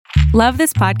Love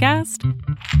this podcast?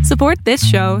 Support this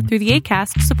show through the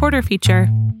Acast supporter feature.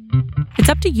 It's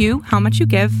up to you how much you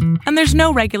give, and there's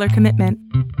no regular commitment.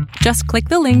 Just click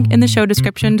the link in the show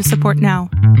description to support now.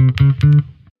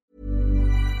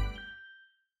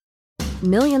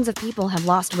 Millions of people have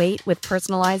lost weight with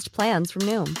personalized plans from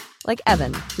Noom. Like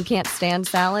Evan, who can't stand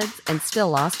salads and still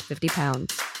lost 50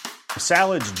 pounds.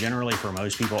 Salads generally for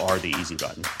most people are the easy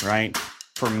button, right?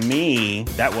 For me,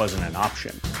 that wasn't an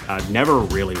option. I never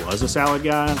really was a salad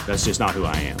guy. That's just not who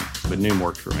I am. But Noom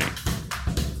worked for me.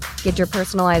 Get your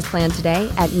personalized plan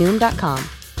today at Noom.com.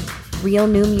 Real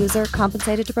Noom user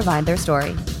compensated to provide their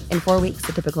story. In 4 weeks,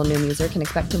 the typical Noom user can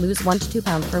expect to lose 1 to 2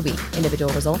 pounds per week.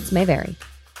 Individual results may vary.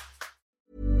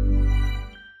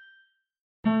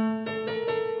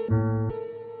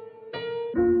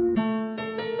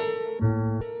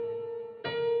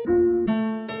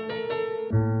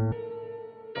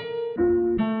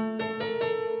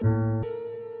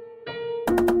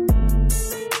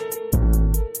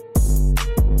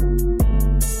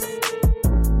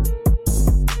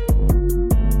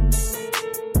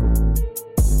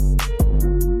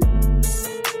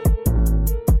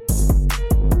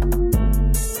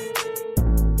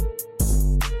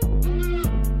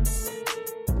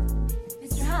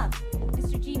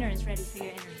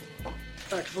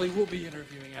 Actually, we'll be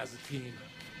interviewing as a team.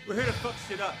 We're here to fuck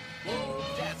shit up. You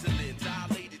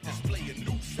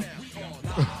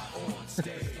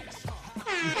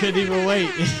couldn't even wait.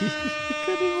 You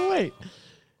couldn't even wait.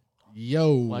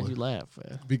 Yo. Why'd you laugh,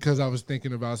 man? Because I was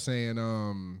thinking about saying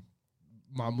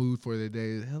my mood for the day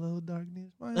is hello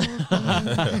darkness, my old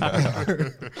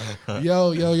friend.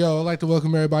 Yo. I'd like to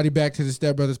welcome everybody back to the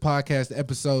Step Brothers Podcast,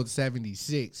 episode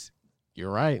 76.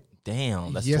 You're right.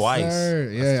 Damn, that's yes, twice. Sir.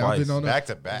 That's yeah, twice. I've been on back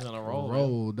to back. On a roll,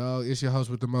 roll, dog. It's your host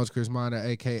with the most, Chris Minor,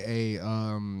 aka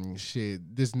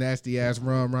this nasty ass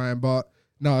rum Ryan bought.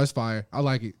 No, it's fire. I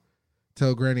like it.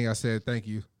 Tell Granny I said thank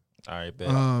you. All right, bet.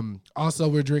 Also,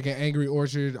 we're drinking Angry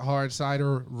Orchard hard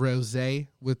cider rosé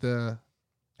with the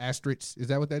asterisk. Is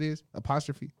that what that is?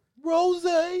 Apostrophe.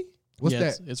 Rosé. What's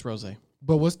that? It's rosé.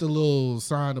 But what's the little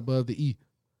sign above the E?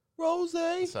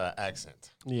 Rosé. It's an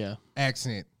accent. Yeah.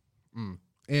 Accent.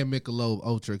 And Michelob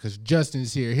Ultra, because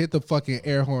Justin's here. Hit the fucking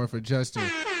air horn for Justin.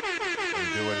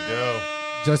 Do what it do.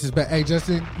 Justin's back. Hey,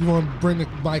 Justin, you want to bring the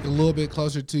mic a little bit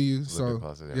closer to you?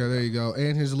 There you go.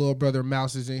 And his little brother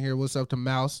Mouse is in here. What's up to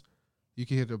Mouse? You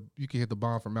can hit the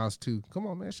bomb for Mouse too. Come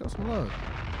on, man, show some love.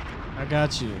 I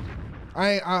got you.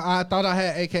 I thought I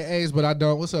had AKAs, but I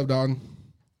don't. What's up, Dalton?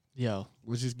 Yo.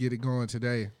 Let's just get it going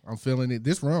today. I'm feeling it.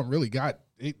 This rum really got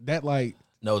it. That like.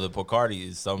 No, the Bacardi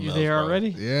is something else. You there bro. already?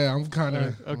 Yeah, I'm kind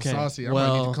of okay. saucy. I'm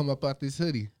ready to come up out this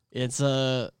hoodie. It's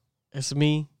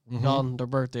me, Dalton, the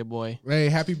birthday boy. Hey,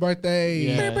 happy birthday!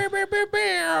 Yeah.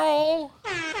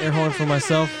 Air horn for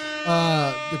myself.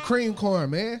 The cream corn,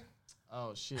 man.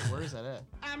 Oh shit, where is that at?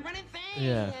 I'm running fast.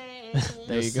 Yeah.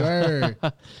 There Yes, you go.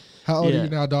 Sir. How old are you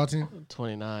now, Dalton?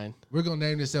 29. We're gonna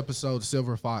name this episode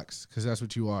Silver Fox because that's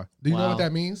what you are. Do you know Wow. what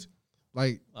that means?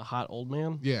 Like A hot old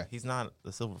man? yeah. He's not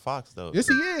the silver fox though. Yes,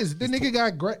 he is. The nigga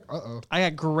got great. I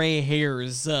got gray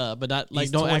hairs, but not like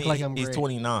He's don't 20, act like I'm gray. He's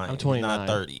 29. I'm 29. He's not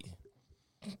 30.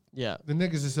 Yeah. The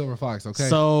nigga's a Silver Fox. Okay.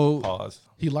 So Pause.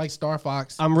 he likes Star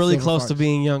Fox. I'm really Silver close Fox. to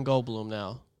being young Goldblum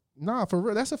now. Nah, for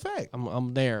real. That's a fact.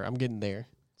 I'm there. I'm getting there.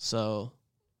 So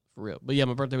for real. But yeah,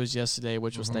 my birthday was yesterday,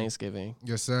 which was Thanksgiving,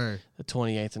 Yes, sir. the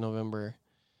 28th of November.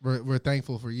 We're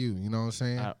thankful for you. You know what I'm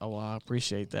saying? I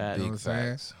appreciate that. know what I'm Big saying?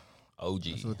 facts. OG.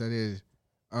 That's what that is.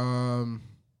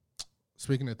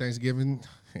 Speaking of Thanksgiving,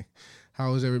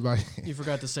 how is everybody? You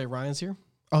forgot to say Ryan's here?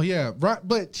 Oh yeah, right.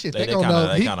 But shit, they They gonna kind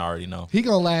know. of they kind of already know. He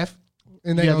gonna laugh,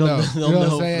 and they Yeah, gonna know. they'll You know what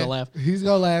know I'm saying? they'll laugh. He's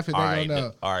gonna laugh, and All they right, gonna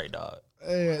know. all right, dog.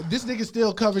 This nigga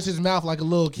still covers his mouth like a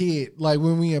little kid, like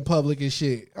when we in public and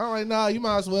shit. All right, nah, you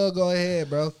might as well go ahead,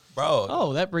 bro. Bro.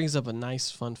 Oh, that brings up a nice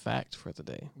fun fact for the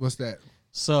day. What's that?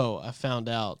 So I found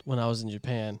out when I was in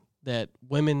Japan that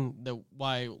women,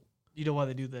 why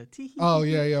they do the tee? Oh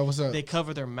yeah. What's up? They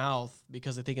cover their mouth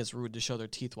because they think it's rude to show their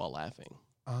teeth while laughing.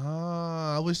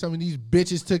 I wish some of these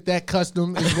bitches took that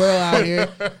custom as well out here.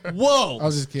 Whoa! I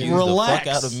was just kidding. Get the Relax.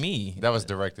 fuck out of me. That was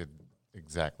directed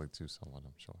exactly to someone,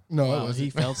 I'm sure. No, it Wow, wasn't. he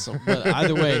felt some. But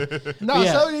either way, No,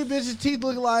 yeah. some of these bitches' teeth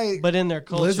look like But in their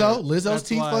culture, Lizzo's that's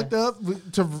teeth why fucked up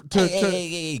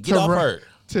Hey, get to off ru- her.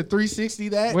 to 360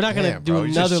 that. We're not gonna Damn, do bro,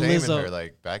 you're just another shaming Lizzo. her,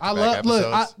 like, back-to-back I love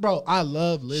episodes. I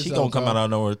love Lizzo. She gonna come bro. out of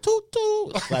nowhere, toot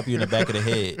toot, slap you in the back of the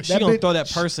head. She That gonna bitch- throw that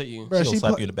purse at you. Bro, She gonna she slap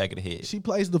pla- you in the back of the head. She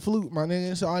plays the flute, my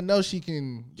nigga, so I know she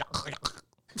can.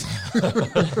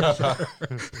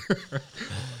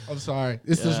 I'm sorry.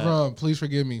 It's this Yeah. rum. Please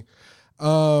forgive me.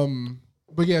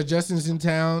 But yeah, Justin's in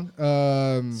town.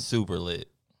 Super lit.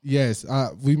 Yes,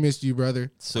 we missed you,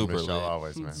 brother. Super Miss y'all lit.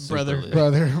 always, man. Super Brother. lit.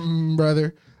 Brother. Super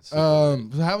lit. So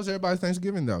how was everybody's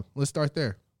Thanksgiving though? Let's start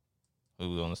there.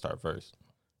 Who want to start first?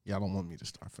 Y'all don't want me to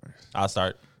start first. I'll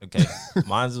start. Okay.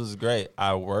 Mine was great.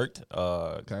 I worked,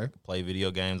 Okay. played video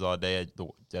games all day at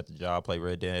the job, played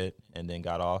Red Dead, and then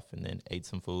got off and then ate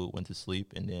some food, went to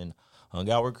sleep, and then hung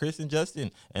out with Chris and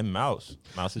Justin and Mouse.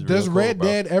 Mouse is Does real Red cool, bro.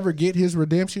 Dead ever get his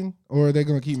redemption, or are they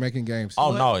gonna keep making games?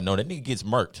 Oh, no, that nigga gets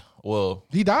murked. Well,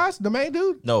 He dies, the main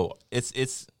dude. no, it's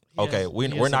okay. has- We're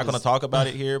he has not a going to talk about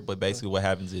it here, but basically what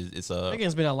happens is it's That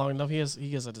game's been out long enough. He has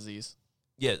a disease.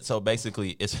 yeah. So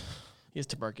basically it's He has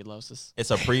tuberculosis.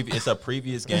 it's a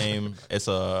previous game. It's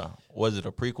a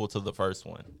prequel to the first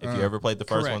one. If you ever played the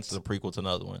first one, Correct. it's a prequel to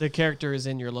another one. The character is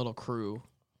in your little crew,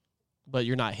 but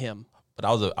you're not him. But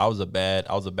I was a bad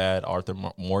Arthur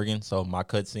Morgan. So my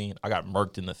cutscene, I got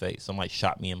murked in the face. Somebody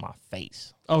shot me in my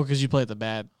face. Oh, because you played the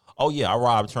bad. Oh yeah, I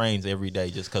rob trains every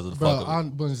day just because of the Bro, fuck of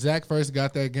it. when Zach first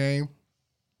got that game,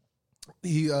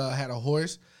 he had a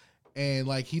horse, and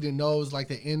like he didn't know it was like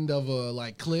the end of a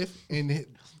like cliff, and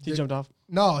He jumped off.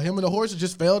 no, him and the horse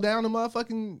just fell down the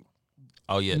motherfucking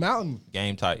Oh yeah, mountain.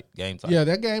 game tight. Yeah,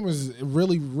 that game was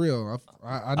really real.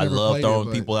 I I never love played throwing it,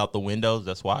 but- people out the windows.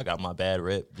 That's why I got my bad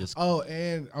rep. Just Oh,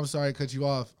 and I'm sorry to cut you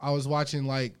off. I was watching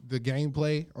like the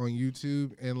gameplay on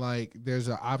YouTube, and like there's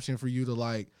an option for you to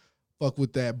like fuck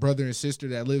with that brother and sister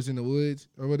that lives in the woods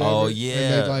or whatever. Oh, And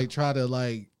yeah. they like try to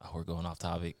like, oh, we're going off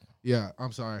topic. yeah.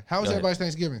 I'm sorry. How was Go ahead. everybody's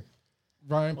Thanksgiving?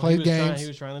 Ryan Well, he played was trying- games. He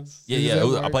was trying to. Yeah, Is yeah. that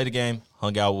I right? played the game,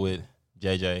 hung out with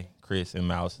JJ, Chris, and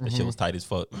Mouse. That shit was tight as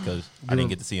fuck because I didn't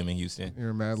get to see him in Houston.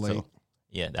 You're mad late. So,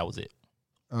 yeah, that was it.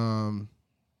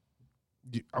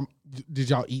 Did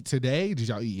y'all eat today? Did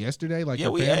y'all eat yesterday? Like Yeah,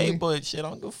 your we family? ate, but shit, I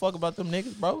don't give a fuck about them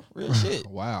niggas, bro. Real shit.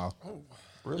 Wow.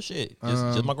 Real shit.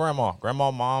 Just my grandma,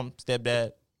 mom,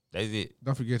 stepdad. That's it.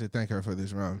 Don't forget to thank her for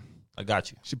this round. I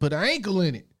got you. She put an ankle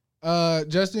in it.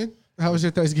 Justin, how was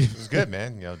your Thanksgiving? It was good,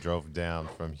 man. You know, drove down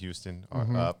from Houston or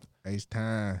up It's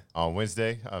time. on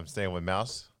Wednesday. I'm staying with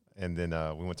Mouse, and then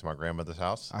we went to my grandmother's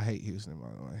house. I hate Houston, by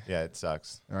the way. Yeah, it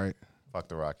sucks. All right. Fuck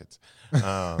the Rockets.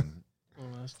 Oh,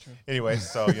 that's true. Anyway,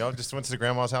 so just went to the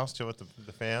grandma's house, chill with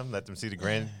the fam, let them see the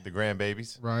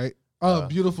grandbabies. Right. Oh,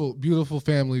 beautiful, beautiful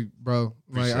family, bro.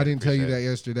 Like I didn't tell you appreciate that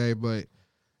yesterday, but it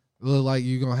look like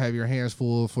you're gonna have your hands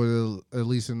full for at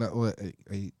least another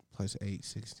 8 plus 8,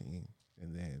 16,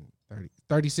 and then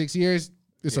 36 years.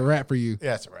 It's a wrap for you,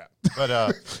 Yeah, it's a wrap. But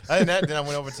other than that, then I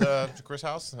went over to Chris'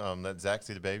 house, let Zach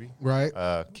see the baby. right?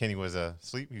 Kenny was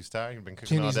asleep. He was tired. He'd been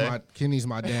cooking all day. Kenny's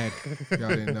my dad. Y'all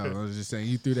didn't know. I was just saying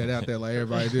you threw that out there like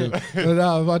everybody do. But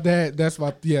no, my dad. That's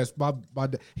my my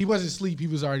dad. He wasn't asleep. He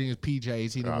was already in his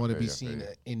PJs. He didn't want to be seen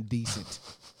indecent.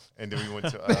 And then we went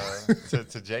to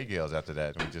to Jay Gill's after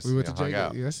that. And we just We went to hung Jay.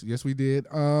 out. Yes, we did.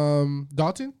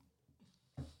 Dalton.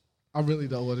 I really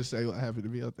don't want to say what happened to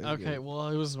me out there. Okay, well,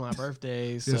 it was my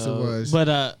birthday. So, Yes, it was.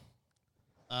 But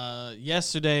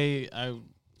yesterday I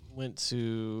went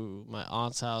to my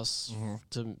aunt's house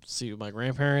to see my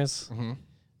grandparents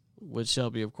with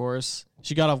Shelby, of course.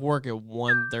 She got off work at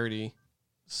 1:30,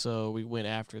 so we went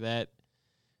after that.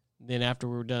 Then after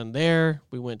we were done there,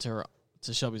 we went to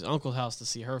Shelby's uncle's house to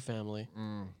see her family.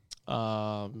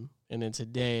 And then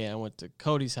today I went to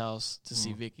Cody's house to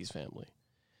see Vicky's family.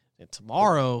 And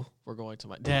tomorrow we're going to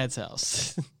my dad's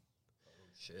house.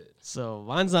 Shit. So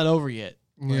mine's not over yet.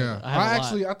 but Yeah, I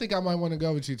have a lot. I think I might want to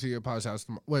go with you to your pa's house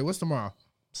tomorrow. Wait, what's tomorrow?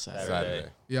 Saturday.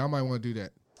 Yeah, I might want to do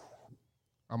that.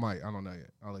 I might. I don't know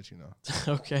yet. I'll let you know.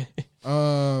 Okay.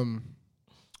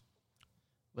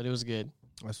 But it was good.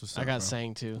 That's what's up. I got bro.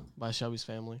 sang to by Shelby's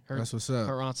family. That's what's up.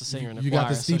 Her aunt's a singer in the You choir. got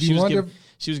the so Stevie she was Wonder?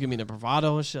 She was giving me the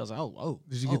bravado and shit. I was like, oh, whoa.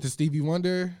 Did you get the Stevie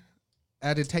Wonder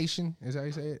adaptation? Is that how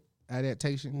you say it?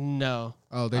 Adaptation? No.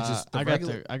 Oh, they just I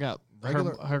regular? got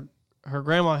regular? her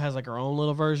grandma has like her own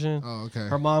little version. Oh, okay.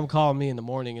 Her mom called me in the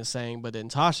morning and sang, but then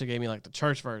Tasha gave me like the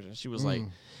church version. She was like,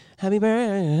 "Happy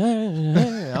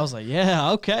birthday!" I was like,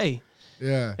 "Yeah, okay."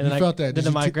 Yeah, And you felt that. Then Did to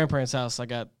you my t- grandparents' house, I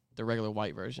got the regular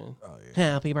white version. Oh,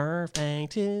 yeah. Happy birthday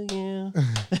to you.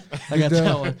 I got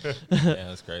that one. Yeah,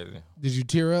 that's crazy. Did you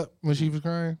tear up when she was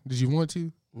crying? Did you want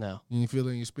to? No, You didn't feel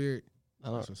it in your spirit? I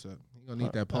don't. That's what's up. You gonna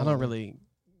need that. I don't really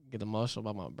get emotional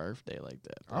about my birthday like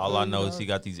that. All I know is he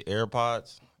got these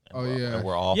AirPods. And Oh, yeah. and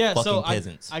we're all Yeah, fucking so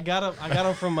peasants. I got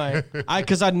them from my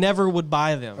because I never would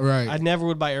buy them. Right. I never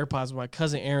would buy AirPods. But my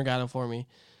cousin Aaron got them for me.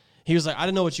 He was like, I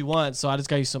didn't know what you want, so I just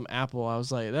got you some Apple. I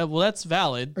was like, well, that's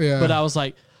valid. Yeah. But I was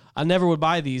like, I never would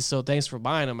buy these, so thanks for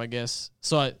buying them, I guess.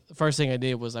 So the first thing I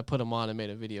did was I put them on and made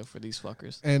a video for these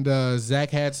fuckers. And Zach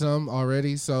had some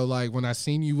already, so like when I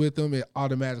seen you with them, it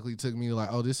automatically took me like,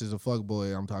 oh, this is a fuck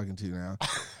boy I'm talking to now.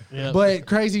 Yeah, But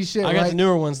crazy shit. I got right? the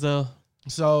newer ones though.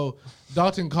 So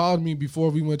Dalton called me before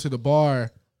we went to the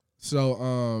bar,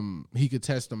 so he could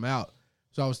test them out.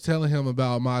 So I was telling him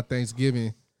about my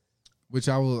Thanksgiving, which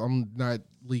I'm not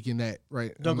leaking that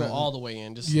right. Don't I'm go not- all the way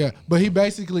in. Just Yeah, but he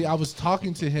basically, I was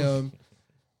talking to him,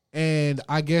 and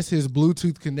I guess his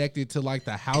Bluetooth connected to like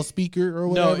the house speaker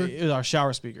or No, whatever. it was our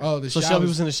shower speaker. Oh, the so shower- Shelby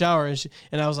was in the shower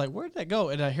and I was like, "Where'd that go?"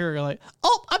 And I hear her like,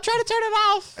 "Oh, I'm trying to turn it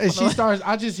off." And she starts.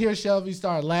 I just hear Shelby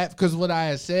start laughing because what I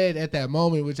had said at that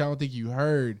moment, which I don't think you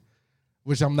heard,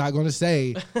 which I'm not going to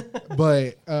say,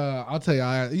 but I'll tell you.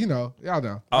 Y'all know.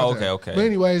 Oh, I'll okay, tell you. okay. But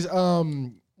anyways,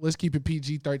 let's keep it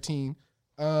PG-13.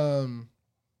 I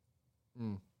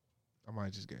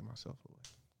might just gave myself away.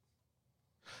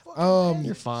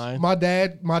 You're fine. My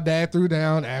dad threw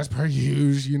down as per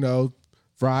usual.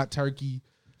 Fried turkey,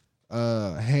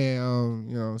 ham.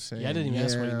 You know what I'm saying? Yeah, I didn't even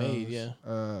ask what he made, Yams,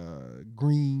 yeah.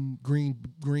 green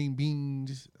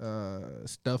beans,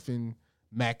 stuffing,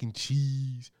 mac and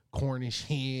cheese, Cornish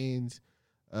hens.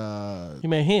 He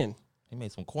made hen. He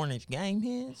made some Cornish game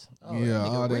hens. Oh, Yeah, that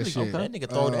nigga all that really, shit. That nigga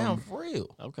throw down for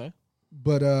real. Okay.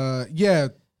 But yeah,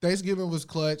 Thanksgiving was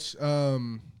clutch.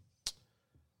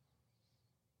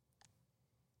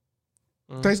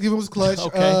 Thanksgiving was clutch.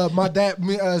 Okay. My dad,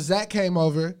 Zach came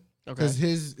over Okay. because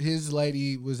his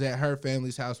lady was at her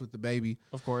family's house with the baby.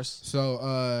 Of course.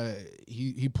 So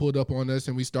he pulled up on us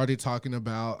and we started talking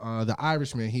about The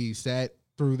Irishman. He sat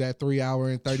through that 3-hour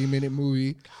and 30-minute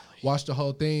movie, watched the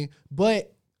whole thing.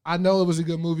 But I know it was a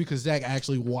good movie because Zach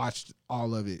actually watched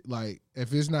all of it. Like,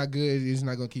 if it's not good, he's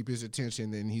not gonna keep his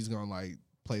attention, then he's gonna like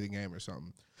play the game or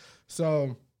something.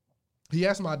 So he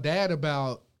asked my dad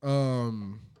about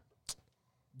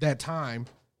that time.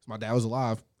 My dad was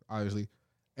alive, obviously.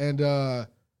 And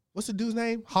what's the dude's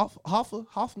name?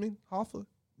 Hoffman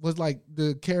was like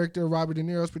the character Robert De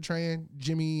Niro's portraying,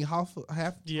 Jimmy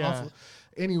Hoffa. Yeah.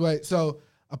 Anyway, so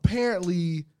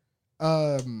apparently,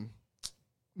 no,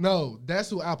 that's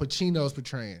who Al Pacino's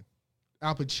portraying.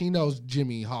 Al Pacino's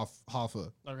Jimmy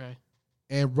Hoffa, Okay.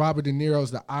 and Robert De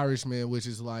Niro's the Irishman, which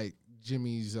is like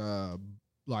Jimmy's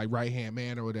like right hand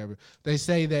man or whatever. They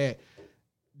say that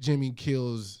Jimmy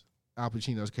kills Al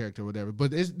Pacino's character or whatever,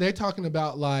 but they're talking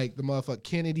about like the motherfucking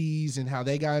Kennedys and how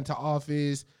they got into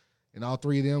office, and all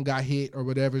three of them got hit or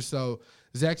whatever. So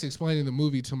Zach's explaining the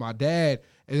movie to my dad,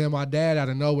 and then my dad out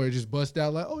of nowhere just bust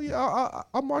out like, "Oh yeah,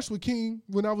 I marched with King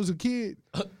when I was a kid."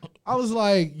 I was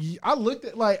like, I looked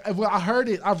at like when I heard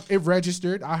it, it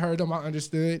registered. I heard him, I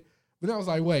understood, but then I was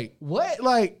like, wait, what?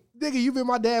 Like, nigga, you've been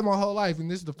my dad my whole life,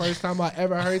 and this is the first time I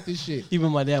ever heard this shit. You've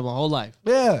been my dad my whole life.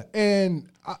 Yeah, and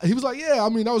he was like, yeah, I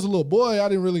mean, I was a little boy. I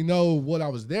didn't really know what I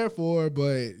was there for,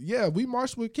 but yeah, we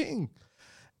marched with King.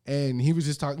 And he was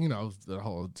just talking, the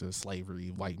whole slavery,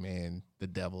 white man, the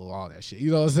devil, all that shit.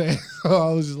 You know what I'm saying? So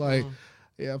I was just like,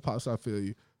 yeah, Pops, I feel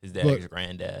you. His dad's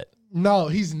granddad. No,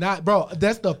 he's not, bro.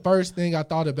 That's the first thing I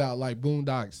thought about, like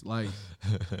Boondocks. Like,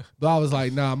 but I was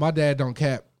like, nah, my dad don't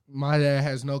cap. My dad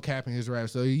has no cap in his rap,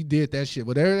 so he did that shit.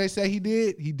 Whatever they say he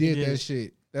did that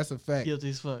shit. That's a fact. Guilty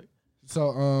as fuck.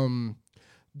 So,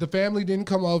 the family didn't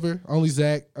come over. Only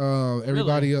Zach.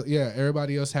 Everybody else,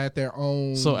 everybody else had their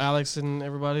own. So Alex and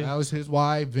everybody. Alex, his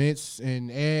wife, Vince, and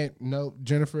Aunt,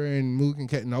 Jennifer and Mook and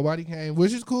Kat, nobody came,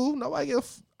 which is cool. Nobody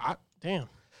else. Damn.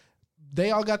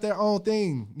 They all got their own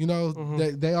thing,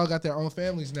 They all got their own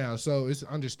families now, so it's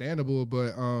understandable.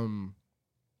 But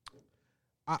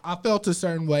I felt a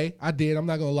certain way. I did. I'm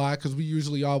not gonna lie, because we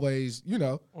usually always,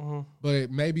 But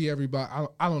maybe everybody.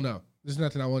 I don't know. There's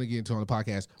nothing I want to get into on the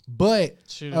podcast. But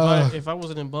Shoot, if I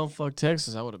wasn't in bumfuck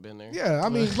Texas, I would have been there. yeah, I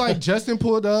mean, like Justin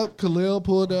pulled up, Khalil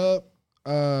pulled up.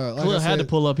 Like Khalil I had to said,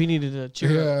 pull up. He needed to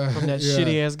cheer up from that yeah.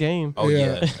 shitty ass game. Oh,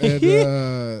 yeah.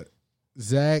 And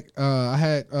Zach, I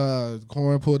had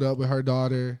Corin pulled up with her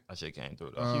daughter. That shit came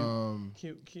through though.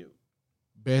 Cute.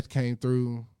 Beth came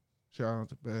through. Shout out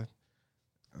to Beth.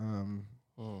 Mm.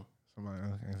 Somebody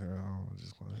else came through. I don't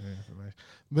just want to hear information.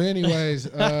 But anyways,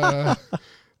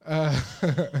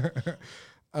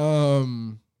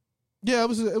 yeah,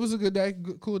 it was a good day,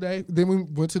 cool day. Then we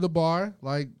went to the bar,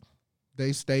 like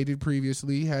they stated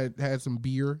previously. Had some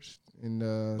beers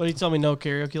and. But he told me no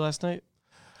karaoke last night.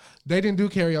 They didn't do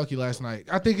karaoke last night.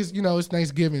 I think it's it's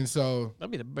Thanksgiving, so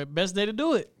That'd be the best day to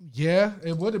do it. yeah,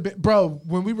 it would have been. Bro,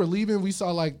 when we were leaving, we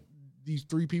saw like these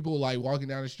 3 people like walking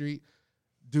down the street,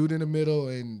 dude in the middle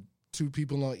and 2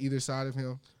 people on either side of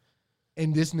him,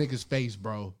 and this nigga's face,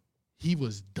 bro. he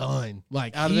was done.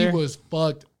 Like, Out of he there? was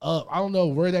fucked up. I don't know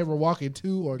where they were walking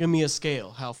to or Give me a scale.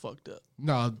 How fucked up?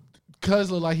 no.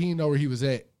 Cuz looked like he didn't know where he was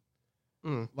at.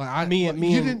 Mm. Like Me you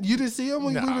and- didn't see him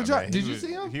when we Nah, were driving? man, Did he you was-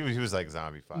 see him? He was like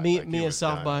zombie-fied. Me Like, he and was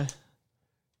South done. by.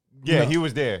 Yeah, No. he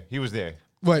was there. He was there.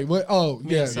 Wait, what? Oh,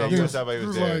 Me yeah. and South Yeah, by. South by was it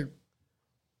was there. like,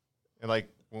 And like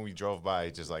when we drove by,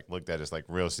 he just like looked at us like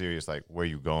real serious, like where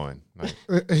you going? Like,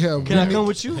 yeah. Can I come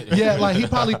with you? Yeah, like he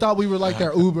probably thought we were like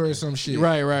their Uber or some shit.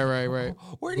 Right.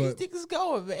 Where these But- niggas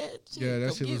going, man? Yeah, that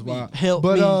Come shit get was me. wild. Help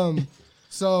But me.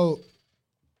 so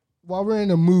while we're in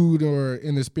the mood or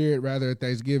in the spirit rather at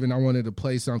Thanksgiving, I wanted to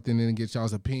play something and get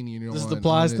y'all's opinion. This is the on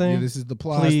Plies it. thing? Yeah, this is the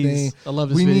Plies Please. thing. I love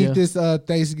this We video. need this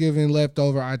Thanksgiving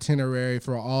leftover itinerary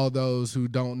for all those who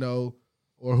don't know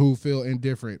or who feel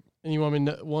indifferent. And you want me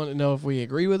to know if we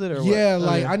agree with it or Yeah, what?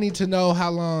 like Okay. I need to know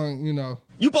how long, you know.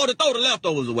 You supposed to throw the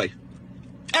leftovers away.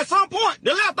 At some point,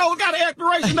 the leftovers got an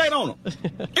expiration date on them.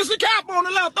 It's a cap on the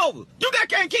leftovers. You just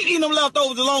can't keep eating them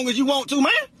leftovers as long as you want to,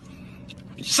 man.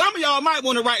 Some of y'all might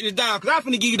want to write this down because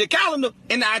I'm finna give you the calendar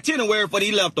and the itinerary for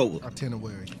these leftovers.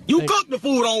 Itinerary. You cooked the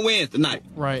food on Wednesday night.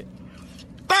 Right.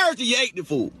 Thursday, you ate the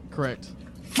food. Correct.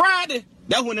 Friday,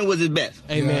 that's when it was its best.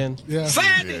 Amen. Yeah.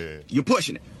 Saturday, Yeah. you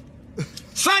pushing it.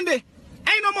 Sunday,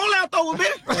 ain't no more leftovers,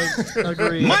 bitch.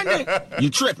 Agreed. Monday, you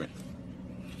tripping.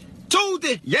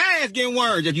 Tuesday, your ass getting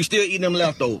worms if you still eating them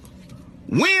leftovers.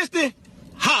 Wednesday,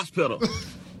 hospital.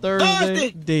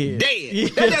 Thursday, Thursday,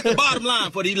 dead. That's the bottom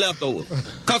line for these leftovers.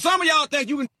 Because some of y'all think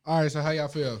you can. All right, so how y'all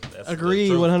feel? That's Agreed,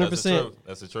 the truth. 100%. That's the truth.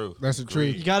 That's the truth. That's the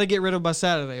truth. You got to get rid of by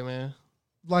Saturday, man.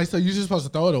 Like, so you just supposed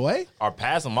to throw it away? Or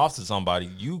pass them off to somebody.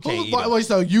 You can't eat them. Wait,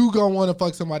 so you gonna want to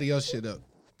fuck somebody else shit up?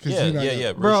 'Cause Yeah, you know-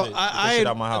 yeah. Bro, Shit, get that shit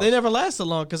out my house. they never last so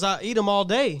long because I eat them all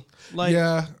day. Like,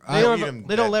 Yeah, they don't eat ever, 'em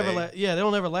they don't that ever, day. they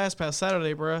don't ever last past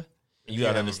Saturday, bro. You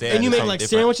gotta understand. And you there's make something like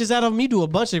different. sandwiches out of them. You do a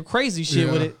bunch of crazy shit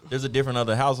Yeah. with it. There's a different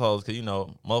other households because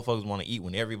motherfuckers want to eat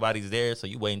when everybody's there. So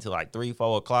you wait until like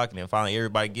 3-4 o'clock, and then finally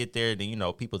everybody get there. Then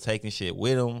people taking shit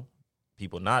with them,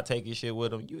 people not taking shit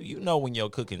with them. You know when your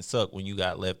cooking suck when you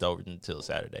got leftovers until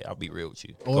Saturday. I'll be real with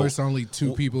you. Or it's only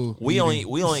two people. We eating.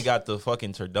 only got the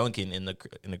fucking turducken in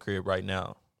the crib right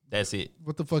now. That's it.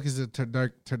 What the fuck is a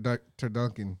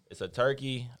turducken? It's a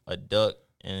turkey, a duck,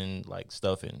 and like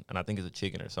stuffing, and I think it's a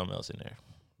chicken or something else in there.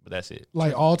 But that's it.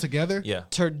 Like all together? Yeah.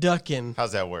 Turducken.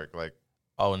 How's that work? Like,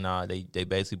 Oh nah, they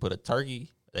basically put a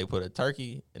turkey. They put a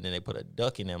turkey, and then they put a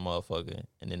duck in that motherfucker,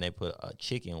 and then they put a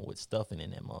chicken with stuffing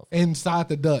in that motherfucker. Inside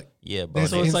the duck. Yeah, bro.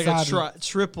 That's So it's like a Inside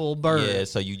triple bird. Yeah,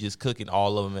 so you just cooking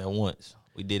all of them at once.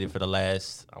 We did it for the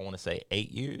last, I want to say,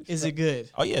 8 years. Is it good?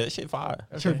 Oh yeah, that shit fire.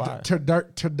 That shit fire.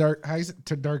 How you say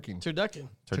turducken? Turducken.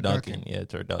 Turducken, yeah,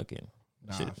 turducken.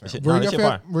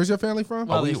 Where's your family from?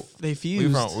 Oh, Wow, they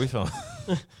fused. we from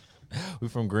we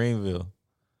from Greenville,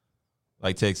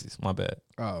 like Texas. My bad.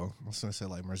 Oh, I was gonna say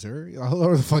like Missouri. I don't know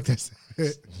where the fuck that's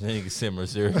at. Then you said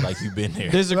Missouri, like you been there.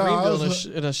 There's a No, I Greenville was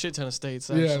in a shit ton of states.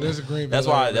 Actually. Yeah, there's a Greenville. That's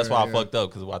why I yeah. fucked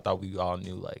up because I thought we all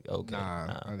knew. Like, okay,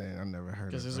 Nah, I never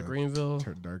heard Because of there's a Greenville,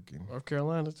 turducken. North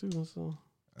Carolina too. So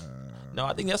No,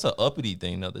 I think that's an uppity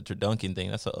thing. No, the turducken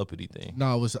thing. That's an uppity thing.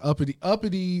 No, it was uppity.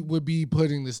 Uppity would be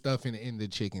putting the stuff in the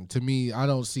chicken. To me, I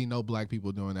don't see no black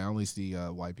people doing that. I only see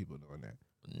white people doing that.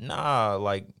 Nah,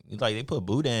 like they put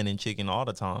boudin in chicken all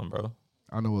the time, bro.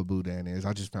 I know what boudin is.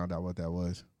 I just found out what that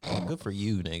was Good for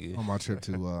you, nigga. on my trip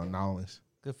to Nolens.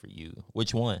 Good for you.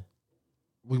 Which one?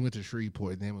 We went to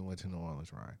Shreveport, then we went to New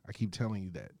Orleans, Ryan. I keep telling you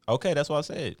that. Okay, that's what I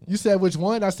said. You said which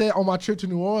one? I said on my trip to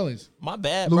New Orleans. My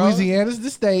bad, bro. Louisiana's the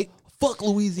state. Fuck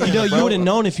Louisiana. you know, you bro. would have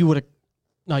known if you would have.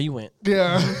 No, you went.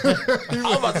 Yeah. I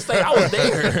was about to say I was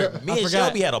there. Me and forgot.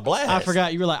 Shelby had a blast. I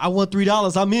forgot. You were like, I won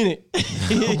 $3. I'm in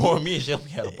it. Boy, me and Shelby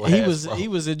had a blast. he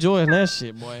was enjoying that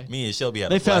shit, boy. Me and Shelby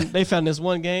had They a blast. found this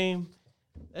one game.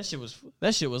 That shit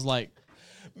was like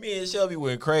Me and Shelby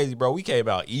went crazy, bro. We came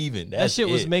out even. that shit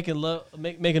was it. making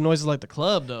making noises like the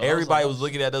club though. Everybody I was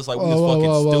looking at us like whoa, we was whoa, fucking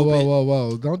whoa, whoa, stupid. whoa, whoa,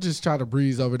 whoa. Don't just try to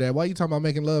breeze over that. Why you talking about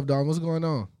making love, dog? What's going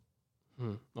on?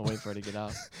 I'm waiting for it to get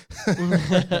out.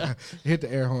 Hit the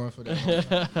air horn for that.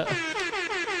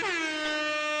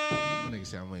 Nigga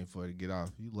say I'm waiting for it to get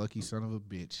off. You lucky son of a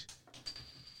bitch.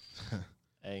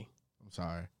 Hey, I'm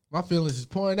sorry. My feelings is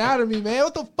pouring out of me, man.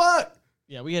 What the fuck?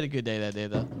 yeah, we had a good day that day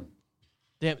though.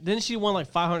 Damn, didn't she won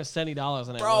like $570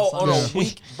 in that? Bro, one on song? a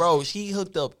week, bro, she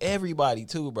hooked up everybody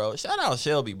too, bro. Shout out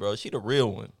Shelby, bro. She the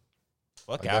real one.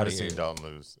 Fuck I've out never of here. seen Dalton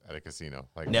lose at a casino.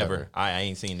 Like Never. I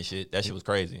ain't seen the shit. That shit was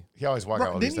crazy. He always walk out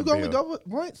Bro, with didn't you some only bill. go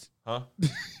once? Huh?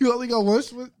 You only go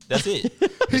once? With? That's it. He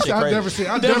That shit said, I've crazy.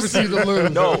 never seen the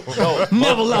lose. No,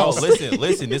 Never no, lost.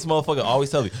 listen. This motherfucker always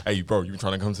tell me, "Hey, bro, you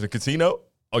trying to come to the casino?"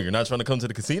 Oh, you're not trying to come to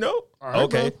the casino? All right,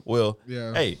 Okay, bro. well,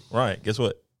 Yeah. hey, Ryan, guess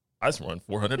what? I just won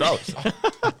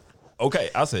 $400. Okay,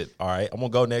 I said, all right, I'm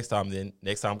going to go next time. Then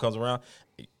next time comes around,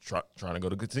 hey, trying to go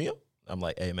to the casino? I'm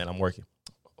like, hey, man, I'm working.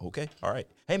 Okay, all right.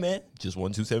 Hey, man, just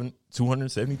won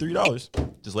 $273.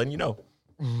 Just letting you know.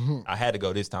 I had to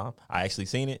go this time. I actually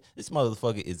seen it. This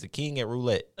motherfucker is the king at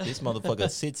roulette. This motherfucker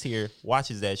sits here,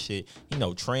 watches that shit. He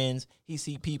know trends. He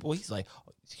see people. He's like, oh,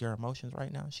 you see her emotions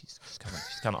right now? She's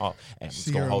kind of off. And I'm just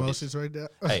See gonna her hold emotions this. right now.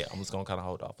 Hey, I'm just gonna kind of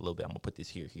hold off a little bit. I'm gonna put this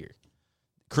here.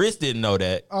 Chris didn't know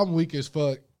that. I'm weak as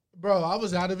fuck. Bro, I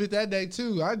was out of it that day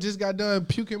too. I just got done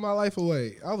puking my life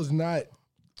away. I was not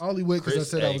only went because I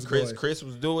said I was going. Chris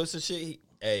was doing some shit.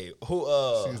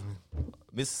 Who Excuse me.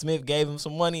 Mr. Smith gave him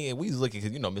some money, and we was looking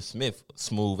because Mr. Smith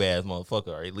smooth ass motherfucker,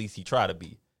 or at least he tried to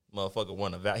be. Motherfucker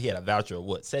won he had a voucher of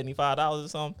what, $75 or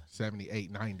something. 78,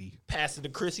 90. Passed it to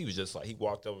Chris. He was just like, he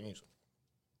walked over and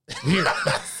he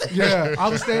was Yeah, I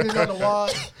was standing on the wall.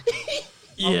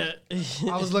 Yeah.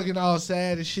 I was looking all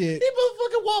sad and shit. he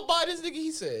motherfucking walked by this nigga.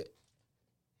 He said,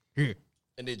 Here.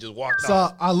 and then just walked So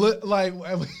off. I look like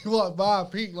when he walked by, I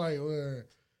peeked like, and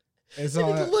The so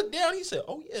nigga looked down. He said,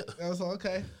 "Oh yeah." I was like,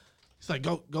 okay. He's like,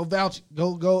 go vouch,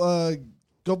 go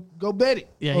bet it.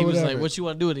 Yeah, or he was whatever. like, "What you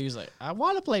want to do with it?" He was like, "I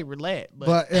want to play roulette, but,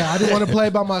 But yeah, I didn't want to play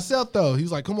by myself though. He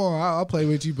was like, come on, I'll play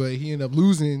with you. But he ended up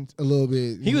losing a little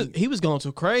bit. he was going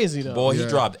too crazy though, Boy, Yeah. he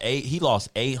dropped 8. He lost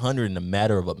 800 in a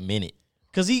matter of a minute.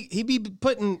 because he be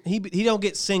putting he don't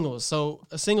get singles. So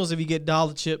singles, if you get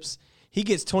dollar chips, he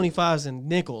gets 25s and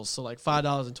nickels. So like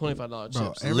 $5 and $25 Bro,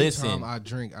 chips. every Listen. time I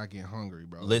drink, I get hungry,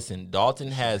 bro. Listen, Dalton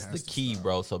has the key,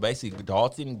 bro. So basically,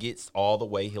 Dalton gets all the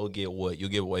way. He'll get what? You'll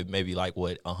give away maybe like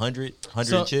what? 100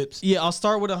 So, chips? Yeah, I'll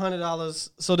start with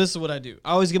 $100. So this is what I do.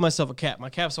 I always give myself a cap. My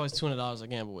cap's always $200 I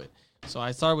gamble with. So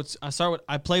I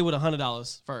play with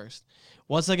 $100 first.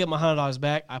 Once I get my $100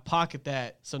 back, I pocket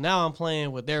that. So now I'm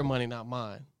playing with their money, not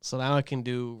mine. So now I can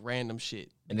do random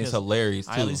shit. And it's Because hilarious,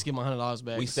 I too. at least get my $100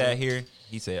 back. We So- sat here.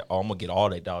 He said, "Oh, I'm gonna get all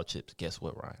they dollar chips." Guess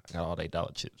what, Ryan? I got all they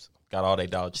dollar chips. Got all they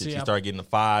dollar chips. See, He I- started getting the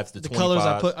 5s, the The 25s.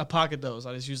 colors I pocket those.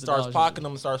 I just use the Starts dollars. pocketing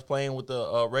them, starts playing with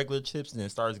the regular chips, and then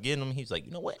starts getting them. He's like,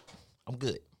 "You know what? I'm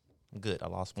good. I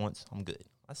lost once. I'm good."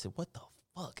 I said, "What the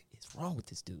fuck is wrong with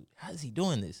this dude? How is he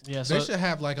doing this?" Yeah, They so should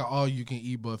have like an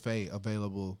all-you-can-eat buffet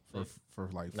available for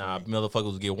like. Nah, free.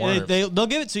 motherfuckers get yeah, worms. they'll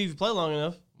give it to you if you play long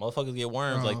enough. Motherfuckers get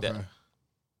worms Oh, like okay. that.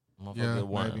 Motherfuckers Yeah, get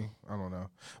worms. maybe. I don't know.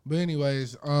 But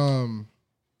anyways, I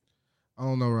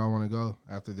don't know where I want to go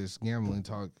after this gambling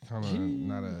talk. Kind of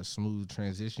not a smooth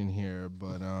transition here,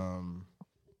 but I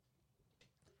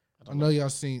know y'all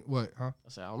seen what, huh? I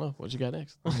said, I don't know. What you got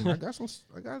next? I mean, I got some.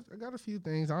 I got a few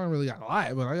things. I don't really got a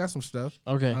lot, but I got some stuff.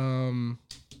 Okay.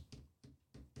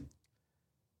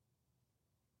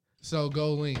 So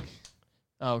Gold Link.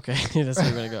 Oh, okay. That's where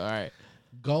we're gonna go. All right.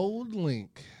 Gold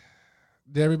Link.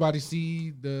 Did everybody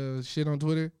see the shit on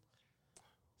Twitter?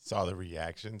 Saw the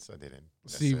reactions. I didn't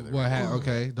See necessarily what read happened? it.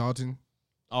 Okay, Dalton.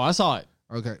 Oh, I saw it.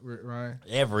 Okay, Ryan.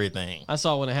 Everything. I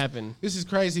saw it when it happened. This is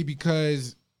crazy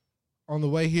because on the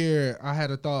way here, I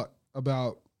had a thought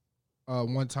about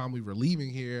one time we were leaving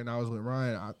here, and I was with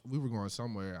Ryan. We were going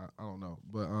somewhere. I don't know,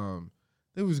 but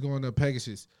they was going to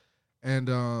Pegasus, and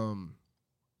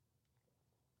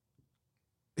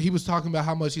he was talking about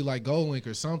how much he liked Gold Link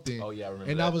or something. Oh yeah, I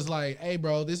remember. And that. I was like, "Hey,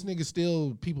 bro, this nigga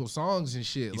steal people's songs and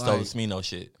shit. he like, stole the Smino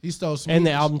shit. He stole some And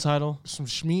the album title. some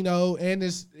Shmino, and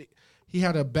this. He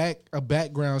had a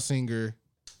background singer,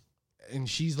 and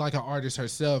she's like an artist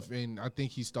herself, and I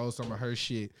think he stole some of her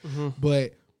shit.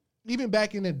 But even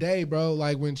back in the day, bro,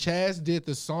 like when Chaz did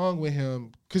the song with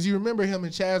him, because you remember him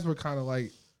and Chaz were kind of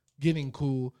like getting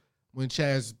cool when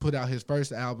Chaz put out his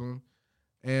first album,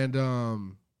 and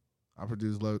I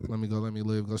produced Let Me Go, Let Me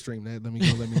Live, go stream that. Let Me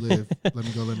Go, Let Me Live, Let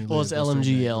Me Go, Let Me Live. Well, it's go stream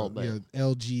LMGL, that. but-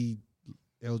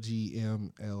 Yeah,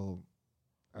 LGML.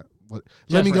 What? Chaz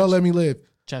Let Me Go, French. Let Me Live.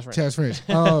 Chaz French. Chaz French.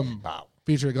 Wow.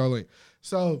 Featuring Gold Link.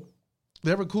 So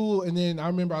they were cool. And then I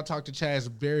remember I talked to Chaz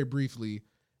very briefly,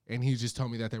 and he just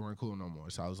told me that they weren't cool no more.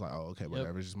 So I was like, oh, okay,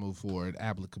 whatever. Just move forward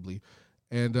applicably.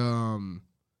 And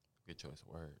Good choice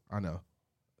of word. I know.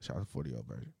 Shout out to 40-year-old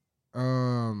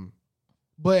version.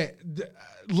 But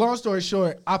long story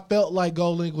short, I felt like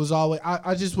Gold Link was always,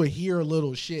 I just would hear a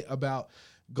little shit about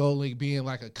Gold Link being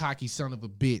like a cocky son of a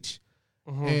bitch.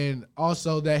 And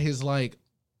also that his like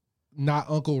not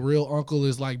uncle, real uncle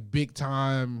is like big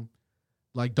time,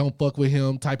 like don't fuck with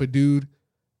him type of dude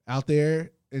out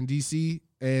there in DC.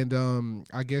 And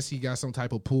I guess he got some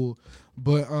type of pull.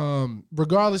 But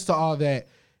regardless to all that,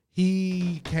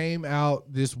 he came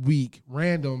out this week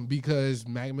random because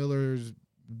Mac Miller's,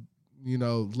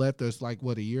 left us like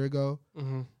what, a year ago.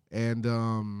 And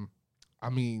I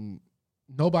mean,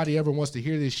 nobody ever wants to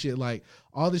hear this shit. Like,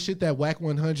 all the shit that Whack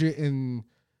 100 and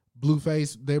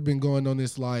Blueface, they've been going on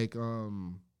this, like,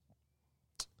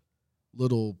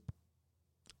 little,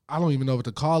 I don't even know what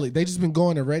to call it. They just been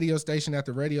going to radio station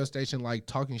after radio station, like,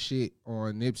 talking shit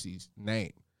on Nipsey's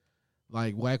name.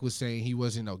 Like, Whack was saying he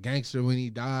wasn't no gangster when he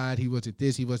died. He wasn't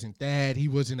this, he wasn't that. He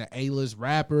wasn't an A-list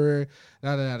rapper,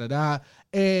 da-da-da-da-da.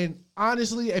 And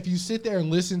honestly, if you sit there and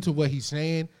listen to what he's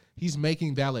saying, he's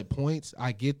making valid points.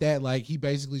 I get that. Like, he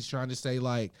basically is trying to say,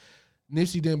 like,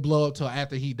 Nipsey didn't blow up till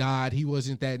after he died. He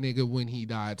wasn't that nigga when he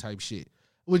died type shit.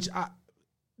 Which,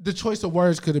 the choice of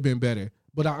words could have been better.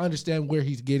 But I understand where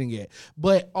he's getting at.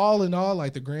 But all in all,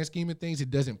 like, the grand scheme of things, it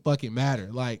doesn't fucking matter.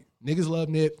 Like, niggas love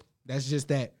Nip. That's just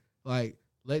that. Like,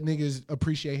 let niggas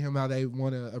appreciate him how they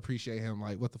want to appreciate him.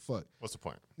 Like, what the fuck? What's the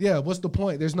point? Yeah, what's the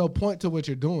point? There's no point to what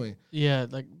you're doing. Yeah,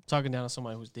 like talking down to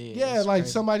somebody who's dead. Yeah, It's like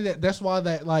crazy. somebody that's why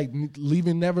that, like,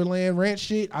 leaving Neverland Ranch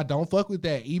shit, I don't fuck with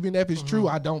that. Even if it's true,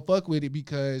 I don't fuck with it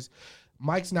because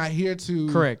Mike's not here to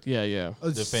Correct. Yeah.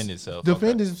 Defend itself.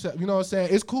 Defend himself. You know what I'm saying?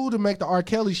 It's cool to make the R.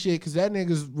 Kelly shit because that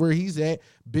nigga's where he's at.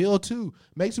 Bill too.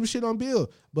 Make some shit on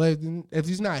Bill. But if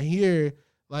he's not here,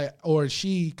 like, or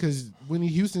she, because Whitney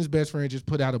Houston's best friend just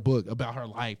put out a book about her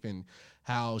life and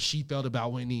how she felt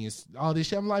about Whitney and all this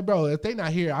shit. I'm like, bro, if they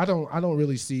not here, I don't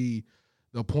really see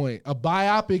the point. A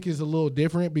biopic is a little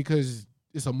different because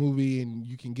it's a movie and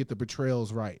you can get the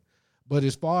portrayals right. But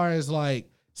as far as like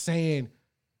saying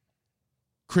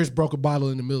Chris broke a bottle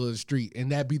in the middle of the street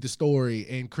and that be the story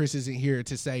and Chris isn't here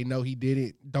to say no he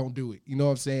didn't, don't do it. You know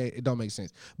what I'm saying? It don't make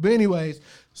sense. But anyways,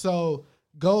 so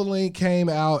GoldLink came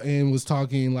out and was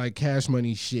talking like Cash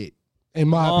Money shit. In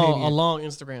my opinion, A long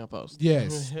Instagram post.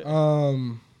 yes.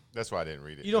 That's why I didn't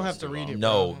read it. You don't It have was to too read long. it.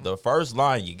 No, the first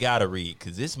line you gotta read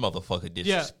because this motherfucker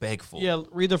disrespectful. Yeah,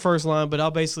 read the first line, but I'll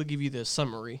basically give you the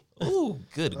summary. Ooh,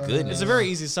 good goodness. It's a very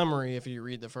easy summary if you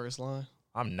read the first line.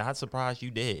 I'm not surprised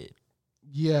you did.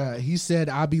 Yeah, he said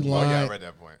I be Oh, lying. yeah, I read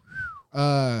that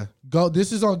point.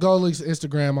 This is on GoldLink's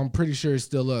Instagram. I'm pretty sure it's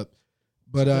still up.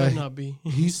 But Better not be.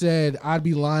 he said I'd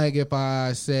be lying if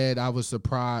I said I was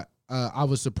surprised. I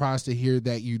was surprised to hear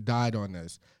that you died on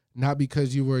us, not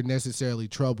because you were necessarily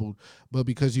troubled, but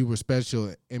because you were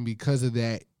special, and because of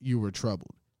that, you were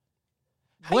troubled.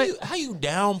 How you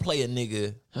downplay a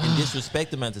nigga and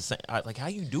disrespect him at the same? Like, how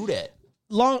you do that?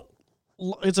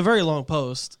 It's a very long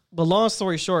post, but long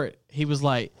story short, he was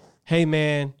like, "Hey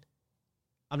man,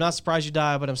 I'm not surprised you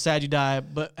died, but I'm sad you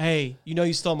died. But hey, you know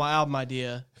you stole my album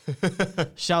idea.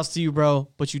 Shouts to you, bro,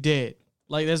 but you did."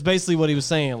 Like, that's basically what he was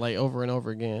saying, like, over and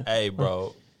over again. Hey,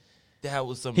 bro, that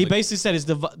was something. He basically said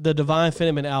the Divine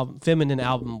Feminine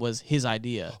album was his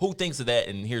idea. Who thinks of that?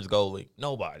 And here's GoldLink.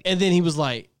 Nobody. And then he was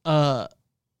like, and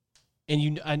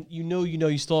you know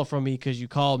you stole it from me because you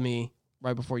called me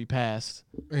right before you passed.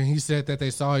 And he said that they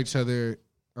saw each other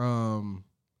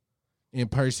in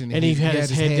person, And he had his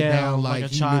head down like a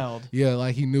he child.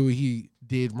 Like he knew he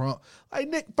did wrong. Like,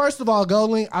 Nick, first of all,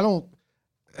 GoldLink, I don't.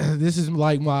 This is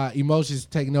like my emotions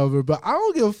taking over, but I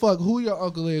don't give a fuck who your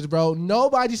uncle is, bro.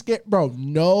 Nobody's scared, bro.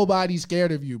 Nobody's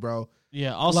scared of you, bro.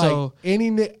 Yeah. Also,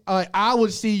 like I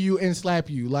would see you and slap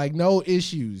you, like no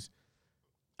issues.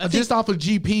 Just off of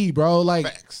GP, bro. Like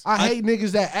Facts. I hate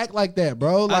niggas that act like that,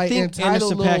 bro. Like I think entitled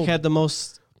Anderson little. .Paak had the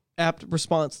most apt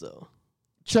response, though.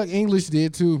 Chuck English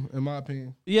did too, in my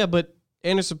opinion. Yeah, but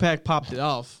Anderson .Paak popped it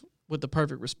off with the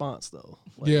perfect response, though.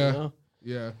 Like, Yeah. you know?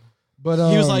 Yeah,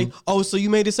 but He was like, "Oh, so you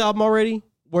made this album already?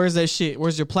 Where's that shit?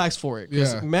 Where's your plaques for it?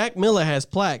 Because Yeah. Mac Miller has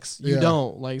plaques. You Yeah.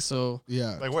 don't. Like, so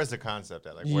yeah. Like, where's the concept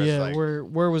at? Like, where's yeah. like,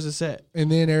 Where was this at?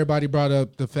 And then everybody brought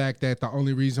up the fact that the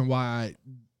only reason why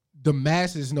the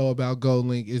masses know about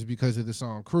GoldLink is because of the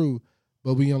song "Crew,"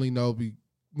 but we only know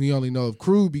of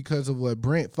 "Crew" because of what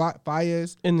Brent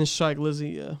Fayez. In the Shike Lizzie,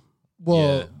 yeah.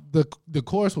 Well, the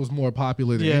chorus was more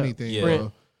popular than Yeah. anything, Yeah.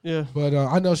 bro. Yeah. But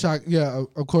I know Shock. Yeah,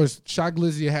 of course, Shock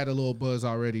Lizzie had a little buzz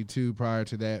already too prior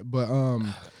to that. But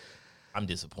I'm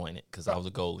disappointed because I was a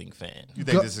GoldLink fan. you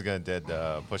think this is gonna dead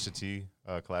the Pusha T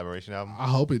collaboration album? I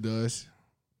hope it does.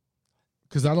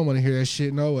 Cause I don't want to hear that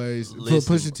shit no ways.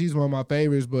 Listen. Pusha T's one of my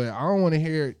favorites, but I don't want to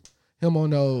hear him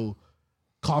on no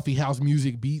coffee house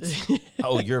music beats.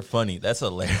 Oh, you're funny. That's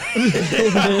hilarious.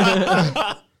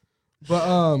 But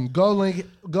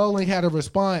GoldLink had a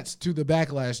response to the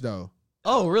backlash though.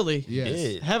 Oh, really? Yes.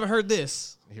 Yeah. Haven't heard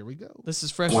this. Here we go. This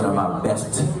is fresh One for of me. my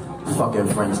best fucking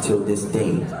friends till this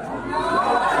day.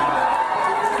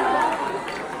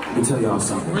 Let me tell y'all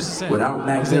something. Where's this at? Without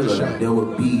Mac Miller, there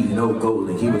would be no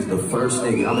GoldLink. He was the first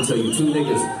nigga. I'm gonna tell you two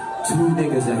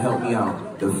niggas that helped me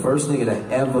out. The first nigga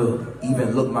that ever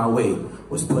even looked my way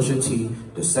was Pusha T,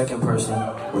 the second person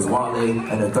was Wale,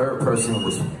 and the third person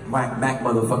was Mac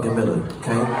motherfucking Miller,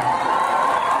 okay?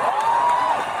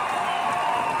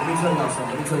 Let me tell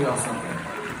y'all something.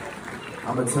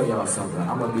 I'm gonna tell y'all something.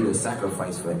 I'm gonna be the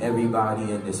sacrifice for everybody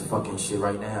in this fucking shit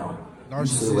right now. You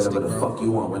say whatever the fuck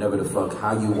you want, whenever the fuck,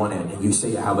 how you want it, and you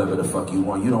say it however the fuck you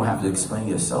want. You don't have to explain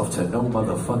yourself to no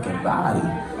motherfucking body.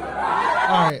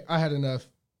 All right, I had enough.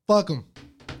 Fuck him.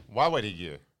 Why wait a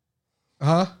year?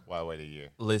 Huh? Why wait a year?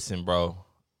 Listen, bro.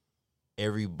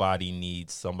 Everybody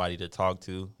needs somebody to talk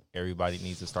to. Everybody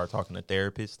needs to start talking to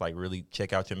therapists. Like, really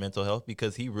check out your mental health,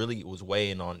 because he really was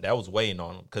weighing on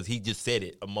him because he just said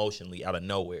it emotionally out of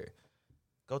nowhere.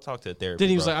 Go talk to a therapist. Then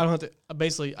he was bro. like, I don't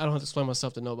have to explain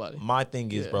myself to nobody. My thing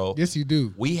is, bro. Yes, you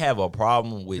do. We have a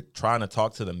problem with trying to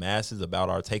talk to the masses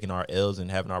about taking our L's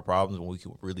and having our problems when we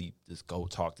could really just go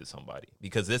talk to somebody,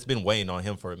 because it's been weighing on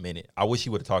him for a minute. I wish he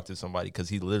would have talked to somebody, because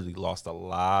he literally lost a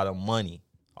lot of money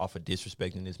off of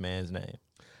disrespecting this man's name.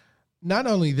 Not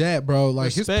only that, bro,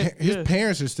 like his Respect,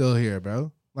 parents are still here,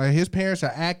 bro. Like, his parents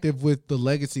are active with the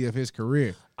legacy of his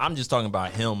career. I'm just talking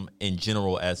about him in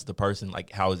general as the person, like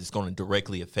how is this going to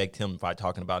directly affect him by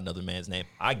talking about another man's name.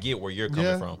 I get where you're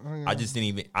coming from. I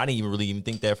didn't even really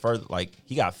think that further. Like,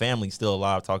 he got family still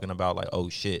alive talking about, like, oh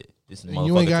shit, this motherfucker.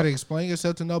 You ain't got to explain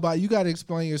yourself to nobody. You got to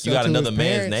explain yourself You got to another his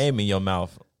man's parents. name in your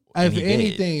mouth. If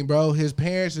anything, bro, his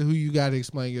parents are who you got to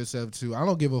explain yourself to. I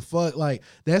don't give a fuck. Like,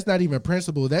 that's not even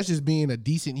principle. That's just being a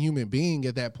decent human being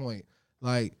at that point.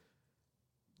 Like,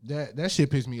 that shit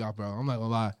pissed me off, bro. I'm not gonna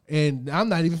lie. And I'm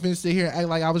not even finna sit here and act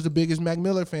like I was the biggest Mac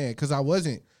Miller fan, because I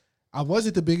wasn't. I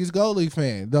wasn't the biggest Gold League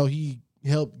fan, though he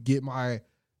helped get my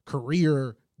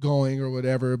career going or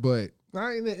whatever. But it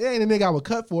ain't a nigga I would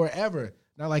cut for ever.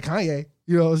 Not like Kanye.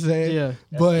 You know what I'm saying? Yeah.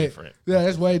 Different. Yeah,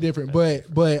 that's way different.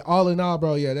 But all in all,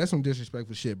 bro, yeah, that's some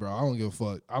disrespectful shit, bro. I don't give a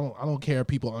fuck. I don't care if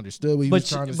people understood what he was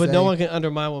trying to say. But no one can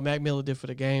undermine what Mac Miller did for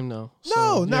the game, though.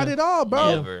 No, not at all,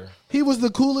 bro. Never. He was the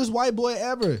coolest white boy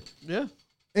ever Yeah.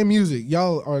 in music.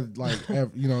 Y'all are like,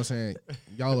 you know what I'm saying?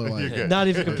 Y'all are like, Not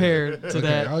even compared to okay,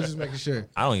 that. I was just making sure.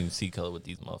 I don't even see color with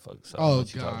these motherfuckers. So I don't know Oh,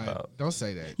 what you talking God. about. Don't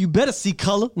say that. You better see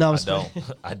color. No,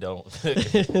 I don't.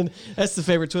 That's the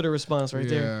favorite Twitter response right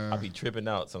there. I be tripping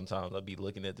out sometimes. I be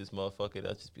looking at this motherfucker.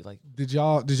 I just be like, Did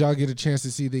y'all get a chance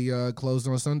to see the Closed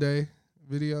on Sunday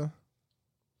video?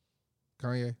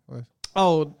 Kanye? What?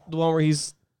 Oh, the one where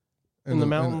he's in the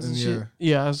mountains and yeah. shit.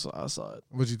 Yeah, I saw it.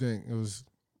 What'd you think? It was.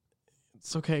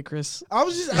 It's okay, Chris. I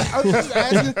was just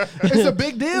asking. It's a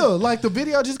big deal. Like, the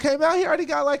video just came out. He already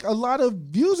got like a lot of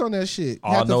views on that shit.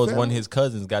 all I know is one of his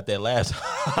cousins got that last.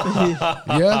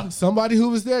 Yeah, somebody who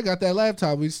was there got that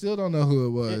laptop. We still don't know who it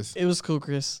was. It was cool,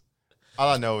 Chris.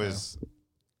 All I know is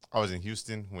I was in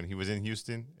Houston when he was in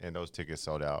Houston, and those tickets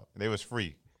sold out. And they was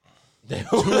free.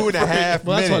 2.5 minutes.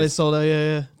 Well, that's why they sold out.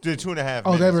 Yeah. Did 2.5 minutes.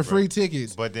 Oh, they were bro. free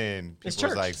tickets. But then It's people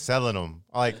was church. like selling them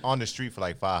like on the street for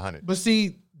like $500. But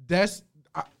see, that's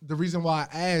the reason why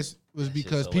I asked was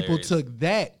because people hilarious. took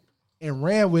that and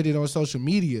ran with it on social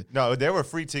media. No, there were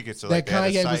free tickets. So That like they had a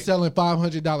Kanye was site. selling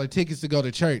 $500 tickets to go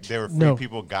to church. They were free. No.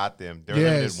 People got them. They were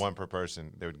Yes. limited one per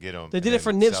person. They would get them. They did it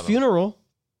for Nip's funeral.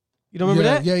 You don't remember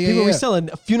Yeah, that? yeah, yeah, People were yeah. selling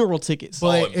funeral tickets.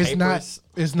 But in it's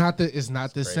papers? not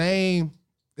the crazy. same.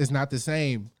 It's not the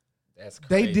same. That's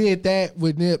They crazy. did that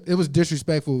with Nip. It was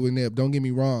disrespectful with Nip. Don't get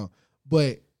me wrong.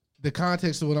 But the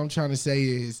context of what I'm trying to say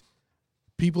is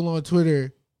people on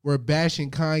Twitter were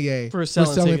bashing Kanye For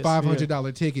selling tickets,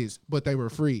 $500 tickets, but they were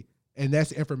free. And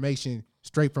that's information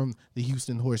straight from the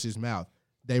Houston horse's mouth.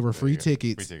 They were free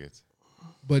tickets, Free tickets.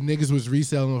 but niggas was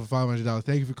reselling them for $500.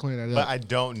 Thank you for clearing that But up. I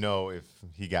don't know if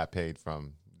he got paid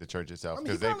from the church itself, I mean,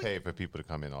 because he they probably- pay for people to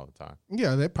come in all the time.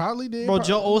 Yeah, they probably did. Bro,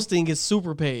 Joe Osteen gets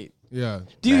super paid. Yeah.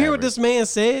 Do you hear what Average. this man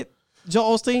said? Joe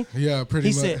Osteen? Yeah, pretty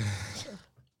He much. said,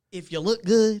 if you look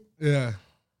good, Yeah.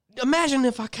 imagine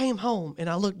if I came home and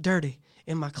I looked dirty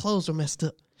and my clothes were messed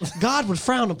up. God would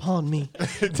frown upon me.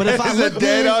 But if I look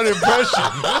good,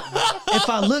 if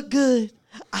I look good,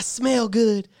 I smell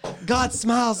good, God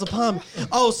smiles upon me.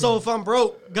 Oh, so if I'm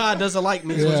broke, God doesn't like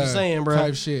me, is what you're saying, bro.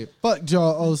 Type shit. Fuck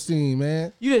Joel Osteen,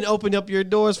 man. You didn't open up your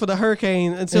doors for the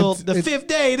hurricane until It's- the it's- fifth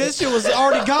day. This shit was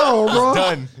already gone, bro.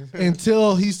 Done.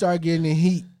 Until he started getting the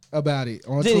heat about it.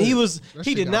 On Then Twitter. he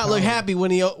shit did got not look power. happy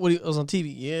when he was on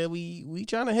TV. Yeah, we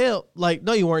trying to help. Like,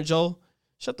 no, you weren't, Joel.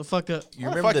 Shut the fuck up. You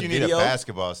Why the remember fuck the you need video? a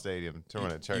basketball stadium to run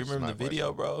a church? You is remember my the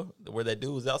video, bro, where that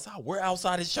dude was outside? We're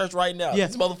outside his church right now. Yeah.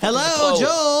 These motherfuckers are Hello, closed.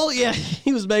 Joel. Yeah,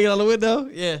 he was banging on the window.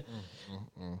 Yeah.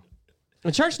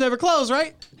 The church never closed,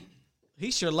 right?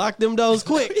 He sure locked them doors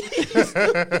quick.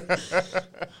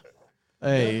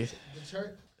 Hey,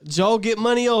 Joel get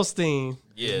money, Osteen.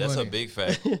 Yeah, that's a Money. big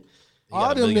fact.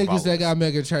 All them niggas that got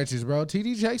mega churches, bro.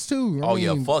 TD Jakes too. I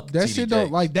mean, fuck that TD shit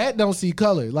Jakes. don't see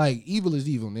color. Like evil is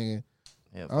evil, nigga.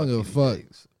 Yeah, I don't give a fuck.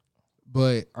 Jakes.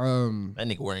 But That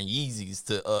nigga wearing Yeezys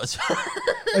to church.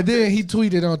 and then he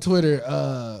tweeted on Twitter,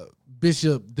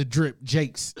 Bishop the Drip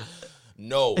Jakes.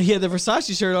 No. He had the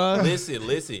Versace shirt on.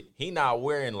 Listen. He not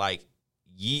wearing like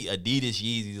Adidas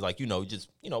Yeezys, like, just,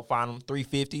 find them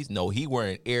 350s. No, he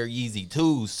wearing Air Yeezy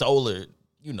 2s, solar,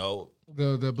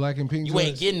 The black and pink. You ain't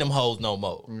joints. getting them hoes no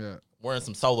more. Yeah. Wearing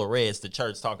some solar reds to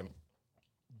church talking,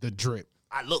 The drip.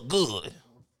 I look good.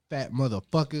 Fat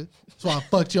motherfucker. That's why I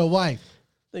fucked your wife.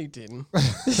 No, you didn't.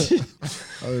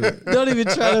 Don't even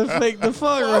try to fake the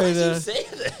fuck Why right would now. you say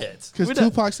that? Because We don't-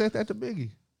 Tupac said that to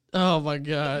Biggie. Oh my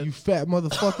god. You fat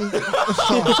motherfucker.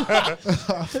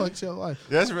 I fucked your wife.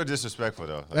 Yeah, that's real disrespectful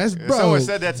though. Like, That's if bro. someone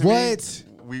said that to what?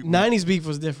 me. 90s beef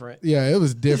was different. Yeah, it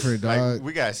was different, Like, dog.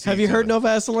 we got. Have you heard No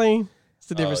Vaseline? It's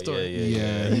a different story.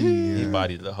 Yeah. Yeah. He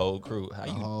bodied the whole crew. How The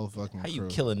you whole fucking how you crew.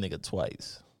 kill a nigga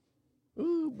twice?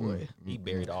 Ooh boy. He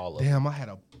buried all of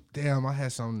them. Damn, I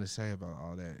had something to say about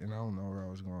all that, and I don't know where I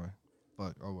was going.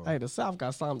 Fuck. Oh well. Hey, the South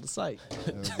got something to say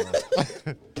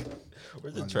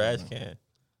Where's the trash can?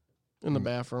 in the In the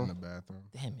bathroom. bathroom.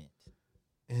 Damn it.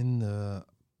 In the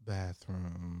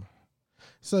bathroom.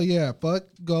 So yeah, fuck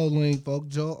GoldLink, fuck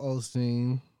Joel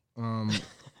Osteen.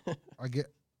 I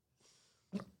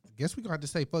guess we got to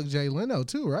say fuck Jay Leno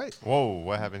too, right? Whoa,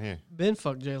 what happened here? Ben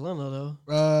fucked Jay Leno though.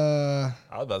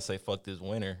 I was about to say fuck this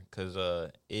winter because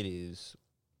it is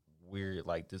weird.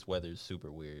 Like, this weather is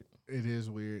super weird. It is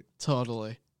weird.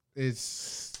 Totally.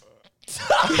 It's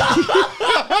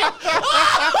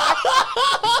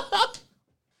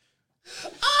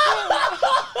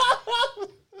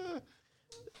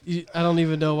I don't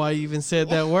even know why you even said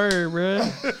that word, bro.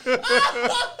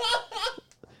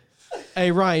 Hey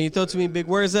Ryan, you throw too many big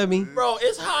words at me, Bro,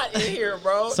 it's hot in here,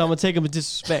 bro. so I'm gonna take them with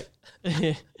disrespect.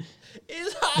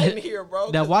 It's hot in here, bro.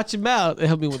 Now watch your mouth and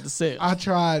help me with the sales. I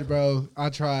tried, bro. I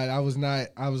tried. I was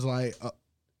like,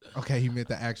 okay, he meant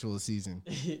the actual season.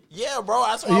 Yeah, bro.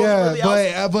 That's why Yeah, I was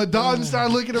really but Dalton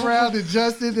started looking around and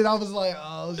Justin, and I was like,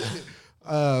 oh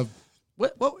shit.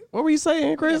 What were you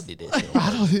saying, Chris? did that shit.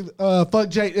 I don't even, fuck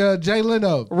Jay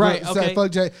Leno. Right, Say okay.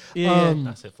 Fuck Jay. Yeah,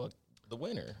 I said fuck the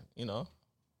winner,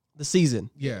 The season.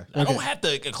 Yeah. I don't have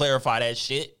to clarify that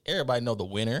shit. Everybody know the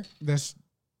winner. That's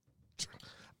It's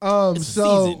a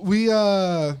so season. we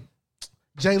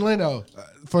Jay Leno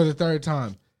for the third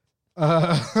time.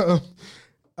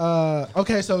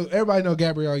 Okay, so everybody know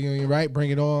Gabrielle Union, right? Bring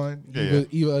It On. Yeah,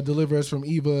 Eva Deliver Us from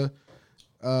Eva.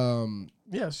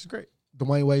 Yeah, she's great.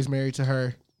 Dwayne Wade's married to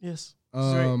her. Yes.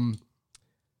 She's great.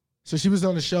 So she was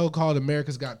on a show called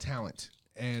America's Got Talent.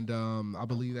 And I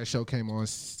believe that show came on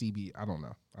CB. I don't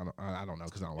know. I don't know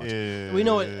because I don't watch it. Yeah. We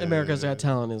know what America's Got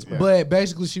Talent is, bro. But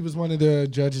basically, she was one of the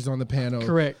judges on the panel.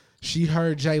 Correct. She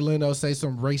heard Jay Leno say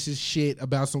some racist shit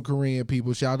about some Korean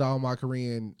people. Shout out to all my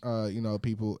Korean,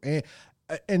 people.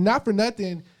 And not for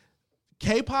nothing,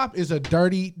 K-pop is a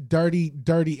dirty, dirty,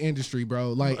 dirty industry,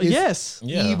 bro. Like, it's Yes.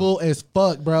 Yeah. evil as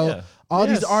fuck, bro. Yeah. All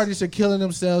Yes. these artists are killing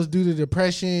themselves due to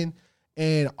depression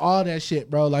and all that shit,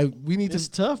 bro. Like, we need It's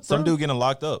to tough, bro. Some dude getting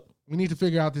locked up.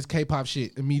 figure out this K-pop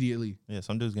shit immediately. Yeah,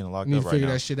 some dude's getting locked We need up to right figure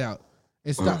now. that shit out.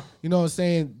 It's not, you know what I'm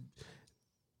saying?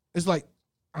 It's like,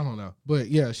 I don't know. But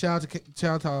yeah, shout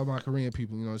out to all my Korean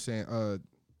people, you know what I'm saying?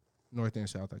 North and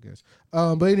South, I guess.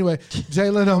 But anyway, Jay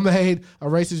Leno made a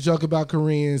racist joke about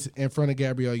Koreans in front of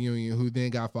Gabrielle Union, who then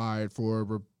got fired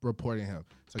for reporting him.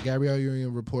 So Gabrielle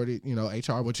Union reported,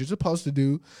 HR, what you're supposed to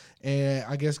do. And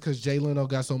I guess because Jay Leno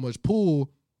got so much pull,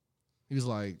 he was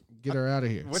like, get her out of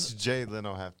here. What's Jay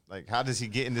Leno have? Like, how does he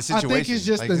get in this I situation? think it's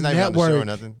just like, the he's not even on the show or network.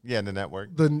 nothing. Yeah, the network.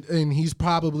 And he's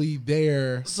probably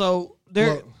there. So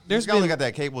Well, there's He's only been got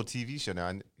that cable TV show now.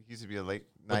 And he used to be a late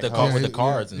night the host. car- with the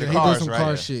cards and yeah, the he does cars, some right? car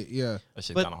Yeah. shit, yeah. That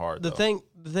shit but kind of hard, the though.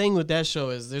 thing with that show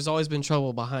is there's always been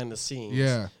trouble behind the scenes.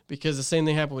 Yeah. Because the same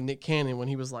thing happened with Nick Cannon when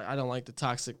he was like, I don't like the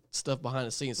toxic stuff behind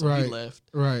the scenes, so Right. he left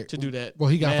Right. to do that. Well,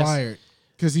 he got mass- fired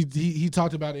because he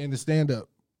talked about it in the stand up.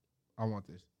 I want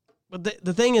this. But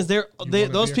the thing is, want a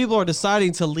those beer? people are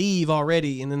deciding to leave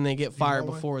already, and then they get fired want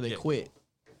one? before they Yeah. quit.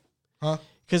 Huh?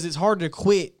 Because it's hard to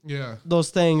quit Yeah. those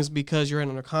things because you're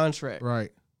under contract.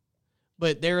 Right.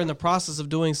 But they're in the process of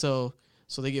doing so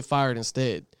they get fired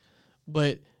instead.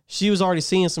 But she was already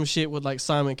seeing some shit with like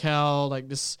Simon Cowell, like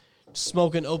this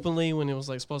smoking openly when it was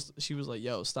like she was like,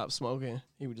 yo, stop smoking.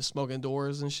 He was just smoking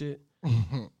doors and shit.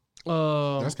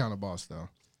 That's kind of boss though.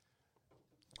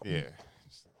 Yeah.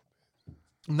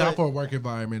 Not for a work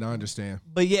environment. I understand.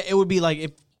 But yeah, it would be like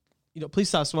if please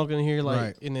stop smoking in here, like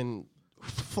Right. and then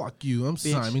Fuck you. I'm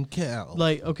Bitch. Simon Cowell.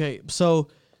 like, okay, so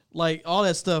like all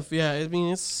that stuff. Yeah, I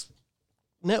mean it's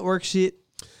network shit.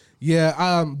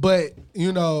 Yeah, but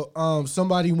you know,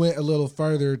 somebody went a little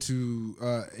further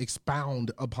to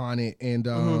expound upon it,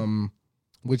 and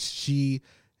which she's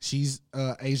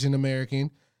Asian American,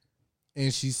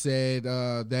 and she said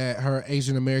that her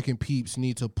Asian American peeps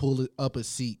need to pull it up a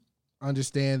seat.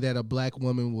 Understand that a black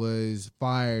woman was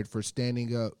fired for standing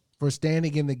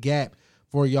in the gap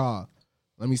for y'all.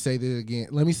 Let me say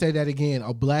that again.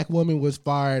 A black woman was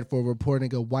fired for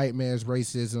reporting a white man's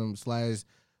racism /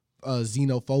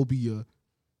 xenophobia,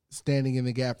 standing in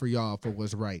the gap for y'all for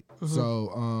what's right. So,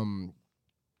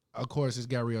 of course, it's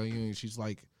Gabrielle Union. She's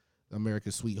like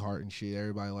America's sweetheart and shit.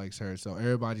 Everybody likes her, so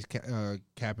everybody's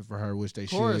capping for her, which they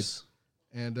should.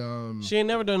 And she ain't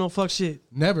never done no fuck shit.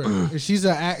 Never. she's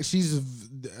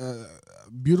a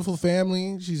beautiful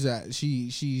family. She's an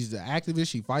activist.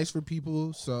 She fights for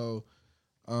people. So,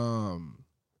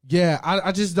 yeah,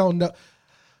 I just don't know.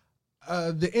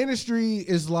 The industry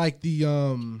is like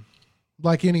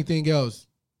like anything else.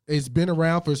 It's been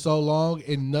around for so long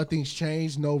and nothing's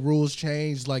changed. No rules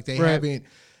changed. Like they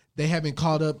haven't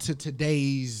caught up to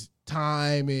today's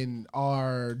time and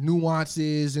our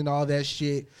nuances and all that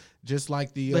shit. Just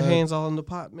like the hands all in the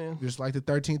pot, man. Just like the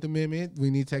 13th Amendment,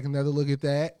 we need to take another look at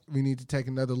that. We need to take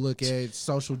another look at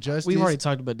social justice. We've already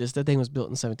talked about this. That thing was built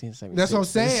in 1776. That's what I'm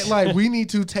saying. Like, we need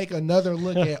to take another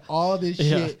look at all this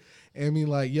shit and be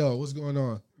like, yo, what's going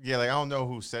on? Yeah, like, I don't know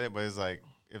who said it, but it's like,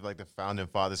 if like the founding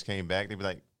fathers came back, they'd be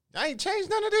like, I ain't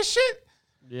changed none of this shit.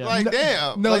 Yeah. Like,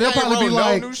 damn. No, like, they'll probably be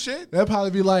like, no new shit. They'll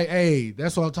probably be like, hey,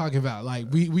 that's what I'm talking about. Like,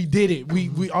 we did it.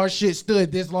 We our shit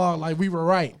stood this long. Like, we were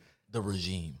right. The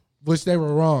regime. Which they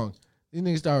were wrong. These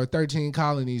niggas started 13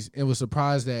 colonies and was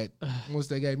surprised that once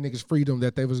they gave niggas freedom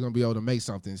that they was going to be able to make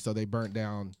something. So they burnt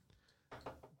down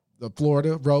the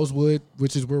Florida, Rosewood,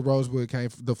 which is where Rosewood came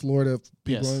from. The Florida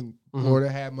people in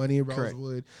Florida had money in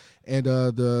Rosewood. And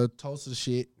the Tulsa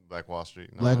shit. Black Wall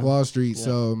Street. Black Wall Street. Yeah.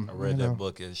 So I read that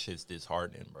book and shit's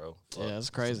disheartening, bro. Yeah,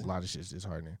 that's crazy. A lot of shit's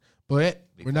disheartening. But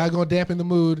we're not going to dampen the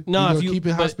mood. No, if you keep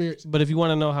it high spirits. But if you want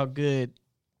to know how good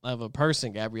of a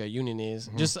person Gabrielle Union is,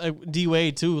 just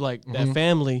D-Wade too, like that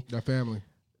family. That family.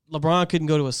 LeBron couldn't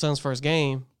go to his son's first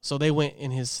game, so they went in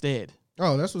his stead.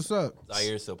 Oh, that's what's up.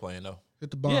 Zaire's still playing though.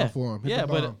 Hit the bomb for him. Hit the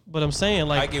bomb. but I'm saying,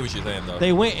 like, I get what you're saying though.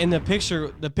 They went in the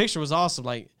picture was awesome.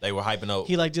 Like, they were hyping up.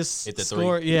 He like just hit the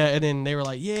scored, three. yeah, and then they were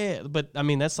like, yeah, but I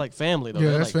mean that's like family though. Yeah,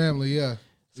 They're that's like, family. Yeah.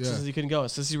 Since he couldn't go,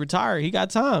 since he retired, he got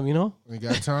time. You know, he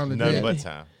got time to Nothing but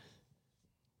time.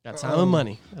 Got time and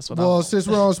money. That's what. Well, since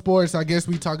we're on sports, I guess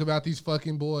we talk about these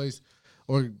fucking boys.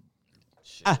 Or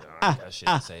shit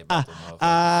to say about them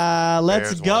motherfuckers. Let's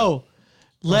Bears go.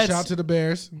 Let's shout out to the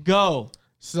Bears. go.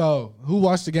 So, who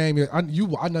watched the game? I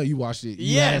know you watched it.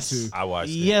 You Yes. had to. I watched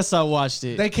it. Yes, I watched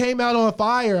it. They came out on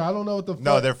fire. I don't know what the fuck.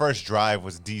 No, their first drive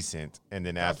was decent, and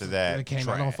then after that, they came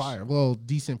trash. out on fire. Well,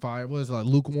 decent fire. What is it, like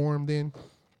lukewarm then?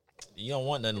 You don't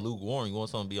want nothing lukewarm. You want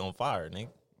something to be on fire, nigga.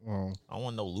 Well, I don't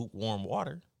want no lukewarm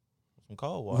water. Some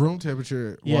cold water. room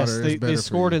temperature yes, water they is better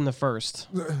scored for in the first.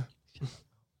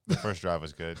 The first drive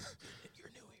was good.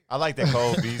 I like that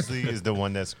Cole Beasley is the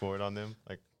one that scored on them.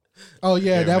 Like, Oh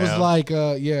yeah, Yeah, that was man. like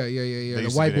yeah. they The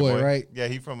used to white be their boy, right? Yeah,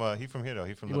 he from here though.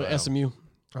 He from He went the SMU.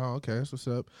 Oh, okay, that's what's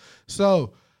up.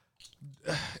 So,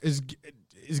 is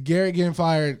Garrett getting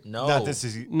fired? No, Not this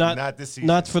season. Not- Not this season.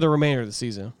 Not for the remainder of the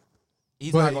season.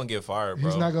 He's But not gonna get fired, bro.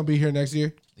 He's not gonna be here next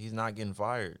year. He's not getting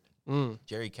fired.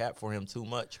 Jerry capped for him too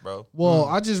much, bro. Well,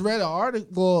 I just read an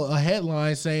article, a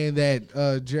headline saying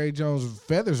that Jerry Jones'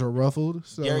 feathers are ruffled.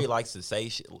 So Jerry likes to say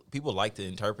shit. People like to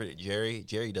interpret it.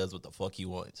 Jerry does what the fuck he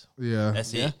wants. yeah,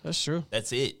 That's Yeah, it. that's true.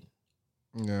 That's it.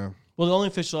 yeah, Well, the only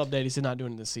official update is he's not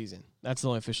doing it this season. That's the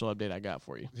only official update I got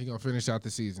for you. he gonna finish out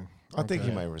the season. I think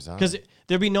he might resign. Because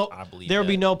there'd be no, I believe there'd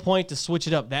be that. no point to switch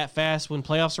it up that fast when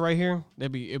playoffs are right here.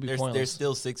 It'd be They're pointless.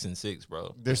 still 6-6,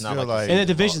 bro. They're It's not still like- and the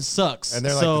division sucks. and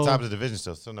they're like so, the top of the division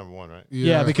still number one, right?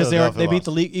 yeah, because they Philadelphia beat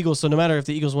lost. the Eagles. So no matter if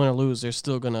the Eagles win or lose, they're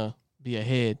still gonna be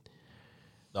ahead.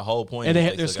 the whole point. And is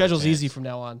their still got a schedule's chance. easy from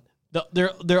now on.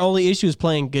 Their only issue is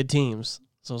playing good teams.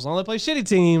 So as long as they play shitty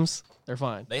teams, they're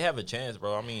fine. They have a chance,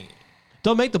 bro. I mean,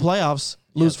 Don't make the playoffs.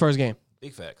 Lose first game.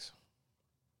 big facts.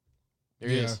 There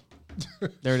it is.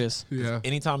 There it is. Yeah,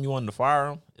 Anytime you wanted to fire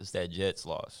him, it's that Jets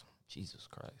loss. Jesus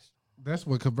Christ. that's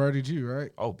what converted you,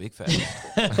 right? Oh, big facts.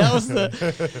 That was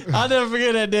the. I'll never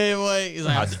forget that day. Boy, he's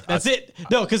like, "That's it."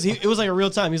 No, because it was like a real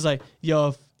time. He's like,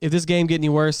 "Yo, if this game get any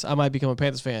worse, I might become a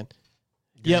Panthers fan."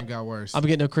 Game Yep. got worse. I'm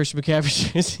getting no Christian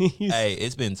McCaffrey jerseys. Hey,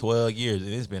 it's been 12 years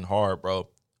and it's been hard, bro.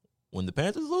 when the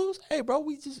Panthers lose, hey, bro,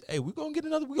 we gonna get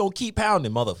another. We gonna keep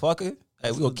pounding, motherfucker.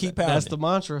 Hey, we gonna keep pounding. That's the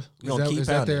mantra. We gonna keep is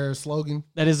pounding. that their slogan?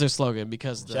 That is their slogan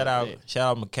because Shout out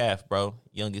McCaff, bro.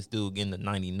 Youngest dude getting the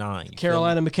 99.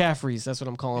 Carolina McCaffreys. That's what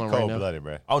I'm calling him right now. Cold-blooded,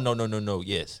 bro. Oh, no.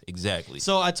 Yes, exactly.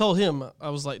 So I told him, I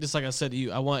was like, just like I said to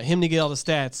you, I want him to get all the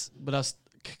stats, but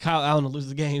Kyle Allen to lose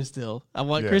the game still. I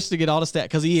want Christian to get all the stats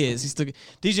because he is. He's still.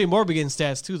 DJ Moore be getting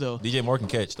stats too, though. DJ Moore can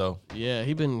catch though. Yeah,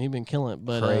 he been killing it,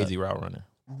 but Crazy route runner.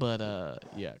 But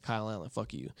yeah, Kyle Allen,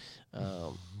 fuck you.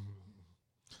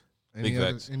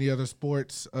 Any other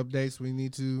sports updates we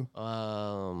need to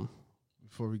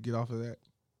before we get off of that?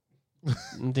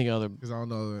 I think other because I don't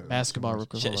know basketball.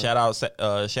 Shout out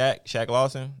Shaq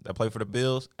Lawson that played for the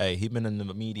Bills. Hey, he been in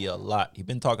the media a lot. He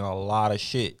been talking a lot of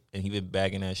shit and he been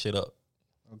bagging that shit up.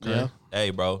 Okay. Yeah. Hey,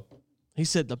 bro. He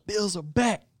said the Bills are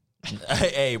back.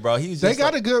 Hey, bro. They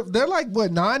got a good. They're like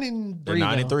what 9-3. They're 9-3.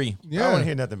 I don't want to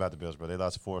hear nothing about the Bills, bro. They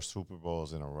lost 4 Super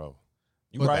Bowls in a row.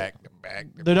 You right?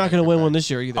 They're not going to win one this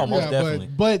year either. Oh, most definitely.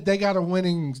 But they got a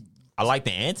winning. I like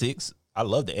the antics. I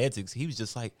love the antics. He was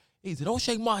just like, he said, "Don't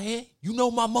shake my hand. You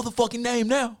know my motherfucking name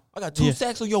now. I got 2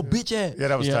 sacks on your bitch ass." Yeah,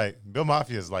 that was tight. Bill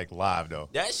Mafia is like live though.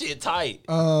 That shit tight.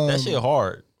 That shit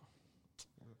hard.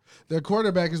 Their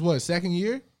quarterback is what, second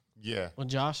year? Yeah. Well,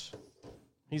 Josh,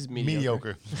 he's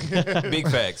mediocre. Big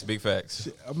facts. Big facts.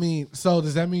 I mean, so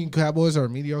does that mean Cowboys are a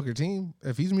mediocre team?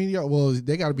 If he's mediocre, well,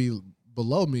 they got to be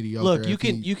below mediocre. Look,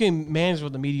 you can manage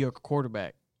with a mediocre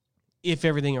quarterback if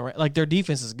everything are right. Like their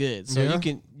defense is good, so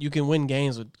you can win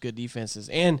games with good defenses,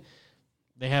 and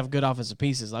they have good offensive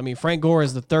pieces. I mean, Frank Gore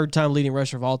is the 3rd-time leading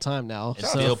rusher of all time now. And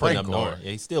still putting up numbers.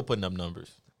 Yeah, he's still putting up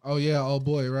numbers. Oh yeah, old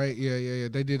boy, right? Yeah.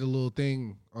 They did a little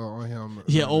thing on him.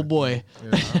 Yeah, old boy.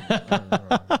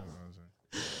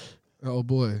 Oh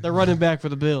boy. They're running back for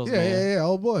the Bills. Yeah,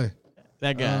 old boy.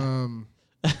 That guy.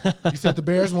 You said the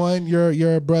Bears won.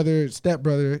 Your brother,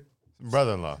 stepbrother,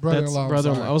 brother-in-law.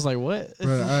 Brother-in-law. I was like, what?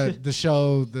 The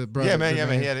show, the brother. Yeah, man.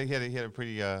 He had a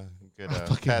pretty good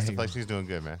pass to play. He's doing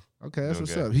good, man. Okay, that's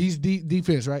what's up. He's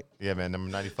defense, right? Yeah, man. Number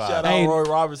 95. Shout out Roy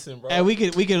Robertson, bro. And we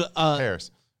could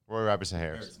Harris. Roy Robertson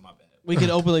Harris. My bad. We could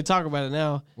openly talk about it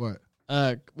now. What?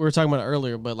 We were talking about it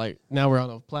earlier, but like now we're on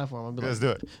the platform. Let's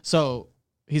do it. So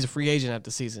he's a free agent after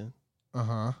the season.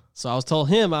 So I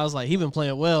was like, he been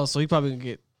playing well, so he probably gonna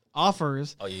get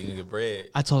offers. Oh, you can get bread.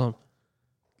 I told him,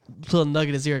 put a nugget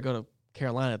in his ear, go to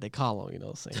Carolina if they call him. You know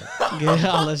what I'm saying? Get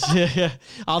all that shit.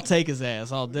 I'll take his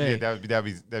ass all day. Yeah, that'd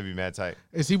be mad tight.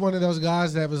 Is he one of those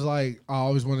guys that was like, I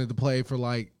always wanted to play for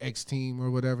like X team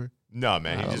or whatever? No,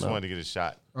 man. He just wanted to get a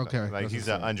shot. Okay. Like he's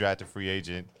an undrafted free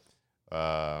agent.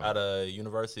 Out of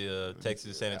University of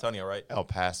Texas, San Antonio, right? El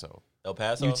Paso.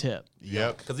 UTEP.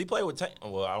 Yep. Because he played with Tank.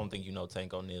 Well, I don't think you know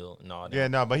Tank O'Neal. No. Yeah,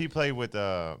 no, but he played with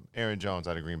Aaron Jones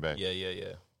out of Green Bay.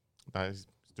 Yeah. He's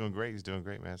doing great. He's doing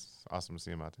great, man. It's awesome to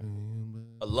see him out there.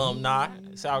 Alumni.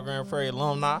 South Grand Prairie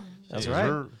alumni. That's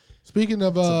right. Speaking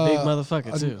of It's a big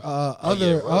motherfucker too.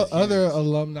 Other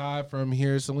alumni from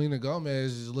here, Selena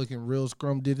Gomez is looking real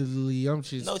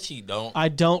scrum-diddly-umptious. No, she don't. I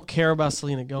don't care about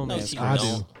Selena Gomez. No, she I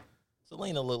don't. do.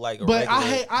 Selena look like a But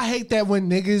regular. I hate that when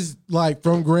niggas like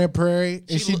from Grand Prairie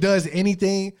and she does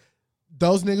anything,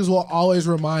 those niggas will always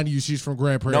remind you she's from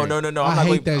Grand Prairie. No. I'm I'm not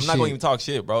going to even talk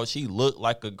shit, bro. She looked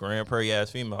like a Grand Prairie ass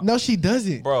female. No, she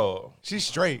doesn't. Bro, she's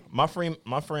straight. My friend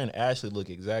Ashley look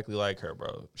exactly like her,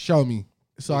 bro. Show me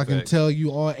so I can tell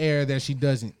you on air that she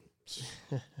doesn't.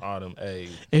 Autumn, hey.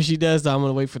 If she does, I'm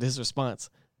gonna wait for his response.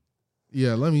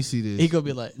 Yeah, let me see this. He gonna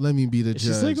be like, let me be the "Is she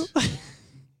judge." single?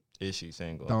 Is she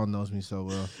single? Dawn knows me so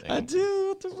well. I do.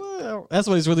 What the fuck? That's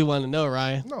what he's really wanting to know,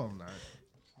 Ryan. No, I'm not.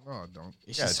 No, I don't.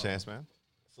 You got a chance, man.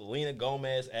 Selena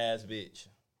Gomez ass bitch.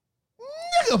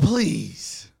 Nigga,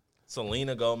 please.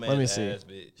 Selena Gomez Let me see. ass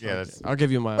bitch. Yeah, I'll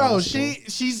give you my. Bro,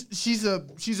 she's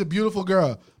a beautiful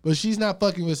girl, but she's not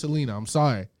fucking with Selena. I'm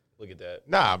sorry. Look at that.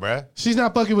 Nah, bruh. She's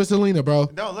not fucking with Selena, bro.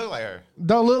 Don't look like her.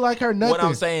 Don't look like her. Nothing. What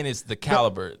I'm saying is the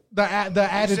caliber. The Saying they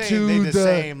attitude, the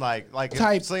same like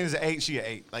type. if Selena's an 8, she an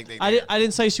 8. Like I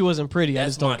didn't say she wasn't pretty. I That's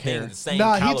just don't my thing, care. the same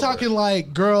Nah, caliber. he talking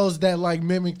like girls that like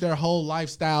mimic their whole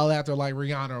lifestyle after like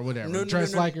Rihanna or whatever. No,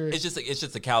 Dress like her. It's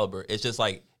just a caliber. It's just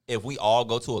like if we all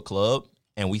go to a club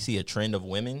and we see a trend of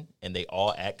women and they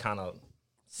all act kind of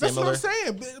That's similar. what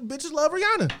I'm saying. Bitches love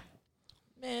Rihanna.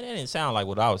 Man, that didn't sound like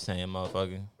what I was saying,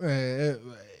 motherfucker.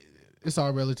 It's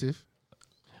all relative.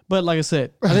 But like I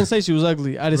said, I didn't say she was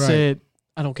ugly. I just Right. said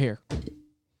I don't care.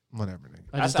 Whatever, nigga.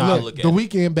 I That's just how I don't, look at The it.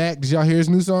 Weeknd back. Did y'all hear his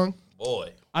new song?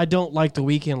 Boy. I don't like The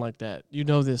Weeknd like that. You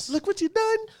know this. Look what you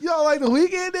done. Y'all like The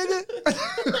Weeknd,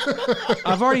 nigga?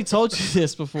 I've already told you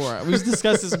this before. We've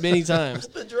discussed this many times.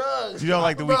 The drugs. You don't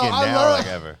like the Bro, Weekend I now love- or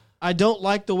like ever. I don't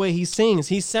like the way he sings.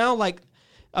 He sound like.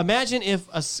 Imagine if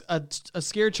a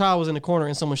scared child was in the corner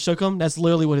and someone shook him. That's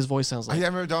literally what his voice sounds like. I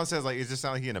remember Don says like it just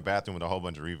sounds like he in a bathroom with a whole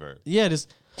bunch of reverb. Yeah,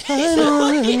 just in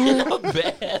a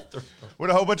bathroom. With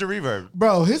a whole bunch of reverb.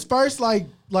 Bro, his first like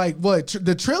what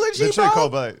the trilogy, The bro?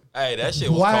 Trico, but Hey, that shit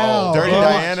was Wow. cold. Dirty bro.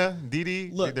 Diana,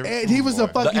 Didi. Look, And he was a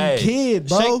fucking Hey, kid,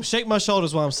 bro. shake my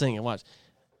shoulders while I'm singing. Watch.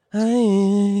 The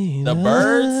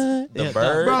birds. The Yeah,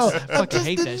 birds. Bro, I fucking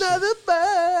hate that shit. another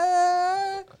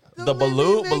bird. The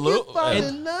balloon.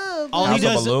 And all House he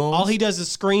of does, Balloons. all he does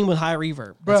is scream with high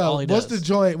reverb. That's all Bro, he what's does. the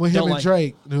joint with him Don't and like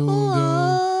Drake?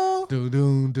 Doom doom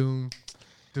doom doom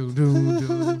doom doom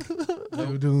doom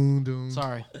doom doom doom.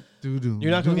 Sorry, Doom doom.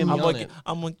 you're not gonna get me on it.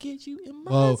 I'm gonna get you in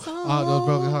my Whoa, zone. all those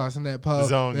broken hearts in that pole.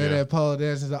 Zone, yeah. That pole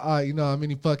dances. You know how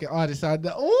many fucking artists out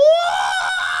there. Ooh, I'm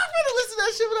gonna listen to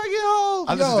that shit when I get home.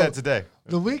 I listened to that today.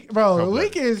 The week, bro. The Cold-blooded.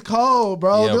 weekend is cold,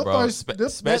 bro. Yeah, The bro. first,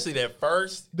 Especially that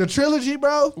first. the trilogy,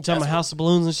 bro. You talking about House of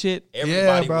Balloons and shit?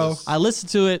 Everybody bro. was I listened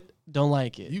to it. Don't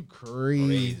like it. You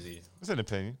crazy. crazy. It's an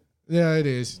opinion. Yeah, it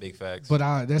is. Big facts.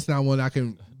 But that's not one I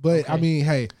can. But I mean,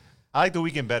 hey. I like The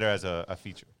Weeknd better as a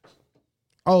feature.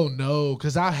 Oh no,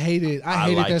 because I hated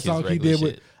like that his song he regular did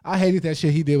with. shit. I hated that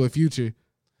shit he did with Future.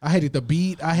 I hated the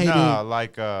beat. I hated. Nah,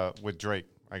 like with Drake,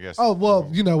 I guess. Oh well,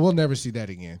 you know we'll never see that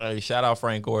again. Hey, shout out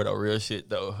Frank Gore though. Real shit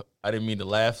though. I didn't mean to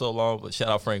laugh so long, but shout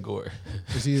out Frank Gore.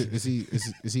 Is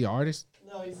he an artist?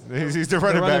 No, he's the the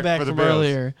running back for the from Bills.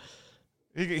 earlier.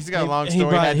 He's got a He- long he story.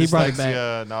 brought- He he brought had it back.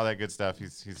 dyslexia and all that good stuff.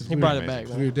 He's He brought it amazing.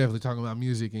 back. We were definitely talking about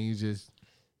music, and you just.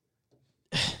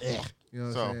 You know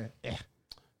what So- I'm saying?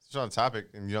 Just on the topic,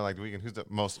 and you don't like The Weeknd. Who's the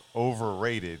most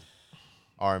overrated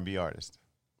R&B artist?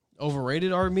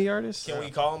 Overrated R&B artist? Can we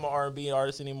call him an R&B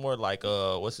artist anymore? Like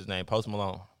what's his name? Post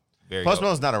Malone. Very Post good.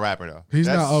 Malone's not a rapper though. He's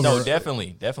That's- not over. No,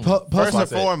 definitely. Post First That's why I and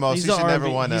said foremost, He's he not should never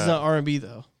R&B. won. He's not R&B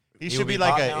though. He He should would be be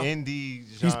like pop an now? indie.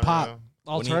 He's genre. pop.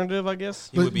 Alternative, I guess.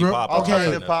 He would be But, pop. bro, okay.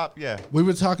 Alternative pop, yeah. We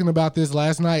were talking about this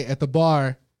last night at the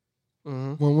bar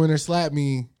Mhm. when Winter slapped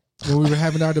me when we were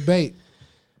having our debate.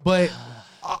 But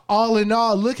all in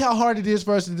all, look how hard it is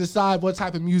for us to decide what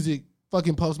type of music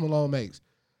fucking Post Malone makes.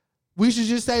 We should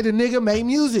just say the nigga made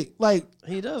music. Like,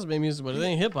 He does make music, but it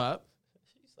ain't hip hop.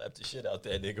 He slapped the shit out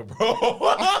that nigga, bro.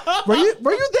 were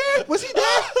you there? Was he there?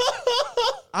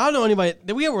 I don't know anybody.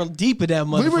 We were deep in that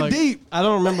motherfucker. We were deep. I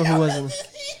don't remember who was in.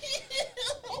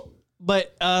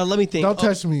 But let me think. Don't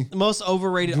touch me. Most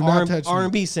overrated Do not touch me.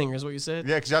 R&B singers. What you said?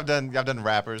 Yeah, because y'all done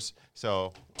rappers,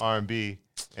 so R&B,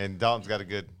 and Dalton's got a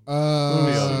good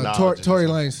knowledge Tory in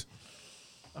Lanez.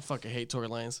 I fucking hate Tory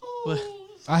Lanez. But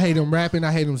I hate him rapping.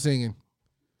 I hate him singing.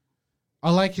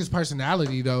 I like his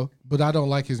personality though, but I don't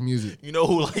like his music. You know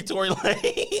who like Tory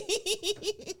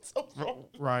Lanez?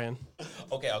 Ryan.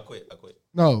 Okay, I'll quit.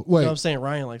 No, wait. No, I'm saying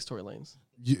Ryan likes Tory Lanez.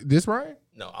 This Ryan?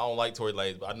 No, I don't like Tory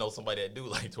Lanez, but I know somebody that do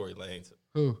like Tory Lanez.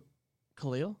 Who?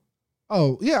 Khalil?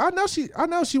 Oh yeah, I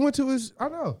know she went to his. I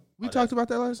know we talked about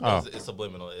that last night. It's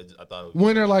subliminal. I thought it was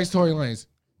Winter likes Tory Lanez.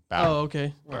 Oh,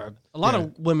 okay. A lot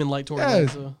of women like Tory Yeah. Lanez.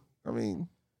 So. I mean,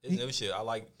 it's new shit. I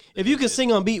like. If you can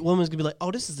sing on beat, women's gonna be like,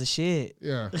 "Oh, this is the shit."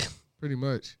 yeah, pretty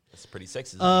much. It's pretty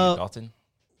sexy, Dalton.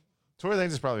 Tory Lanez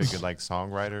is probably a good like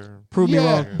songwriter. Prove me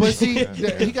Yeah, wrong. but see,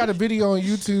 he got a video on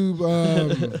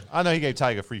YouTube. I know he gave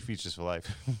Tiger free features for life.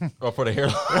 Or for the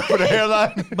hairline. For the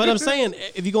hairline. But I'm saying,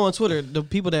 if you go on Twitter, the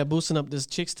people that boosting up this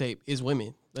chicks tape is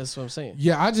women. That's what I'm saying.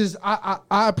 Yeah,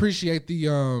 I appreciate the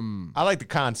I like the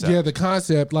concept. the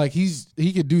concept. Like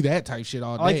he could do that type shit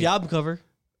all day. I like the album cover.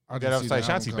 I Yeah, didn't that see was the like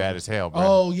album Shanti cover. bad as hell, bro.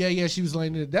 Oh yeah, she was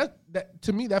laying it. That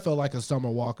to me that felt like a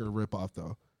Summer Walker ripoff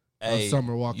though. Hey,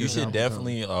 Summer Walker you should album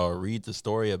definitely read the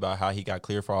story about how he got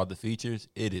clear for all the features.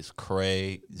 It is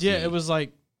crazy. Yeah, it was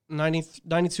like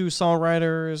 92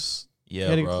 songwriters.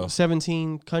 Yeah, he had bro.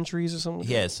 17 countries or something.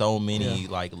 He had so many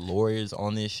like lawyers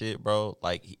on this shit, bro.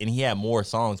 Like, and he had more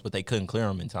songs, but they couldn't clear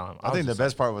them in time. I think the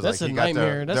best part was That's like a he got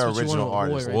nightmare. the That's what you original want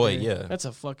to artist. avoid, Boy, right there. yeah. That's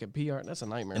a fucking PR. That's a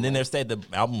nightmare. And then man. they said the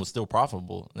album was still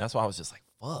profitable, and that's why I was just like,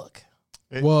 "Fuck."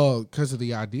 Well, because of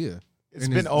the idea. It's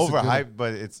And been a good- overhyped,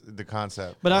 but it's the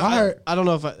concept. But I heard- I don't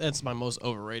know if that's my most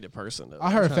overrated person. Though.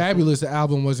 I heard Fabulous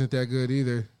album wasn't that good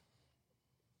either.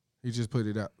 He just put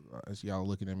it out. Y'all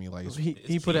looking at me like, it's,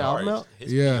 He put an album out.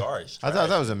 His Yeah. PR is I thought trash.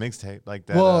 that was a mixtape like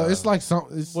that. well, it's like some.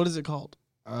 It's What is it called?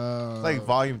 like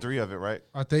volume 3 of it, right?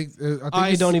 I think. I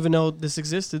it's- don't even know this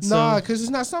existed. Nah, So because it's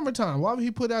not summertime. Why would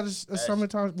he put out a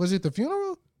summertime? Was it the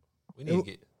funeral? We need to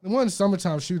get. The one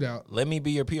summertime shootout. Let me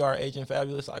be your PR agent,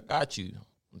 Fabulous. I got you.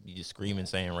 You just screaming,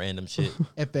 saying random shit.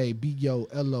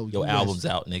 FABOLO. Your album's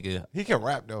out, nigga. He can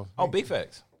rap though. Oh, big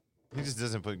facts. He just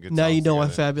doesn't put good. now songs you know why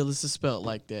together. Fabulous is spelled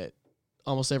like that.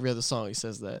 Almost every other song he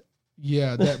says that.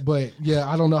 Yeah, but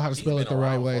I don't know how to spell it the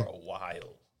right way. For a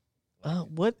while.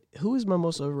 What? Who is my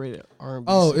most overrated R&B?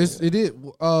 Oh, singer? it is.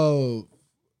 Oh,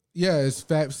 yeah, it's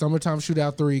Fat Summertime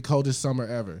Shootout 3, Coldest Summer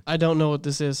Ever. I don't know what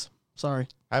this is. Sorry.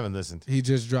 I haven't listened. He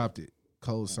just dropped it.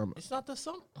 Cold Summer. It's not the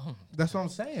summer. That's what I'm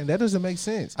saying. That doesn't make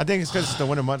sense. I think it's because it's the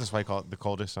winter month. That's why I call it the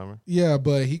coldest summer. Yeah,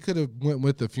 but he could have went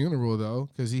with The Funeral though,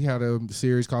 because he had a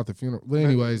series called The Funeral. But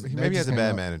anyways, Maybe he has a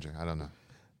bad manager. I don't know.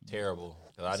 Terrible.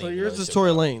 So yours is Tory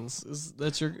Lanez. Is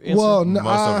that's your answer? Well, no,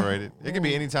 Most overrated. It could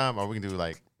be any time, or we can do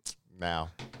like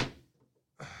now.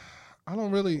 I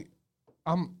don't really.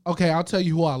 I'm okay. I'll tell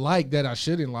you who I like that I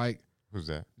shouldn't like. Who's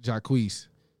that? Jacquees.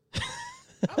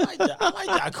 I like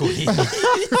Jacquees.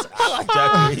 I like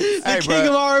Jacquees. Hey, King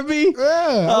of R&B. Yeah,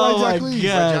 I Oh like my Jacquees.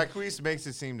 God. But Jacquees makes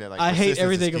it seem that like I hate persistence is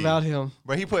everything key. about him.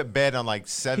 But he put bed on like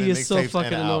 7 He is so mixtapes fucking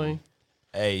and an annoying. album.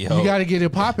 Hey, yo. You got to get it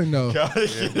popping though, Gotta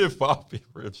get it popping.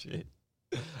 Real shit.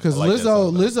 because I like that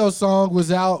song, though. Lizzo's song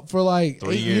was out for like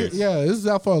 3 8 years. Yeah, it was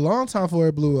out for a long time before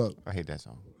it blew up. I hate that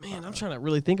song. Man, I'm trying to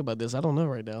really think about this. I don't know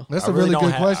right now. That's I a really don't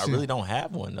good have- question. I really don't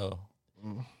have one though.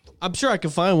 I'm sure I can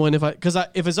find one if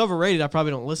if it's overrated, I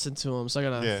probably don't listen to him. So I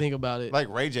gotta Yeah. think about it. Like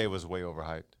Ray J was way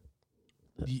overhyped.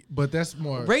 But that's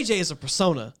more. Ray J is a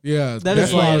persona. Yeah, That that's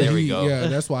is why why- there he. we go. Yeah,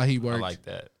 that's why he I worked. like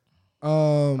that. I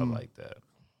Um, like that.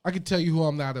 I can tell you who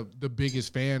I'm not the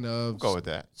biggest fan of. Go with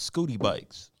that. Scooty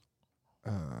bikes.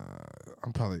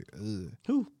 I'm probably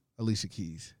Who? Alicia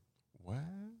Keys. What?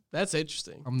 That's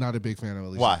interesting. I'm not a big fan of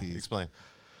Alicia Why? Keys. Explain.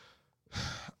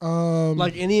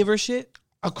 Like any of her shit?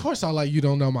 Of course, I like You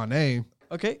Don't Know My Name.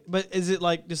 Okay, but is it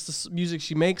like just the music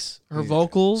she makes, her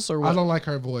vocals, or what? I don't like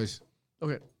her voice.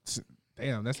 Okay.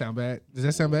 Damn, that sound bad. Does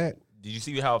that sound bad? Did you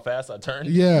see how fast I turned?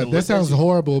 Yeah, And that looked at sounds you?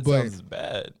 horrible, It but sounds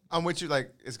bad. I'm with you.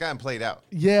 Like it's gotten played out.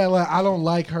 yeah, like I don't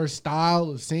like her style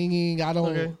of singing. I don't.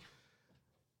 Okay.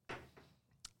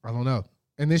 I don't know.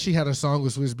 And then she had a song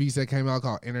with Swiss Beats that came out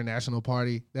called International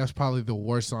Party. That's probably the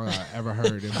worst song I ever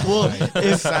heard in my life.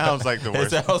 It sounds like the It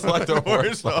worst. sounds like the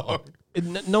worst song.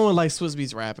 No one likes Swiss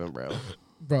Beats rapping, bro.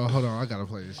 Bro, hold on, I gotta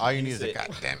play this. All you need is a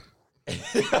goddamn.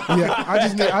 Yeah,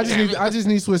 I just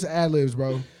need Swiss ad libs,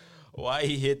 bro. Why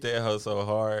he hit that hoe so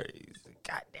hard? He's like,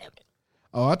 God damn it.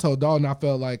 Oh, I told Dalton I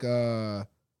felt like the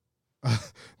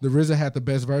RZA had the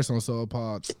best verse on Soul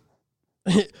Pod.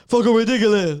 Fucking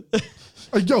ridiculous.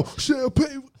 Hey, yo,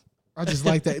 champagne. I just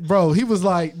like that, bro. He was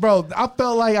like, bro, I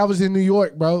felt like I was in New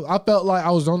York, bro. I felt like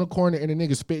I was on the corner and the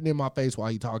nigga spitting in my face while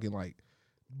he talking like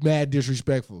mad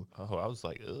disrespectful. Oh, I was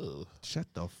like, ugh. Shut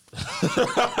the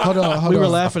hold on. We were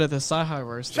laughing at the Sci-Hi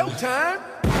verse. Showtime.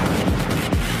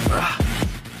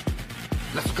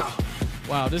 Let's go.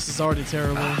 Wow, this is already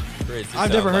terrible. Chris, it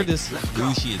I've never sounds heard this.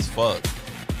 Douchey as fuck.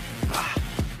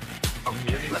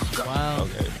 Wow.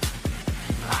 Okay.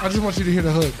 I just want you to hear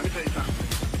the hook. Let me tell you something.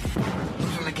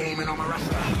 Who's in the game and on my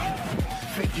roster?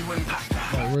 Fake you imposter.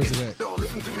 Oh, where's it at? Yo,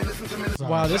 listen to me.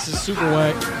 Wow, this is super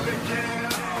whack.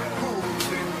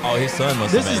 Oh, his son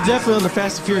must This have is made definitely on the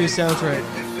Fast and Furious soundtrack.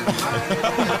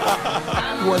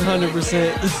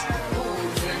 100%.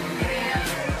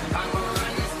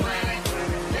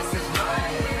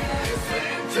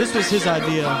 This was his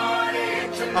idea.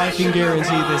 I can guarantee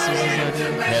this was his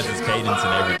idea. It has his cadence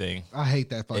and everything. I hate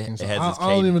that fucking It song. has its I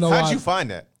don't even know How'd why. you find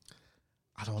that?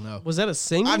 I don't know. Was that a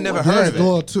single? I've never Or- heard of it.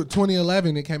 Well,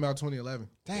 2011. It came out 2011.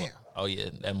 Damn. Oh, yeah.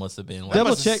 That must have been like.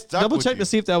 Double must have check. stuck Double with check you. to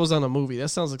see if that was on a movie. That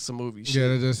sounds like some movie shit. Yeah,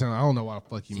 that does sound. I don't know why the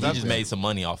fuck you He made just that. made some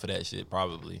money off of that shit,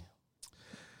 probably.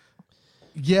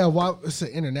 Yeah, why? It's an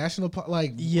international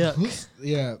like. Yuck. who's-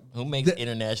 Yeah. Who makes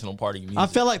international party music? I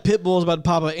felt like Pitbull was about to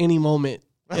pop at any moment.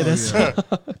 And that's,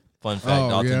 Fun fact: Oh,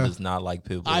 Dalton yeah. does not like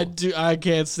Pitbull. I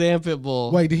can't stand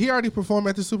Pitbull. Wait, did he already perform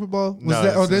at the Super Bowl? Was No,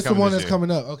 that? Oh, it's that's the coming one this that's year.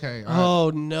 coming up. Okay. all right. Oh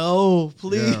no!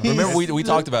 Please. Yeah. Remember, we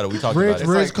talked about it. We talked Riz, about it.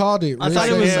 Riz like- called it. I Riz thought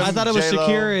it said- was. him, I thought it was J-Lo.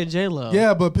 Shakira and J Lo.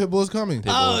 Yeah, but Pitbull's coming.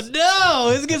 Oh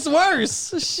no! It gets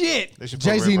worse. Shit. They should put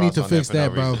Jay-Z Rick need Ross to on fix there that,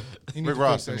 for bro. no reason. He need Rick to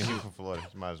Ross, fix I that mean, shit. he's from Florida.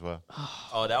 You might as well.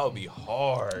 Oh, that would be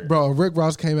hard. Bro, Rick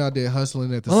Ross came out there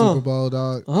hustling at the Super Bowl,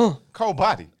 dog. Cold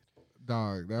body.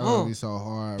 Dog, that would be so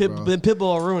hard, bro. Then Pitbull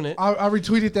will ruin it. I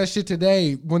retweeted that shit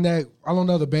today when that, I don't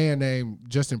know the band name,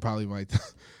 Justin probably might.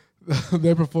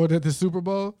 They performed at the Super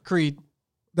Bowl. Creed.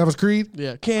 That was Creed?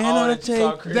 Yeah. Can Oh, I that's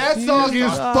so take crazy. That song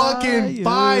is fucking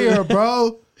fire,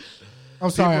 bro. I'm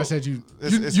sorry I People- said you.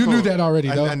 It's You knew cool. that already,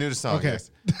 though. I knew the song, Okay.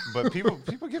 yes. But people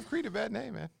give Creed a bad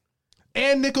name, man.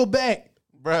 And Nickelback.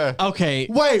 Bruh. Okay.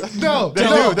 Wait, no. They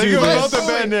no, do. They give let's both a do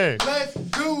bad it. name. Let's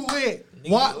do it.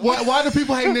 Why do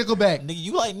people hate Nickelback? Nigga,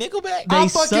 you like Nickelback? They I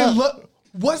fucking suck. look.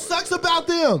 What sucks about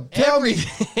them? Tell me.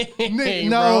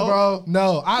 No, bro.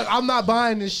 No, I'm not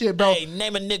buying this shit, bro. Hey,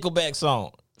 name a Nickelback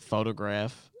song.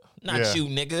 Photograph. Not you,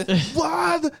 nigga.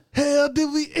 Why the hell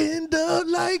did we end up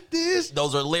like this?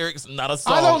 Those are lyrics, not a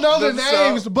song. I don't know the This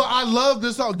names, song. but I love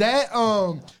the song. That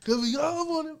cause we all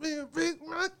want to be a big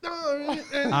rock star.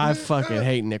 I fucking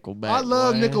hate Nickelback. I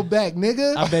love boy. Nickelback,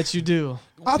 nigga. I bet you do.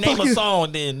 Name a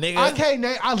song then, nigga. I can't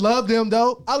name. I love them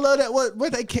though. I love that.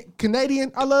 What they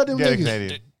Canadian? I love them Yeah, niggas.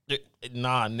 Canadian.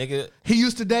 Nah, nigga. He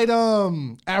used to date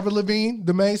Avril Lavigne,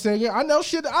 the main singer. I know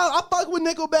shit. I fuck with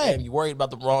Nickelback. Damn, you worried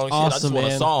about the wrong shit. I just Awesome, want a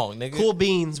man. song, nigga. Cool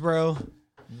beans, bro.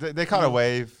 They caught a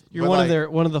wave. You're but one like,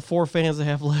 of one of the 4 fans they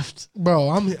have left.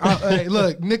 Bro, hey,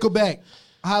 look, Nickelback,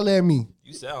 holla at me.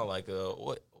 You sound like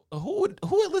what? Who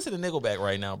would listen to Nickelback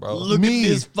right now, bro? Look Me. at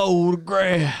this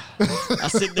photograph. I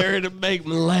sit there and it make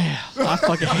me laugh. I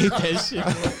fucking hate that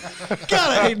shit. God,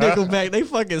 I hate Nickelback. They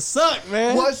fucking suck,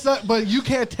 man. What sucks? But you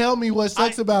can't tell me what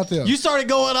sucks about them. You started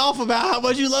going off about how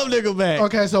much you love Nickelback.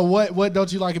 Okay, so what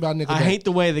don't you like about Nickelback? I hate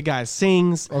the way the guy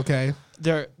sings. Okay.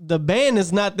 The band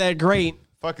is not that great.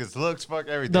 fuck his looks, fuck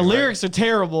everything. The right? lyrics are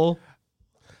terrible.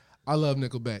 I love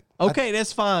Nickelback. Okay,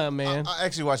 that's fine, man. I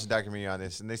actually watched a documentary on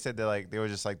this, and they said that like they were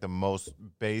just like the most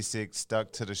basic,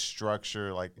 stuck to the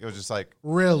structure. Like it was just like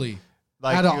Really.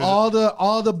 Like, Out of he was-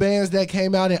 all the bands that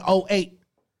came out in 2008,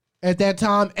 at that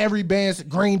time, every band's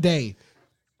Green Day,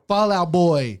 Fall Out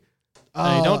Boy.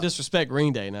 Hey, don't disrespect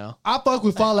Green Day now. I fuck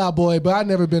with Fall Out Boy, but I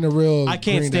never been a real. I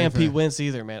can't Green Day stand fan. Pete Wentz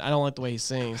either, man. I don't like the way he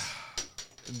sings.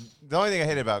 the only thing I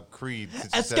hated about Creed. since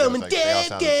you It's said it, was, coming like, they all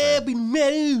sounded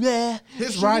the same.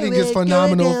 His writing is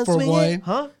phenomenal for one.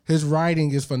 Huh? His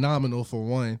writing is phenomenal for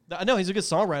one. I know he's a good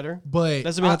songwriter. But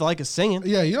Doesn't mean I have to like his singing.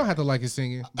 Yeah, you don't have to like his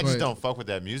singing. I just but- don't fuck with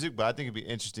that music, but I think it'd be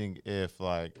interesting if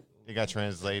like it got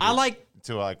translated. I like-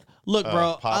 to like Look,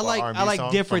 bro, pop I or like- R&B I like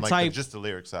song different from, like, type- just the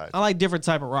lyric side. I like different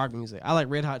type of rock music. I like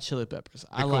Red Hot Chili Peppers.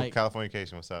 I Cool. like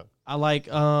Californication. What's up? I like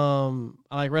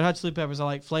Red Hot Chili Peppers. I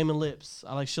like Flaming Lips.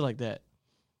 I like shit like that.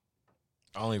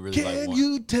 I only really like Can one.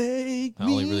 you take I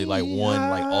only really like one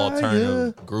like higher?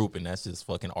 alternative group, and that's just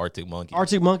fucking Arctic Monkeys.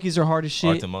 Arctic Monkeys are hard as shit.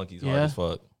 Arctic Monkeys hard Yeah. as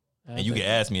fuck. I And you think-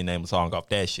 can ask me to name a song off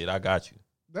that shit. I got you.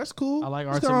 That's cool. I like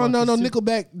Just Arctic I don't know no Monkeys, too.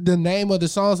 Nickelback. The name of the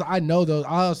songs I know those.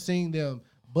 I'll sing them.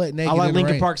 But naked I like in the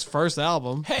Linkin rain. Park's first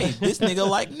album. Hey, this nigga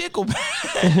like Nickelback.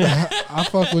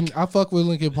 I fuck with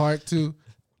Linkin Park too.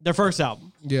 Their first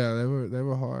album. Yeah, they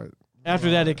were hard.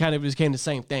 After that, it kind of became the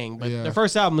same thing. But Yeah. their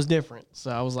first album was different. So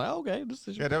I was like, okay, this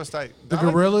is. Yeah, that was tight. The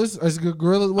Gorillas, is it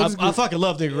Gorillas? What is I fucking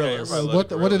love the Gorillas. everybody love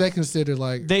the what do Gorillaz. they consider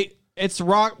like? It's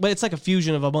rock, but it's like a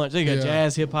fusion of a bunch. They got Yeah.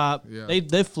 jazz, hip hop. Yeah.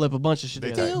 They flip a bunch of shit They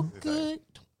together. tight. They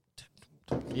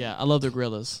tight. Yeah, I love the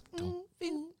Gorillas.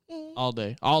 All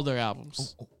day, all their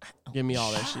albums. Give me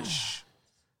all that shit.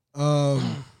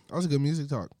 That was a good music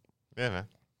talk. Yeah, man.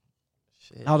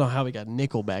 I don't know how we got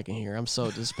Nickelback in here. I'm so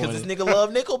Because this disappointed. nigga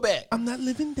love Nickelback. I'm not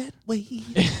living that way.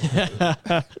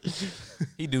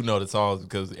 He do know the songs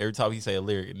because every time he say a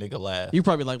lyric, a nigga laugh. You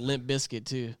probably like Limp Bizkit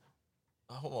too.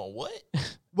 Hold on, what?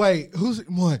 Wait, who's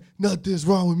one? Nothing's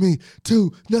wrong with me.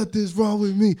 Two, nothing's wrong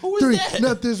with me. Who is Three, that?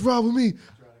 nothing's wrong with me.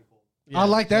 Yeah. I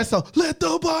like that song. Let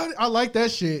the body. I like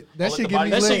that shit. That Let shit the get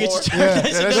body me That shit lit. gets you Yeah, that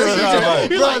that shit shit was gets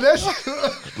hard. you- Bro, that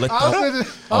shit. Let I was the-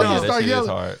 finna- I Oh, was yeah, gonna that start shit is yelling.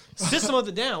 hard. System of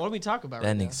the Down. What are we talking about? That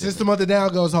right now? nigga System of the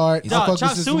Down goes hard. I Dog, fuck with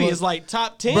Chop System Suey of- is like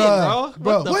top 10, Bruh,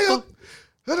 bro. What the wake fuck? up.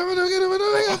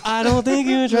 I don't think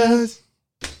you trust.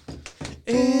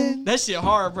 In That shit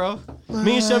hard, bro.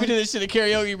 Me and Shelby did this shit at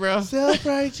karaoke, bro.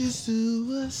 self-righteous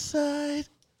suicide,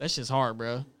 That shit's hard,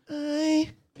 bro. I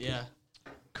Yeah.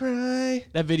 cry.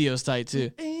 That video's tight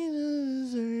too. Ain't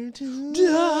deserve to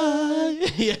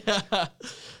Die. Yeah.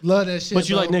 Love that shit. But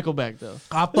you bro. like Nickelback though.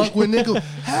 I fuck with Nickel.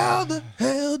 How the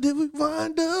hell did we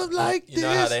wind up like You this?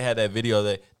 know how they had that video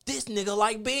that this nigga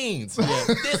like beans.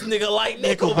 This nigga like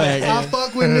Nickelback. I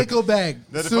fuck with Nickelback.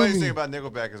 The Sue funniest me. thing about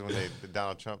Nickelback is when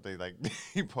Donald Trump, they like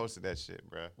he posted that shit,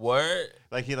 bro. Word.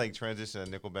 Like he like transitioned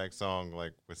a Nickelback song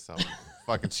like with some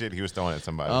fucking shit he was throwing at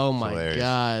somebody. Oh It's my hilarious.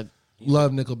 god.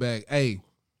 Love Nickelback. Hey,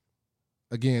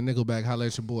 again, Nickelback. Holla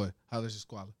at your boy. Holla at your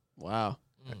squalor. Wow.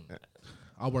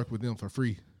 I work with them for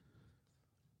free.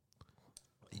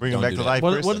 Bring him Don't back do to that. life.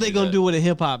 What, Chris. what are they gonna do with a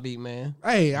hip hop beat, man?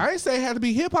 Hey, I ain't say it had to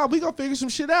be hip hop. We gonna figure some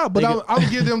shit out. But They I'm go- gonna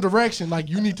give them direction. Like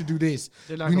you need to do this.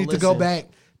 They're not We gonna need to go listen. back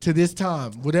to this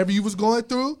time. Whatever you was going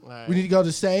through, Right. we need to go to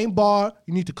the same bar.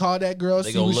 You need to call that girl, They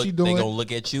see gonna what look. she They doing. gonna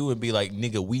look at you and be like,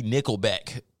 "Nigga, we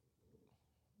Nickelback."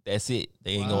 That's it.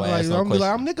 They ain't gonna Like, ask no I'm gonna be like,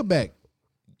 question. I'm Nickelback.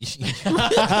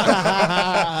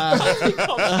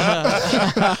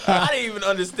 I didn't even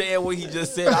understand what he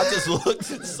just said. I just looked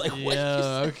and just like, wait.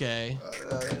 Yeah, okay.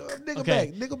 Nickelback,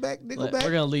 Okay. Nickelback, We're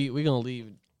Nickelback. gonna leave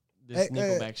this Hey,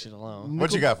 Nickelback shit alone.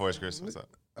 What you got for us, Chris? What's up?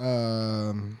 You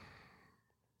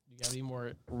got any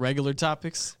more regular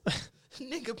topics?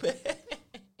 Nigga bag.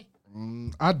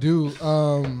 I do.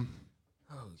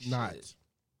 Not.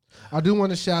 I do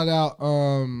want to shout out.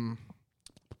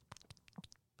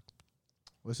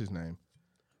 What's his name?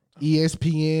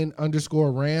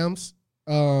 ESPN_Rams.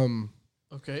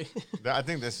 Okay. I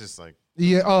think that's just like.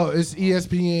 Yeah. Oh, it's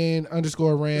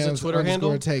ESPN_Rams. Is it Twitter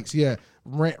handle? Takes. Yeah.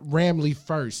 Ramley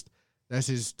first. That's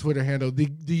his Twitter handle. The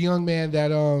young man that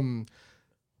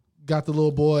got the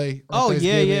little boy. On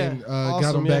Thanksgiving, Awesome,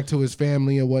 got him back to his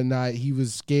family and whatnot. He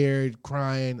was scared,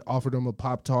 crying. Offered him a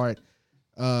Pop-Tart.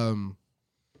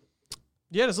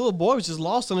 Yeah, this little boy was just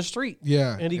lost on the street.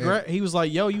 Yeah. And he was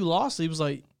like, yo, you lost? He was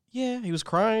like, yeah. He was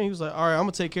crying. He was like, all right, I'm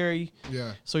going to take care of you.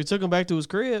 Yeah. So he took him back to his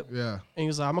crib. Yeah. And he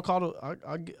was like, I'm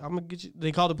going to get you.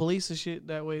 They called the police and shit.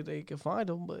 That way they could find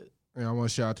him. But Yeah, I want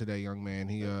to shout out to that young man.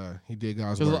 He did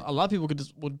God's because work. a lot of people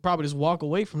would probably just walk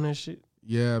away from that shit.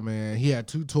 Yeah, man. He had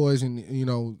 2 toys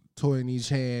and toy in each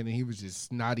hand, and he was just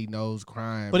snotty nose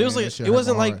crying. But it was like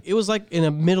it was like in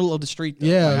the middle of the street. Though.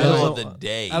 Yeah, Middle of the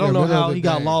day. I don't know middle of how the he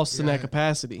got day. lost in that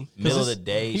capacity. Middle of the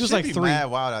day. He was Should like be 3.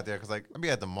 mad wild out there because like I be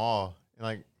at the mall and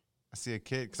like I see a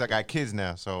kid because I got kids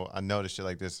now, so I notice shit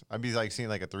like this. I'd be like seeing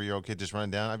like a 3-year-old kid just run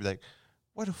down. I'd be like,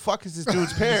 where the fuck is this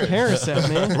dude's parents? Parents at,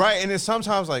 man. Right, and then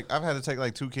sometimes like I've had to take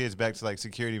like 2 kids back to like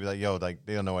security, be like, yo, like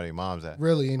they don't know where their mom's at.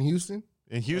 Really, in Houston?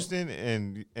 In Houston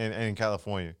and in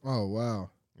California. Oh, wow.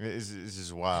 It's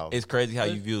just wild. It's crazy how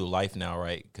you view life now,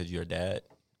 right? Because you're a dad.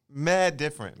 Mad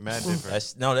different.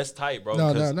 That's tight, bro.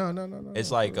 No.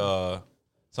 It's like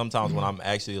sometimes when I'm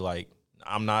actually like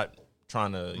I'm not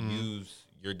trying to use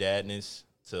your dadness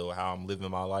to how I'm living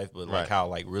my life, but like how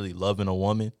like really loving a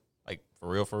woman, like for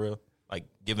real, like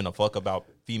giving a fuck about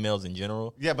females in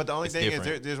general. Yeah, but the only thing different.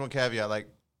 is there's one caveat. Like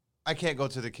I can't go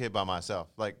to the kid by myself.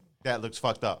 Like that looks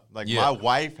fucked up. Like Yeah. my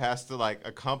wife has to like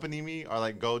accompany me or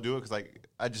like go do it because like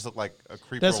I just look like a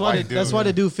creeper. That's why. white dude. That's why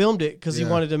the dude filmed it because he Yeah.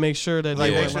 wanted to make sure that Like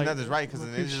they make weren't, sure like, nothing's right because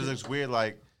then it just looks weird.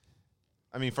 Like,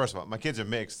 I mean, first of all, my kids are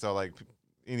mixed, so like,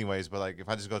 anyways. But like, if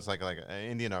I just go to like an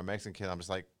Indian or a Mexican kid, I'm just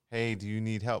like, hey, do you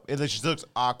need help? It just looks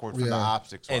awkward from the Yeah.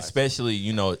 optics. And especially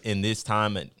in this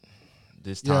time and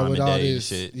with and all day and this,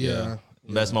 shit. yeah.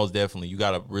 That's most definitely. You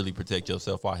gotta really protect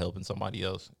yourself while helping somebody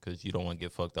else because you don't want to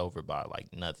get fucked over by like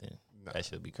nothing. That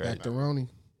should be crazy. Back to Ronnie.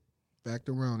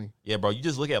 Yeah, bro. You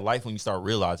just look at life when you start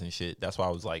realizing shit. That's why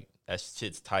I was like, that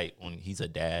shit's tight when he's a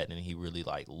dad and he really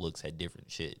like looks at different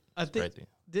shit. I It's think crazy.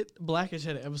 did Blackish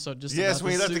had an episode just yes, about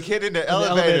when he this left the too. kid in the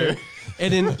elevator.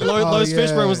 And then Lois yeah.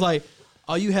 Fishburne was like,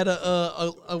 "Oh, you had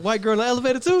a white girl in the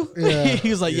elevator too?" Yeah, he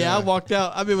was like, "Yeah, yeah. I walked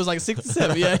out. I mean, it was like 6 to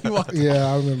 7. Yeah, he walked.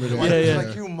 Yeah, I remember that. Yeah.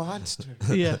 Like you monster.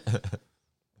 Yeah,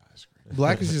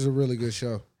 Blackish is a really good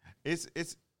show. It's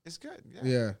good. Yeah.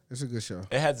 Yeah, it's a good show.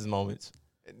 It has its moments.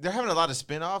 They're having a lot of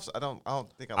spin-offs. I don't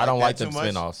think I don't like that them too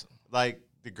much. spinoffs. Like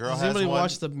the girl Does has anybody one.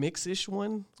 watch the Mix-ish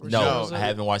one? Or No, shows I it?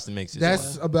 haven't watched the mixes.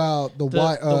 That's about the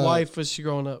The wife was she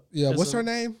growing up? Yeah, As what's a- her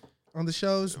name on the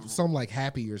shows? Some like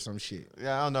Happy or some shit.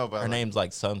 Yeah, I don't know, but Her like, name's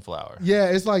like Sunflower. Yeah,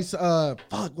 it's like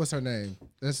fuck, what's her name?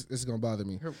 This is gonna bother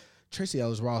me. Tracy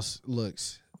Ellis Ross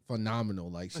looks phenomenal.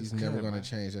 Like she's never good, gonna man.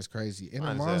 change. That's crazy. And her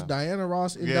Might as mom's well. Diana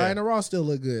Ross, and Yeah. Diana Ross still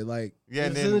look good. Like yeah,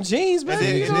 and It's in the then jeans, and man.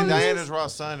 then, You and know then what it is? Diana's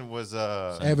Ross' son was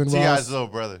Evan T.I.'s Ross. little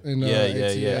brother. and, Yeah.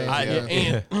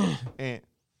 ATL, And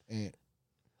and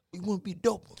You want to be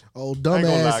dope? old I ain't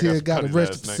gonna lie, dumbass I here got got some cutties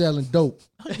arrested last for night. selling dope.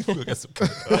 You got some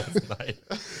cutties last night.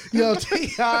 Yo,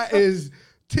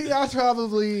 T.I.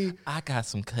 probably I got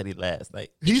some cutty last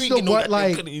night. He's You ain't the no one, goddamn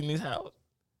like- cutty in his house.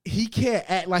 he can't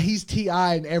act like he's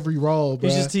T.I. in every role, bro.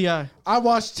 He's just Ti. I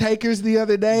watched Takers the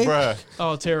other day. bruh.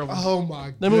 Oh, terrible. Oh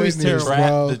my That movie's goodness, terrible.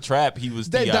 bro. The trap. He was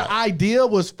The idea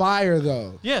was fire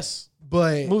though, Yes,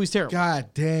 but movie's terrible. God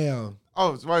damn.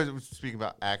 Oh, so while we're speaking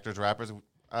about actors, rappers,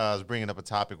 I was bringing up a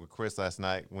topic with Chris last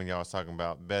night when y'all was talking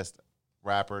about best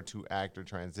rapper to actor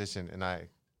transition, and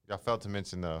y'all failed to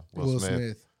mention Will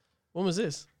Smith. When was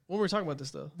this? When were we talking about this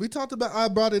stuff? We talked about. I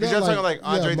brought it up. Because y'all talking like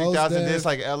Andre Mos 3000, Def. this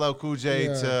like LL Cool J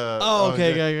Yeah. to. Oh, okay,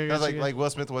 yeah. gotcha, That's gotcha. like Will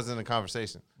Smith wasn't in the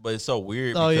conversation. But it's so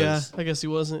weird Oh yeah, because I guess he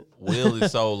wasn't. Will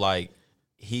is so like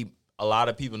a lot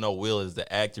of people know Will as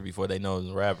the actor before they know him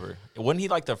as a rapper. Wasn't he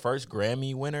like the first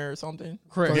Grammy winner or something?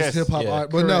 Correct. First Yes. hip hop Yeah.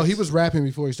 art, but no, Correct. he was rapping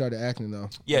before he started acting though.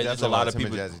 Yeah, That's just a lot of him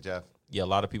people. and Jazzy Jeff. Yeah, a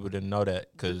lot of people didn't know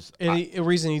that because And the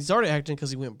reason he started acting because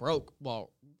he went broke.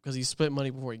 Well, because he spent money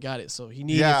before he got it, so he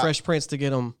needed Yeah. Fresh Prince to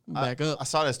get him back up. I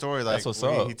saw that story. Like That's what's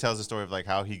when up. he tells the story of like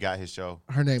how he got his show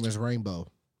Her name is Rainbow.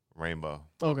 Rainbow.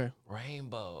 Okay,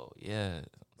 Rainbow, yeah,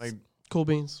 Like cool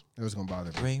beans. It was gonna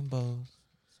bother me. rainbows,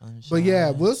 sunshine. But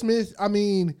yeah, Will Smith. I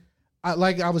mean, I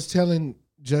was telling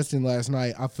Justin last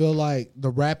night. I feel like the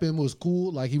rapping was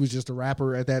cool. Like he was just a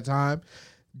rapper at that time.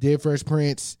 Did Fresh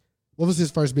Prince. What was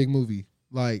his first big movie?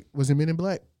 Like, was it Men in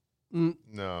Black? No.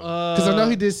 Because I know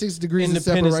he did 6 Degrees of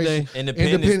Independence Separation. Day.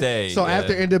 Independence Day. So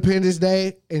after Independence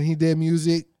Day, and he did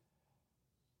music,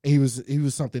 he was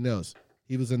something else.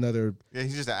 He was another. Yeah,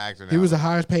 he's just an actor now. He was the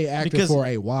highest paid actor for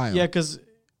a while. Yeah, because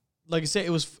like I said, it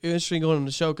was interesting going on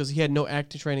the show because he had no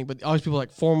acting training, but all these people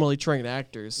like formally trained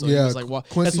actors. So he was like, well,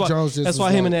 Quincy Jones. That's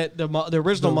why him and the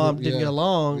original mom didn't yeah, get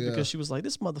along yeah. because she was like,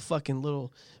 this motherfucking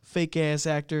little fake ass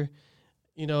actor.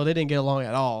 You know, they didn't get along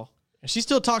at all, and she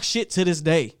still talks shit to this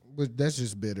day. But that's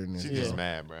just bitterness. She's just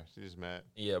mad, bro. She's just mad.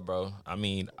 Yeah, bro. I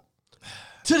mean,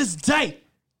 To this day.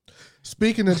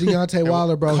 Speaking of Deontay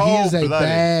Wilder, bro, he is a Cold-blooded.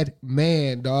 bad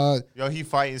man, dog. Yo, he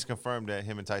fighting. It's confirmed that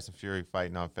him and Tyson Fury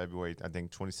fighting on February, I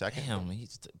think, 22nd. damn,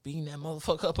 he's beating that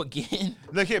motherfucker up again.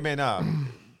 Look here, man.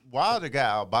 Wilder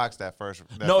got outboxed that first.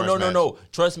 No.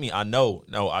 Trust me, I know.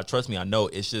 Trust me, I know.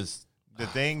 It's just The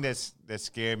thing that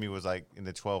scared me was like in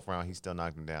the 12th round, he still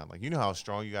knocked him down. Like, you know how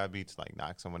strong you gotta be to like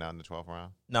knock someone out in the 12th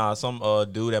round. nah. Some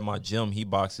dude at my gym, he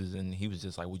boxes, and he was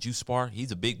just like, "Would you spar?"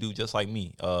 He's a big dude, just like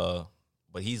me.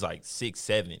 But he's like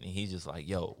 6'7", and he's just like,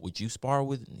 "Yo, would you spar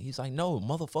with?" And he's like, "No,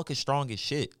 motherfucker's strong as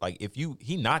shit. Like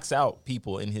he knocks out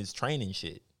people in his training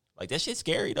shit. Like that shit's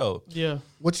scary though." Yeah.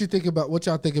 What y'all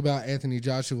think about Anthony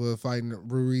Joshua fighting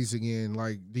Ruiz again?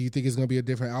 Like, do you think it's gonna be a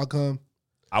different outcome?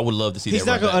 I would love to see. He's that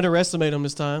not going to right back. underestimate him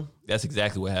this time. That's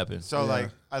exactly what happened. So like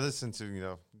I listened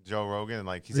to Joe Rogan, and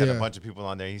like he's had a Yeah. bunch of people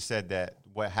on there. He said that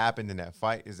what happened in that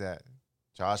fight is that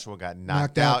Joshua got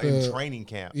knocked Knocked out out in the- training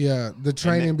camp. Yeah, the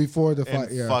training before the fight.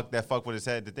 And Yeah, fuck with his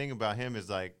head. The thing about him is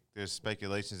like there's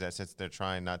speculations that since they're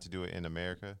trying not to do it in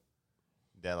America,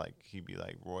 that like he'd be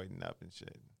like roiding up and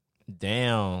shit.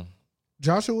 Damn.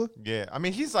 Joshua. Yeah, I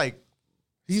mean he's like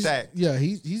He's set. yeah.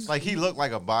 He's Like he looked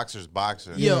like a boxer's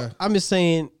boxer. Yo, Yeah. I'm just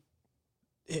saying,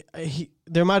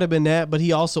 there might have been that, but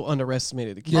he also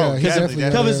underestimated the kid. yeah. He definitely, definitely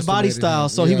Because of his body underestimated style. him.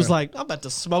 So he Yeah. was like, I'm about to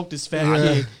smoke this fat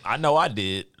Yeah. kid. I know I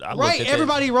did. I looked Right. at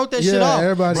Everybody that. wrote that Yeah, shit off.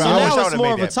 everybody So did. I wish I now it's would've more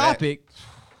made of a that bet. topic.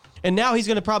 And now he's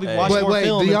going to probably watch Wait, more wait.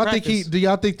 film. Do y'all and think practice. do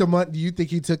y'all think the month? Do you think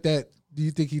he took that? Do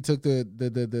you think he took the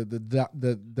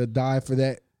dive for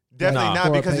that? Definitely Nah. not For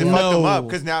a because it payout? fucked him No. up.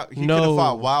 Because now he could No. have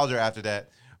fought Wilder after that,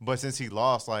 but since he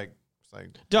lost, like, it's like,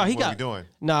 Dog, he what are we got doing?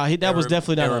 Nah, that was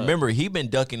definitely not. And remember, he been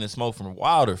ducking the smoke from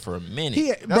Wilder for a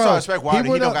minute. That's why I respect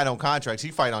Wilder. He don't got no contracts. He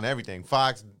fight on everything.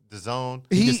 Fox, The Zone.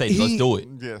 he just say, "Let's do it."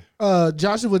 Yeah.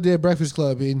 Joshua did Breakfast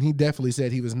Club, and he definitely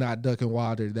said he was not ducking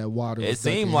Wilder. That Wilder. It was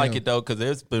seemed ducking like him. it though, because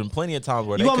there's been plenty of times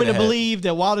where You they want me to coulda had- believe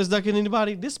that Wilder's ducking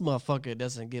anybody? This motherfucker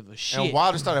doesn't give a shit. And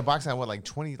Wilder started boxing at what, like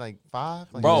 25?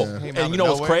 Like, Bro, he came out and of you know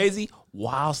what's nowhere. crazy?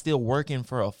 While still working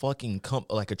for a fucking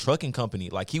like a trucking company,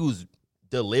 like he was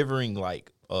delivering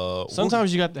like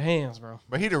Sometimes you got the hands, bro.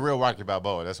 But he the real Rocky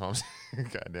Balboa. That's what I'm saying.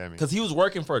 God damn it. because he was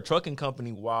working for a trucking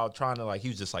company while trying to like he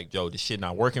was just like, "Yo, this shit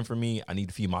not working for me. I need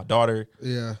to feed my daughter."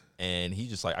 Yeah. And he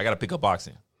just like, "I gotta pick up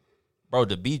boxing."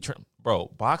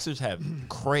 Bro, boxers have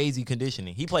crazy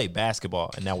conditioning. He played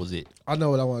basketball and that was it. I know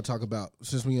what I want to talk about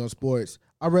since we on sports.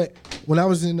 I read when I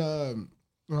was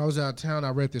out of town. I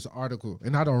read this article,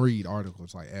 and I don't read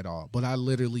articles like at all, but I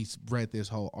literally read this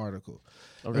whole article.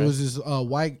 Okay. It was this little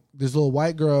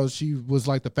white girl. She was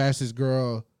like the fastest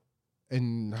girl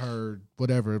in her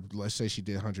whatever. Let's say she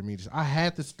did 100 meters. I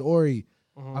had the story.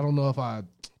 I don't know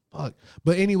if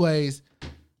but anyways,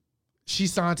 she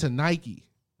signed to Nike.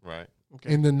 Right.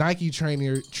 And the Nike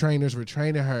trainers were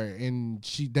training her, and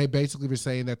they basically were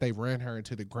saying that they ran her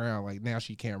into the ground. Like now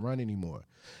she can't run anymore.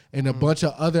 And a bunch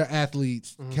of other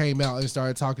athletes came out and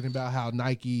started talking about how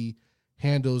Nike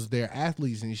handles their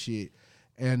athletes and shit.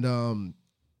 And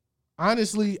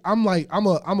honestly, I'm an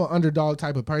underdog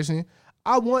type of person.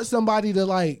 I want somebody to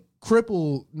like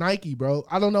cripple Nike, bro.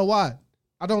 I don't know why.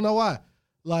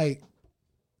 Like,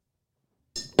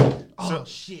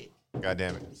 shit. God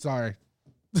damn it. Sorry.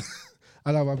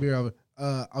 I know my beer over.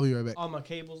 I'll be right back. All my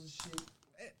cables and shit.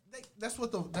 That's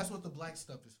what the black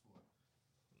stuff is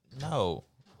for. No.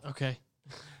 Okay.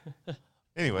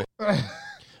 Anyway. All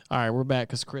right, we're back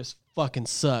because Chris fucking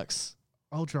sucks.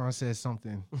 Ultron said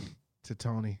something to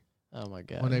Tony Oh my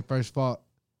god. when they first fought.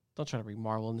 Don't try to bring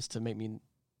Marvel in this to make me.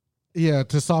 Yeah,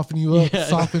 to soften you up, Yeah.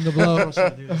 soften the blow. Don't try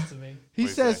to do this to me. He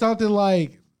Wait, said Zach. something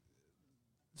like,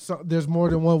 "There's more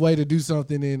than one way to do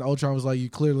something," and Ultron was like, "You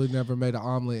clearly never made an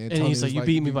omelet." And Tony he's like, was "You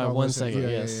beat me by 1 second." second,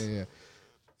 Yeah, yes. yeah.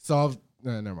 So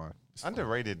never mind.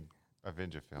 Underrated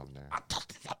Avenger film there.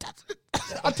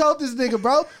 I told this nigga,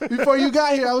 bro, before you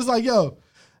got here, I was like, "Yo,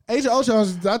 Age of Ultron.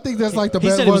 I think that's like the He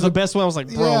best said it was one." the best one. I was like,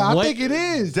 bro, Yeah, what? I think it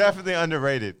is. Definitely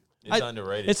underrated. It's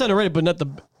underrated. It's underrated, but not the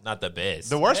not the best.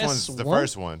 The worst Best one's the one?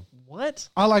 first one. what?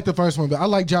 I like the first one, but I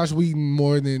like Josh Whedon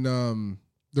more than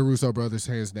The Russo brothers,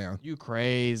 hands down. You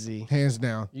crazy. Hands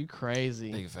down. You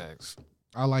crazy. Big facts.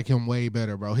 I like him way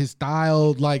better, bro. His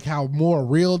style, like how more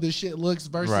real this shit looks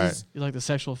versus. Right. You like the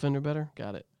sexual offender better?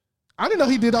 Got it. I didn't know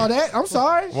he did all that. I'm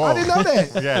sorry. Whoa. I didn't know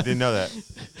that. Yeah, I didn't know that.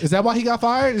 Is that why he got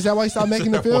fired? Is that why he stopped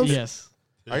making the films? Yes.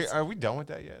 Are we done with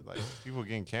that yet? Like people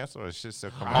getting canceled or shit still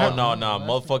coming Oh out? no,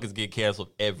 motherfuckers get canceled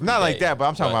every Not like day. that, but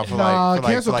I'm talking about for Nah, like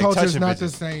cancel culture is touching not the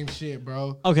bitches. same shit,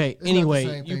 bro. Okay. It's not the Anyway,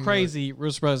 same you thing, crazy.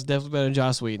 Russo Brothers definitely better than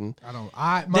Joss Whedon. I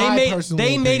don't.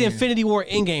 They made opinion. Infinity War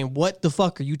Endgame. What the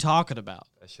fuck are you talking about?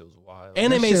 That shit was wild.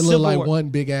 And they That made shit Civil look like War. one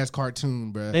big ass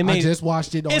cartoon, bro. They I made- just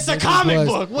watched it. On It's a Disney comic Plus.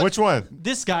 book. What- Which one?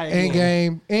 This guy.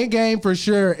 again. Endgame for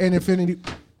sure, and Infinity.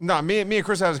 No, me and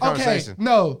Chris had this Okay, conversation.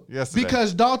 no, Yesterday.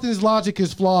 because Dalton's logic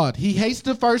is flawed. He hates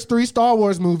the first 3 Star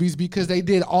Wars movies because they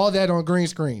did all that on green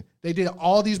screen. They did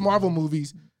all these Marvel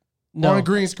movies No. on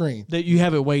green screen. That you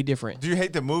have it way different. Do you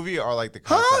hate the movie or like the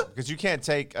concept? Because you can't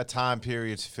take a time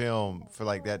period's film for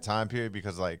like that time period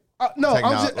because like No, lack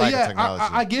of technology.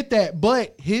 I get that,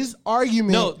 but his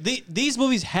argument. No, these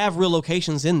movies have real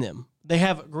locations in them. They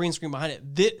have green screen behind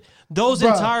it. Those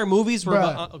Bruh, entire movies were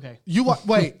bruh, okay. You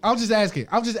wait. I'm just asking.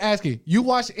 You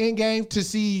watched Endgame to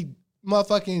see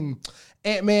motherfucking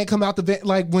Ant-Man come out the vent,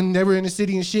 like when they were in the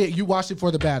city and shit. You watched it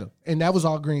for the battle, and that was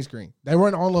all green screen. They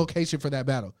weren't on location for that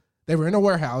battle. They were in a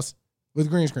warehouse with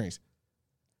green screens.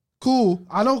 Cool.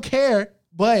 I don't care.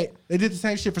 But they did the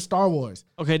same shit for Star Wars.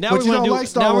 Okay, now But we're you gonna don't do. like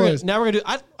Star now Wars. We're gonna do.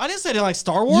 I didn't say I didn't like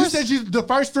Star Wars. You said the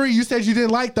first 3. You said you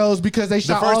didn't like those because they the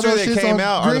shot all first 3 those that shits came on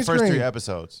out are green the first screen. 3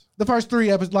 episodes. The first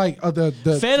 3 episodes, like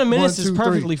the Phantom Menace 1, is 2,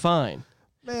 perfectly 3. fine.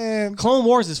 Man, Clone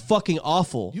Wars is fucking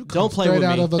awful. you Don't play with straight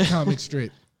out me. of a comic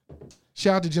strip.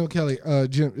 Shout out to Jim Kelly.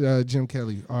 Jim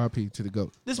Kelly, R.I.P. to the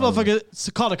GOAT. This motherfucker it's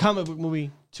called a comic book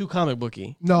movie, too comic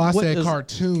booky. No, I What said does-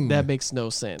 cartoon. That makes no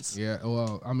sense. Yeah,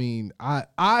 well, I mean,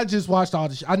 I just watched all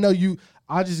the shit. I know you.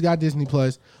 I just got Disney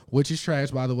Plus, which is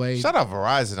trash, by the way. Shout out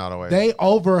Verizon all the way. They for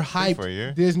a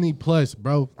year. overhyped Disney Plus,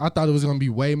 bro. I thought it was gonna be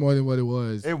way more than what it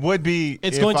was. It would be.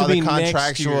 It's if going to all the be next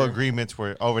contractual year. agreements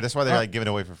were over. That's why they're like giving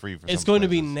it away for free. It's going to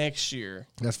be next year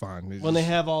That's fine. when they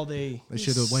have all the. They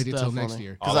should have waited till stuff on next it.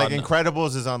 year. Because All like I know-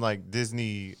 Incredibles is on like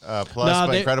Disney Plus, Nah,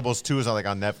 but they- Incredibles 2 is on like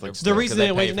on Netflix. The still. reason they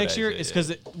they pay waited for next that year shit, is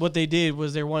because what they did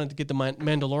was they wanted to get the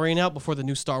Mandalorian out before the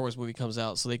new Star Wars movie comes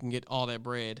out, so they can get all that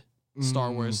bread.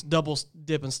 Star Wars, double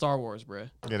dip in Star Wars, bruh.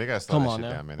 Yeah, they gotta slow Come that on shit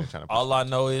now. down, man. They're trying to. All I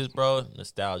know is, bro,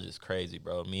 nostalgia is crazy,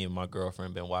 bro. Me and my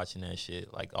girlfriend been watching that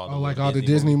shit, like all the Oh, like little all the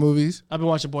Disney movies. I've been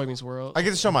watching Boy Meets World. I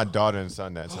get to show my daughter and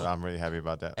son that, so I'm really happy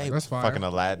about that. Like, That's fine. Fucking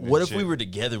Aladdin. What and if shit. we were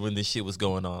together when this shit was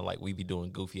going on? Like we be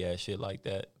doing goofy ass shit like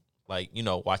that, like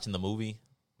watching the movie,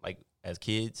 like as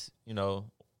kids.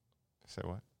 Say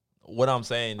what? What I'm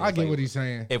saying. Is, I get like, what he's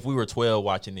saying. If we were 12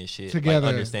 watching this shit, Together,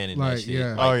 like understanding like, that shit,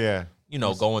 yeah. like, Oh yeah.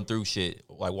 going through shit,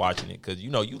 like watching it, because you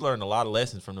learn a lot of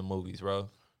lessons from the movies, bro.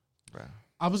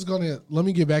 I was gonna let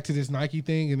me get back to this Nike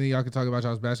thing, and then y'all can talk about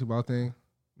y'all's basketball thing.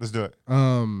 Let's do it.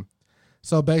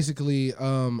 So basically, I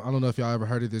don't know if y'all ever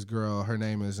heard of this girl. Her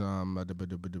name is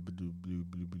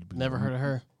Never heard of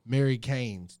her. Mary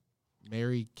Keynes.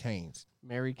 Mary Keynes.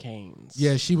 Mary Keynes.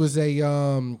 Yeah, she was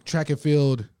a track and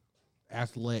field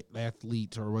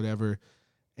athlete or whatever,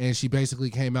 and she basically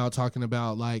came out talking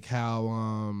about like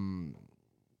how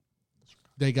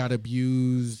they got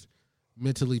abused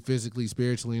mentally, physically,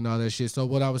 spiritually, and all that shit. So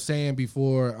what I was saying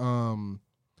before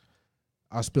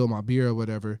I spilled my beer or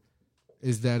whatever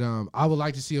is that I would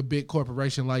like to see a big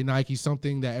corporation like Nike,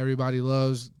 something that everybody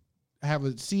loves,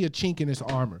 see a chink in its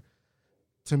armor.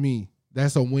 To me,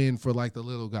 that's a win for like the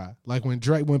little guy. Like when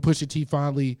Pusha T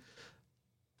finally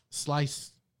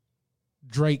sliced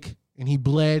Drake and he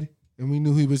bled and we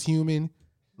knew he was human.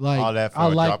 Like All that for I a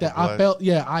like drop that. of I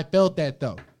blood? felt that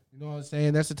though. You know what I'm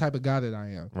saying? That's the type of guy that I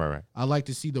am. Right. I like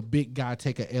to see the big guy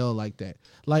take a L like that.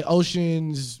 Like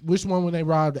Ocean's, which one when they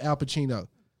robbed Al Pacino?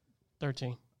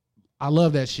 13. I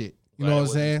love that shit. You know what I'm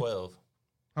saying? 12.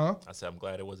 Huh? I said I'm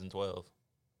glad it wasn't 12.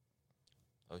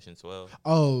 Ocean 12.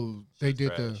 Oh, they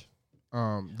did Trash.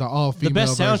 the all female. The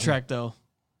best version. soundtrack though.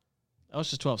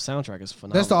 Ocean's 12 soundtrack is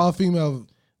phenomenal. That's the all female.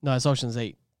 No, it's Ocean's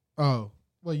 8. Oh,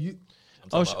 well you. I'm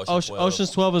talking about Ocean 12.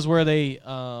 Ocean's 12 is where they It's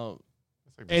like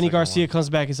the Andy second Garcia one. comes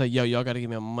back and says, "Yo, y'all got to give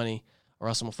me my money, or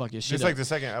else I'm gonna fuck your shit It's up." like the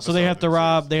second episode. So they have to of the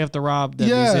rob. series. They have to rob the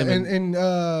Yeah, museum.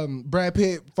 and Brad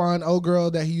Pitt find old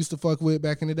girl that he used to fuck with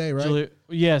back in the day, right?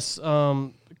 Yes,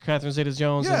 Catherine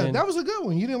Zeta-Jones. Yeah, and then that was a good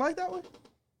one. You didn't like that one?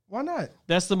 Why not?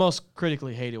 that's the most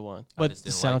critically hated one, I but just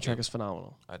the didn't like soundtrack it. is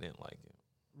phenomenal. I didn't like it.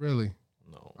 Really?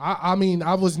 No. I mean,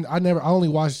 I only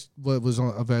watched what was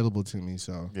available to me,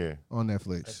 so Yeah. on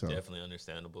Netflix. That's So definitely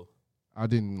understandable. I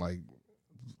didn't like.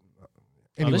 Oh,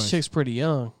 Anyway, this chick's pretty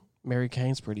young. Mary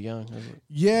Kane's pretty young.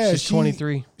 Yeah, she's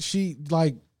 23.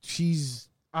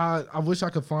 I wish I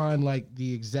could find like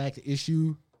the exact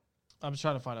issue. I'm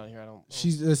trying to find out here.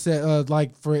 She's said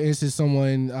like for instance,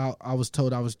 someone I was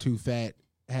told I was too fat,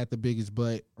 had the biggest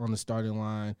butt on the starting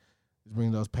line.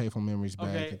 Bring those painful memories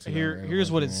back. Okay,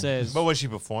 here's what it says. But was she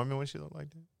performing when she looked like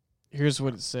that? Here's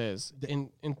what it says. In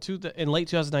late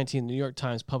 2019, the New York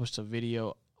Times published a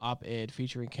video op-ed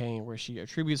featuring Kane where she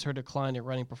attributes her decline in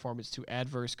running performance to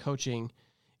adverse coaching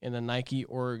in the Nike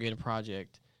Oregon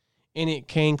project. In it,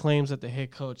 Kane claims that the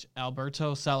head coach,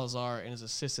 Alberto Salazar, and his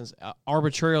assistants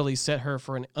arbitrarily set her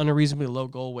for an unreasonably low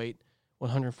goal weight,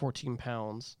 114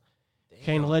 pounds. Damn.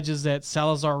 Kane alleges that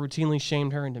Salazar routinely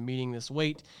shamed her into meeting this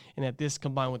weight, and that this,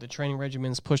 combined with the training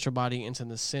regimens, pushed her body into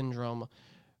the syndrome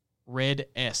Red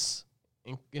S,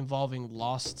 involving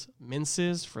lost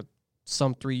menses for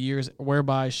some 3 years,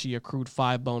 whereby she accrued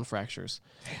 5 bone fractures.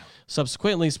 Damn.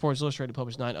 Subsequently, Sports Illustrated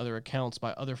published 9 other accounts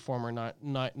by other former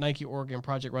Nike Oregon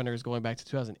project runners going back to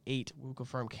 2008 who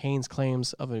confirmed Kane's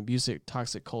claims of an abusive,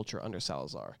 toxic culture under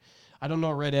Salazar. I don't know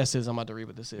what Red S is. I'm about to read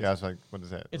what this is. Yeah, I was like, what is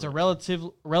that? It's a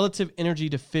relative energy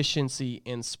deficiency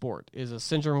in sport. It is a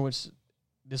syndrome in which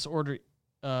disorder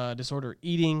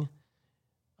eating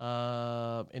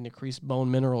and increased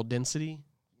bone mineral density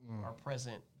are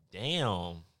present.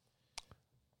 Damn.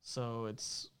 So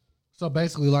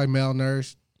basically like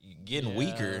malnourished. You're getting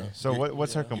weaker. So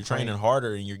what's her complaint? You're training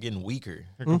harder and you're getting weaker.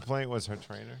 Her complaint was her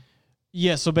trainer?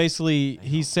 Yeah, so basically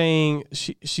he's saying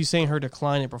she's saying her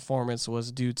decline in performance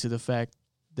was due to the fact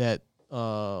that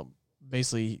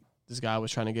basically this guy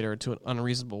was trying to get her to an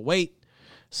unreasonable weight.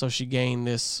 So she gained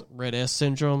this Red S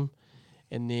syndrome.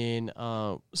 And then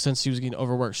since she was getting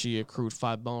overworked, she accrued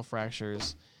 5 bone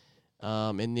fractures.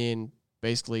 And then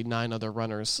basically 9 other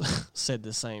runners said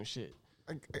the same shit.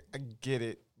 I get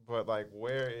it, but like,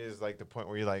 where is like the point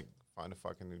where you like find a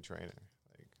fucking new trainer?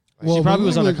 Well, she probably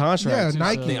was under contract. Yeah, too,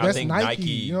 Nike. so. That's I think Nike. Nike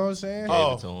You know what I'm saying?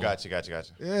 Oh, gotcha.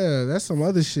 Yeah, that's some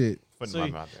other shit. Putting my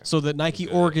mouth there. So the Nike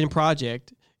Oregon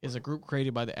Project is a group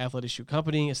created by the Athletic Shoe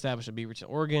Company, established in Beaverton,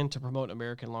 Oregon, to promote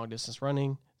American long-distance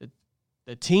running.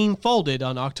 The team folded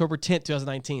on October 10th,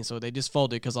 2019, so they just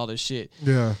folded because all this shit.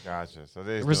 Yeah. Gotcha. So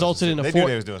they resulted in a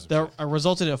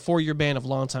resulted in a 4-year ban of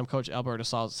longtime coach Alberto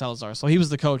Salazar. So he was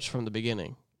the coach from the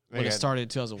beginning when it started in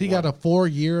 2001. He got a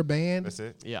 4-year ban. That's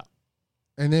it. Yeah.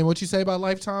 And then what you say about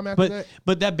lifetime after that?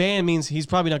 But that ban means he's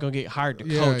probably not going to get hired to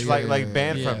coach. Like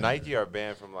banned from Nike or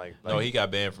banned from like no, he got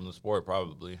banned from the sport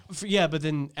probably. Yeah, but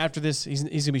then after this, he's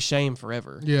going to be shamed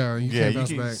forever. Yeah, you can't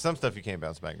bounce back. Some stuff you can't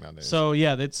bounce back nowadays. So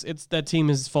yeah, it's that team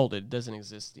is folded. It doesn't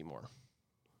exist anymore.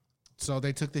 So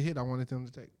they took the hit I wanted them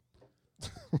to take.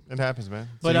 It happens, man.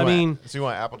 But so you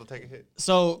want Apple to take a hit?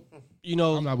 So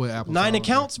I'm not with Apple. 9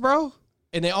 accounts, bro.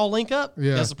 And they all link up?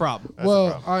 Yeah. That's the problem. I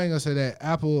ain't going to say that.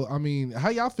 Apple, I mean, how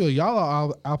y'all feel? Y'all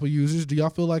are Apple users. Do y'all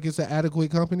feel like it's an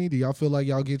adequate company? Do y'all feel like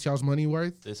y'all get y'all's money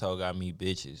worth? This hoe got me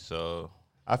bitches, so.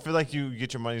 I feel like you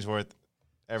get your money's worth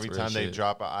every time they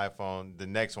drop an iPhone. The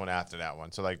next one after that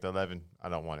one. So like the 11, I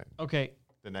don't want it. Okay.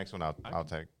 The next one I'll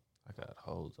take. I got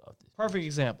hoes off this. Perfect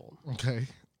example. Okay.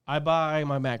 I buy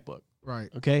my MacBook. Right.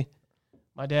 Okay.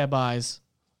 My dad buys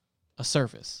a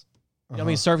Surface. You know how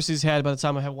many Surfaces he had by the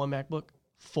time I had one MacBook?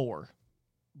 4.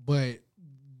 But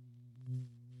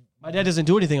my dad doesn't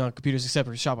do anything on computers except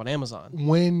for shop on Amazon.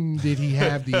 When did he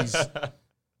have these?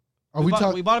 We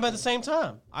bought them at the same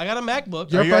time. I got a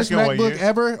MacBook. Your first MacBook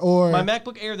ever, or my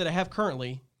MacBook Air that I have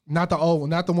currently? Not the old,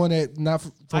 not the one that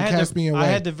from Caspian Way. I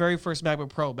had the very first MacBook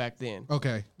Pro back then.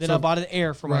 Okay. Then I bought an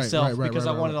Air for myself because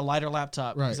I wanted a lighter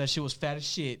laptop because that shit was fat as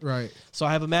shit. Right. So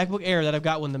I have a MacBook Air that I've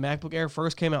got when the MacBook Air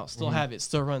first came out. Still have it.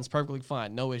 Still runs perfectly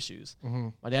fine. No issues.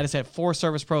 My dad has had 4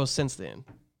 Surface Pros since then.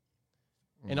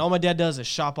 And all my dad does is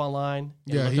shop online.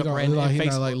 And yeah, look he up don't. He's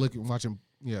not like Facebook. watching.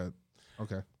 Yeah.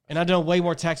 Okay. And I've done way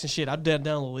more tax and shit. I've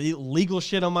done legal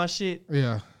shit on my shit.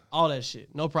 Yeah. All that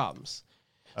shit. No problems.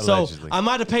 Allegedly. So I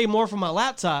might have paid more for my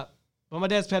laptop, but my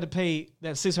dad's had to pay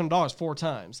that $600 4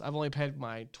 times. I've only paid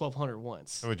my $1,200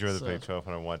 once. I would rather pay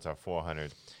 $1,200 once or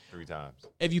 $400 3 times.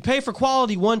 If you pay for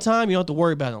quality one time, you don't have to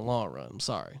worry about it in the long run. I'm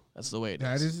sorry. That's the way it is.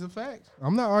 That is the fact.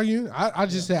 I'm not arguing. I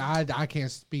just said I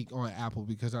can't speak on Apple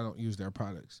because I don't use their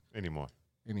products Anymore.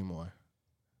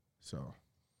 So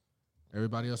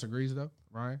everybody else agrees though,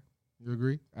 Ryan? You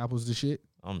agree? Apple's the shit?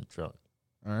 I'm drunk.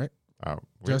 All right.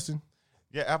 Justin?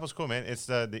 Yeah, Apple's cool, man. It's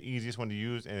the easiest one to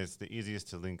use, and it's the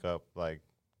easiest to link up, like,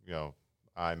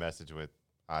 iMessage with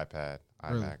iPad,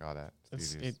 iMac, all that.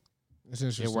 It's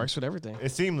interesting. It works with everything.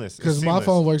 It's seamless. Because my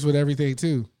phone works with everything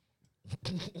too.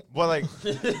 Well, like,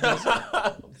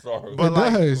 I'm sorry. but It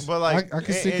like, does. but like, I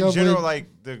can sync in up general, with- like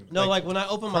the No, like when I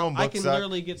open my, I Chromebooks can suck.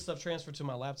 literally get stuff transferred to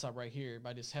my laptop right here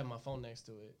by just having my phone next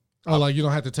to it. Oh, like you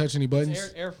don't have to touch any buttons.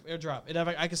 It's AirDrop.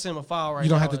 I can send him a file right now. You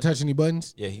don't have to touch any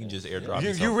buttons, Yeah, he can just airdrop.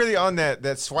 you really on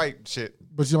that swipe shit.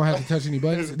 but you don't have to touch any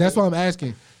buttons. That's why I'm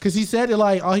asking. Because he said it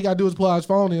like all he got to do is pull out his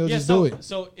phone and he'll Yeah, just so, do it.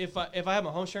 So if I have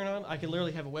my home sharing on, I can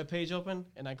literally have a web page open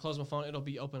and I close my phone. It'll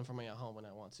be open for me at home when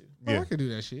I want to. Oh, Yeah. I could do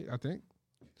that shit, I think.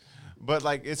 But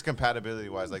like it's compatibility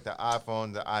wise, like the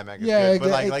iPhone, the iMac is Yeah, good.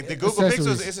 But it- like the Google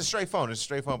accessories. Pixel, it's a straight phone. It's a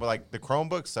straight phone. But like the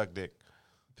Chromebook suck dick.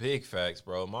 Big facts,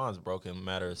 bro. Mine's broken in a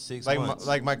matter of 6 Like months.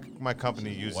 my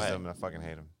company uses Whack. them and I fucking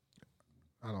hate them.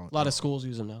 I don't. A lot of schools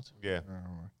use them now too. Yeah. I don't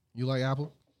know. You like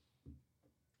Apple?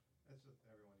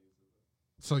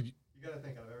 So you gotta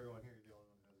think of everyone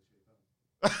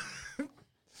here.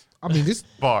 I mean, this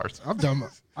Bars. I've done.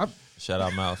 Shout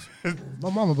out Mouse. My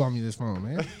mama bought me this phone,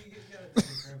 man.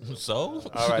 So?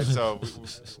 All right, so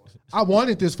I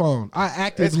wanted this phone. I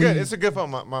actively. it's good. It's a good phone.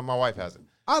 My wife has it.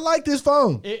 I like this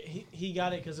phone. He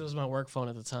got it because it was my work phone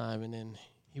at the time, and then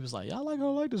he was like, "I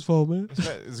don't like this phone, man."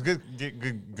 It's good.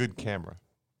 Good camera.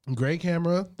 Great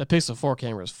camera. The Pixel 4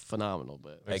 camera is phenomenal,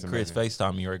 but Hey, That's Chris, amazing.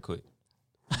 FaceTime me right quick.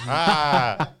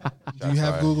 Ah. Do you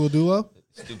have Sorry. Google Duo?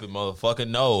 Stupid motherfucker.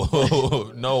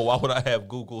 No. No, why would I have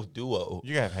Google Duo?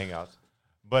 You can have Hangouts.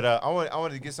 But I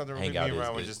wanted to get something from me Hangout and is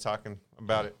Ryan was good. just talking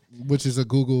about it. Which is a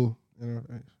Google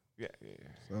interface. Yeah.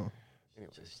 So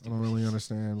I don't really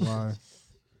understand why.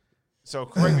 So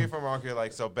correct me if I'm wrong here.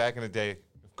 Like, so back in the day,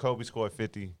 if Kobe scored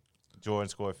 50, Jordan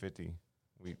scored 50,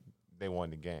 they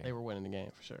won the game. they were winning the game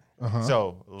for sure. Uh-huh.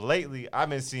 So lately, I've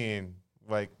been seeing,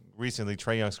 like, recently,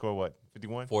 Trae Young scored what,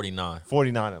 51? 49.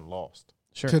 49 and lost.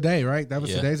 Sure. Today, right? That was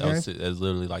Yeah, today's that game. was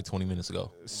literally like 20 minutes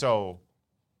ago. So,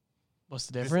 What's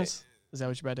the difference? Is that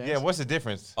what you're about to ask? yeah, what's the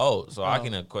difference? Oh, so I Oh.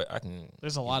 can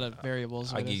There's a lot of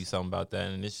variables. I with give you this. something about that,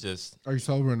 and it's just Are you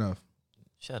sober enough?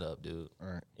 shut up, dude. All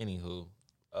right. Anywho,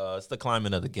 it's the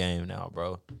climate of the game now,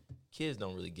 bro. Kids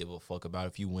don't really give a fuck about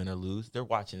if you win or lose. They're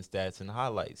watching stats and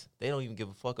highlights. They don't even give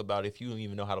a fuck about if you don't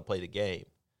even know how to play the game.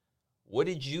 What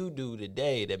did you do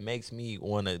today that makes me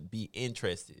want to be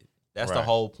interested? That's the Right.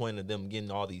 whole point of them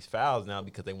getting all these fouls now,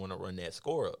 because they want to run that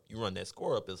score up. You run that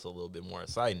score up, it's a little bit more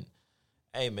exciting.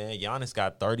 Hey, man, Giannis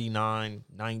got 39,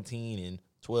 19, and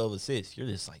 12 assists. You're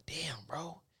just like, damn,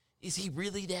 bro. Is he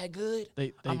really that good?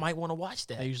 They- I might want to watch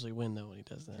that. They usually win though when he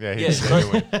does that. Yeah,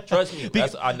 Yeah, trust me.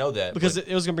 I know that. Because but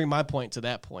it was going to bring my point to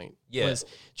that point. Yeah. Was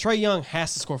Trae Young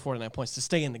has to score 49 points to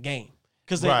stay in the game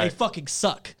because they Right. fucking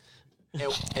suck.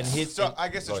 and his So I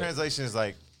guess the go ahead. translation is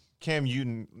like Cam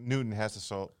Newton has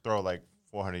to throw like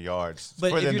 400 yards.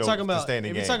 But for if them you're to- talking to about- stay in the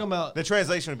if you're game. talking about- the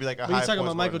translation would be like a When high you're talking points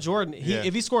about Michael scorer. Jordan, Yeah.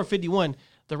 if he scored 51,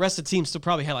 the rest of the team still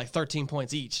probably had like 13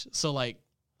 points each. So like,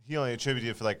 He only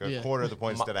attributed for like a Yeah. quarter of the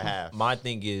points instead of half. My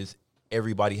thing is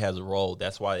everybody has a role.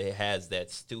 That's why it has that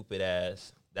stupid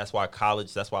ass. That's why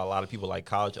a lot of people like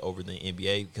college over the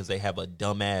NBA, because they have a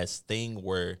dumbass thing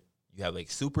where you have a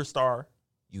superstar,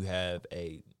 you have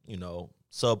a,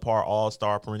 subpar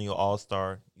all-star, perennial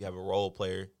all-star, you have a role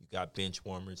player, you got bench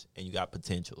warmers, and you got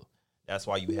potential. That's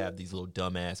why you have these little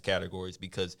dumbass categories,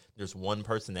 because there's one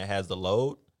person that has the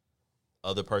load,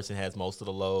 other person has most of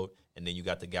the load, and then you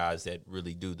got the guys that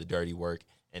really do the dirty work,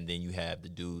 and then you have the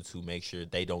dudes who make sure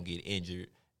they don't get injured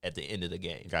at the end of the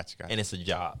game. Gotcha. And it's a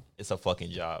job. It's a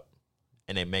fucking job.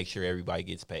 And they make sure everybody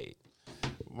gets paid.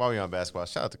 While we on basketball,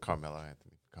 shout out to Carmelo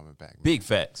Anthony for coming back. man. Big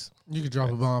facts. You could drop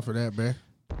a bomb for that, man.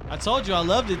 I told you I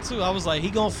loved it too. I was like, he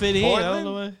gonna fit in. I don't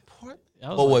know why. I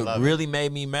was But like, what really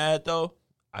made me mad though,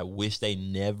 I wish they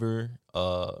never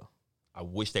I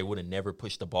wish they would have never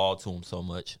pushed the ball to him so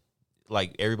much.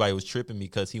 Like everybody was tripping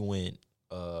because he went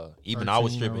even I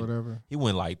was 13 or tripping. whatever. He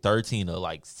went like 13 to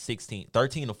like 16,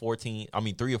 13 to 14. I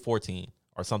mean 3 or 14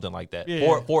 or something like that.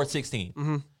 Yeah. 4 16.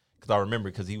 Mm-hmm. Cuz I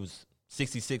remember cuz he was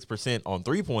 66% on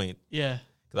 3-point. yeah.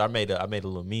 Cuz I made a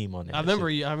little meme on that. I remember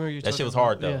shit. you. I remember you. That shit talking was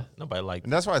hard about- though. Yeah. Nobody liked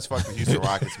And that's why it's fucked the Houston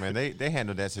Rockets, man. They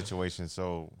handled that situation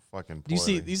so fucking Do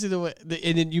poorly. you see the way?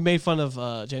 And then you made fun of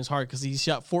James Harden because he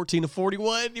shot 14 to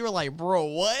 41. You were like, bro,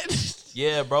 what?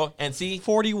 Yeah, bro. And see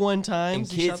 41 and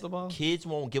times he shot kids, the ball. kids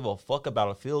won't give a fuck about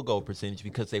a field goal percentage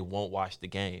because they won't watch the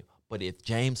game. But if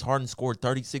James Harden scored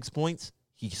 36 points,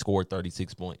 he scored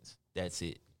 36 points. That's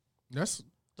it. That's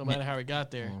No matter how he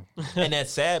got there. And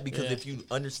that's sad because Yeah. if you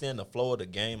understand the flow of the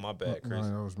game, my bad, Chris.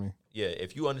 No, that was me. Yeah,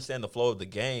 if you understand the flow of the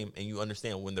game and you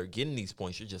understand when they're getting these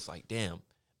points, you're just like, damn,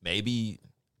 maybe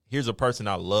here's a person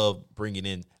I love bringing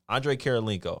in, Andre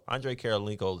Karolinko. Andre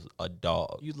Karolinko's a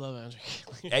dog. You love Andre.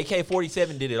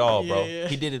 AK-47 did it all, bro. Yeah.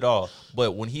 He did it all.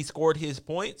 But when he scored his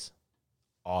points,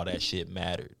 all that shit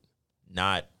mattered.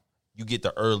 not you get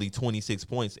the early 26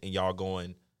 points and y'all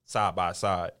going side by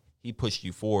side. He pushed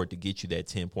you forward to get you that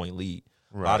 10-point lead.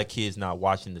 Right. A lot of kids not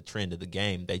watching the trend of the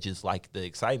game. They just like the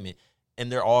excitement.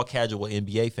 And they're all casual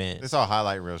NBA fans. It's all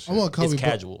highlight reel shit. It's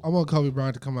casual. I want Kobe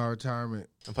Bryant to come out of retirement.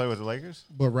 And play with the Lakers?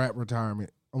 But rap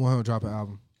retirement. I want him to drop an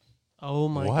album. Oh,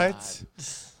 my God.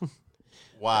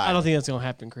 Why? I don't think that's going to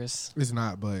happen, Chris. It's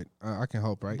not, but I can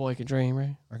hope, right? Boy can dream,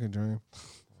 right? I can dream.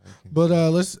 But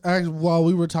let's act, while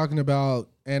we were talking about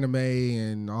anime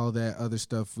and all that other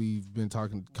stuff, we've been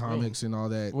talking comics and all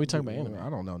that. We talking about anime? I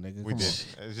don't know, nigga. We did.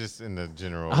 It's just in the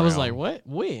general. I was like, what?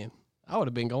 When? I would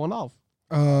have been going off.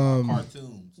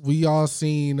 Cartoons. We all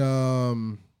seen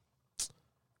Zoe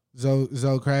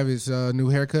Kravitz new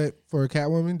haircut for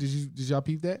Catwoman. Did y'all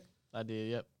peep that? I did.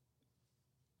 Yep.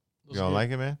 You don't like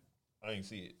it, man? I didn't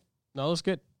see it. No, it's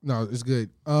good. No, it's good.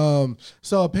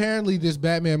 So apparently this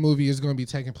Batman movie is going to be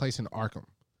taking place in Arkham,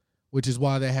 which is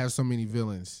why they have so many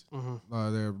villains.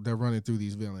 Mm-hmm. They're running through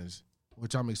these villains,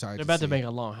 which I'm excited. They're about to see. make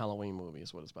a long Halloween movie.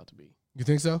 Is what it's about to be. You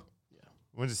think so? Yeah.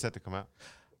 When's it set to come out?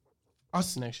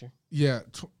 Next year. Yeah.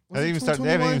 They haven't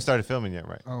even started filming yet,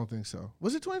 right? I don't think so.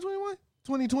 Was it 2021?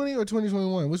 2020 or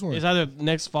 2021? Which one? It's either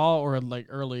next fall or like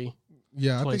early.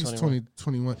 Yeah, I think it's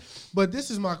 2021. But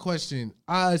this is my question.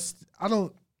 I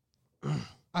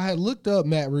had looked up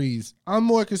Matt Reeves. I'm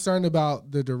more concerned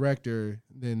about the director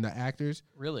than the actors.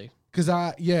 Really? Because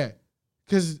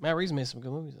Matt Reeves made some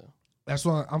good movies though. That's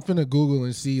why I'm finna Google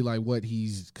and see like what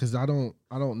he's, because I don't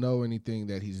know anything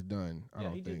that he's done. I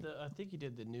think he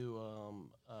did the new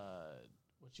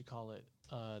what you call it,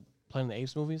 Planet of the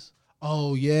Apes movies.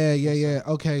 Oh yeah.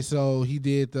 Okay, so he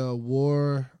did the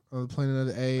War of the Planet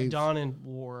of the Apes, Dawn and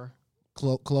War,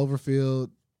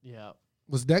 Cloverfield. Yeah.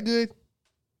 Was that good?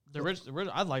 The original,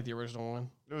 I like the original one.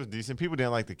 It was decent. People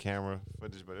didn't like the camera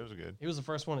footage, but it was good. He was the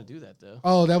first one to do that, though.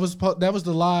 Oh, that was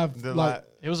the live.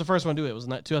 It was the first one to do it. It was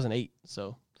 2008.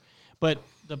 So, but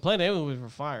the Planet of the Apes movies were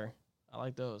fire. I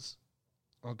like those.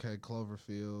 Okay,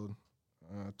 Cloverfield.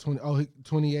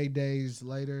 28 Days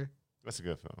Later. That's a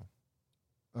good film.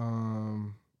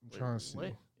 I'm trying to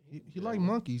see. He liked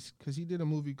monkeys because he did a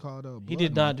movie called he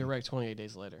did not direct 28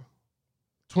 Days Later.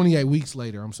 28 Weeks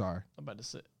Later. I'm sorry. I'm about to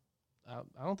say.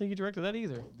 I don't think he directed that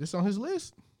either. This on his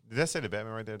list? Did that say the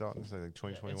Batman right there, Dalton? It's like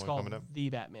 2021 coming up? The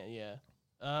Batman, yeah.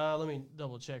 Let me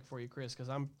double check for you, Chris, because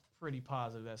I'm pretty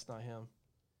positive that's not him.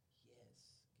 Yes.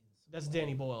 That's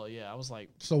Danny Boyle, yeah. I was like...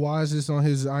 So why is this on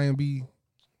his IMDb?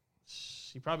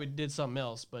 He probably did something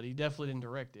else, but he definitely didn't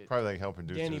direct it. Probably like helping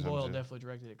produce. Danny Boyle definitely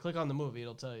directed it. Click on the movie,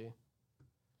 it'll tell you.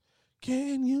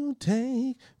 Can you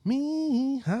take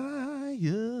me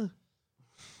higher?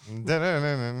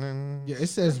 Yeah, it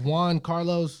says Juan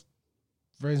Carlos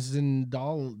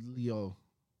Fresnadillo.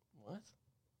 What?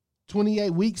 28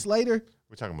 weeks later?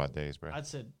 We're talking about days, bro. I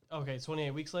said, okay,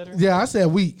 28 weeks later? Yeah, I said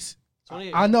weeks.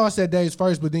 I know I said days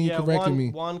first, but then you corrected me.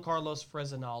 Juan Carlos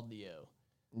Fresnadillo.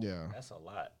 Yeah. That's a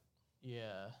lot.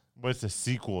 Yeah. But it's a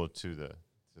sequel to the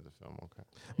film, okay.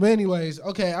 But anyways,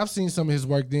 okay, I've seen some of his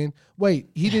work then. Wait,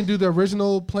 he didn't do the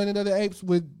original Planet of the Apes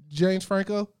with James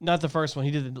Franco? Not the first one.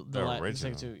 He did the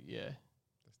second two. Yeah.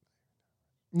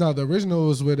 No, the original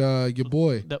was with your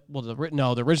boy. The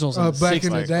original's in the back 60s.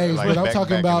 in the days, but I'm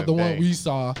talking about the one we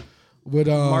saw with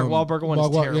Mark Wahlberg one is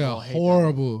terrible. Yeah,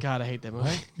 horrible. God, I hate that movie.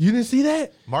 You didn't see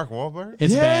that? Mark Wahlberg?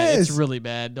 It's bad. It's really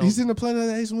bad. He's in the Planet of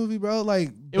the Apes movie, bro.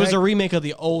 Like it was a remake of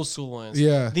the old school ones.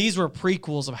 Yeah. These were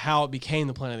prequels of how it became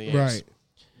the Planet of the Apes. Right.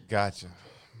 Gotcha.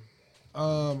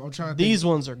 I'm trying to These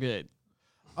ones are good.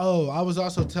 Oh, I was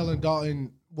also telling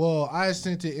Dalton, well, I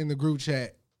sent it in the group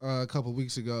chat a couple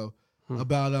weeks ago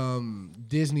about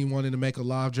Disney wanting to make a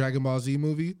live Dragon Ball Z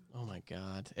movie. Oh my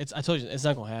God. I told you it's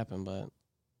not gonna happen, but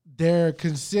they're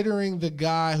considering the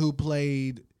guy who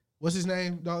played, what's his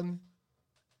name, Dalton?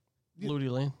 Ludi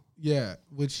Lin. Yeah,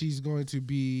 which he's going to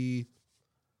be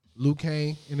Liu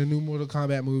Kang in the new Mortal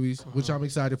Kombat movies, which I'm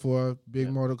excited for. Big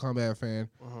Mortal Kombat fan.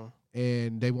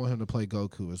 And they want him to play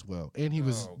Goku as well. And he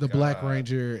was the Black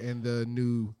Ranger in the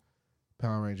new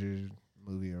Power Rangers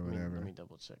movie or whatever. Let me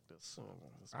double check this.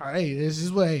 Hey, this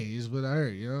is what I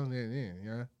heard, you know?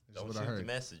 Yeah. Don't shoot the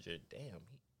messenger. Damn.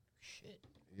 Shit.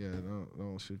 Yeah,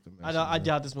 don't shoot the messenger. I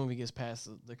doubt this movie gets past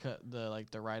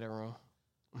the writer room.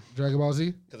 Dragon Ball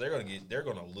Z? Because they're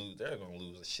gonna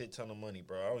lose a shit ton of money,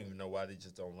 bro. I don't even know why they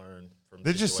just don't learn from.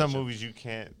 There's just some movies you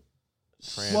can't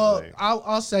translate. Well,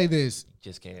 I'll say this.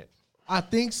 Just can't. I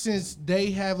think since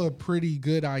they have a pretty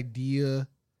good idea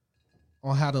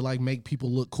on how to like make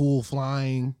people look cool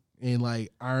flying and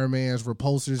like Iron Man's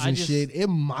repulsors and shit, it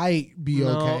might be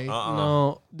okay.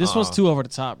 No, this one's too over the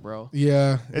top, bro.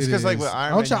 Yeah, it's because like with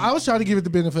Iron Man, I was trying to give it the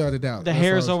benefit of the doubt. The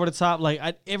hair is over the top.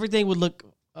 Like everything would look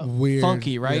weird,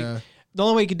 funky, right? Yeah. The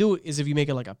only way you could do it is if you make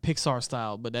it like a Pixar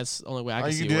style, but that's the only way I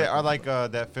can see it. You do that, or like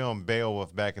that film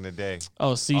Beowulf back in the day.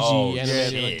 Oh, CG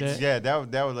animated like that. Yeah,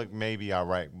 that would look maybe all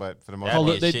right, but for the most part,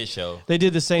 part, a shit show. They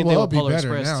did the same thing with Polar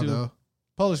better Express now, too. Though.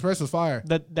 Polar Express was fire.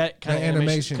 That kind of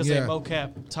animation because yeah. they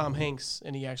mocap Tom Hanks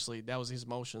and that was his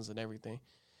motions and everything.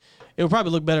 It would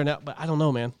probably look better now, but I don't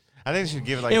know, man. I think they should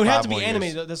give it like. It would 5 have to be more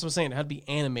animated. years. That's what I'm saying. It had to be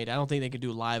animated. I don't think they could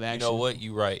do live action. You know what?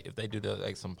 You're right. If they do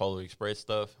like some Polar Express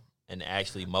stuff and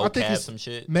actually mocap some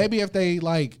shit, maybe if they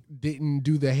like didn't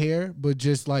do the hair, but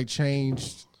just like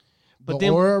changed. But the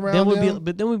aura around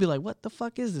them. we'd be like, what the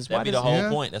fuck is this? That'd be the whole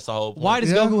point. That's the whole point. Why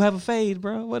does Goku have a fade,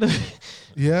 bro? What?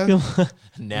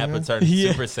 Nappa turned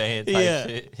Super Saiyan type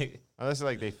shit. Unless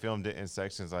like they filmed it in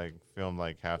sections, like filmed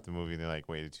like half the movie, and then like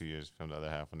waited 2 years to film the other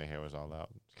half when the hair was all out.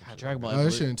 God, Dragon Ball.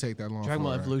 It shouldn't take that long. Dragon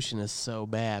Ball Evolution is so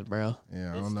bad, bro.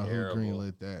 Yeah, I don't know who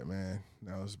greenlit that, man.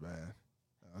 That was bad.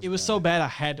 It was so bad I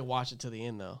had to watch it to the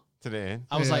end, though. To the end.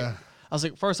 I was like,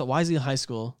 first of all, why is he in high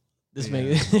school?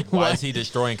 Why is he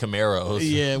destroying Camaros?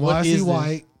 Yeah. Why is he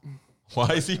white? Why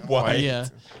is he white? Yeah.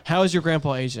 How is your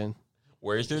grandpa Asian?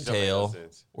 Where's your tail?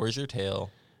 Where's your tail?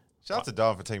 Shout out to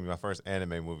Dom for taking me my first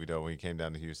anime movie though when he came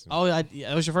down to Houston. Oh,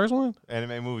 that was your first one?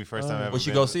 Anime movie, first time ever. What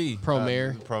you go see?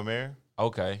 Promare. Promare.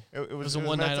 Okay. It was a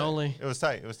one night only. It was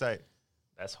tight. It was tight.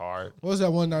 That's hard. What was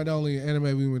that one night only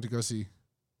anime we went to go see?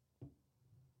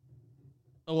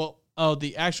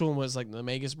 The actual one was like The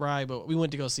Magus Bride, but we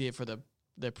went to go see it for the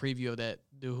preview of that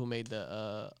dude who made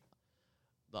the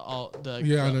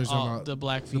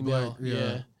black female.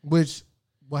 Yeah.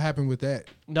 What happened with that?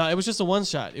 No, it was just a one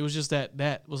shot. It was just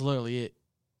that was literally it.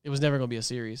 It was never gonna be a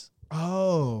series.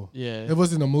 Oh. Yeah. It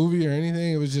wasn't a movie or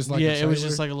anything. It was just like it was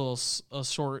just like a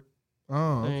short.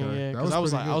 Oh, okay. Yeah, because I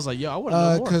was like, yo, I want to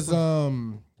know more. Because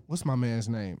what's my man's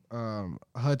name?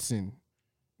 Hudson.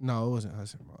 No, it wasn't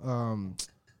Hudson.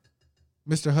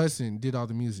 Mr. Hudson did all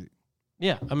the music.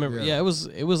 Yeah, I remember. Yeah, it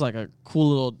was like a cool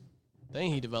little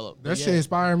thing he developed. That shit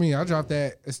inspired me. I dropped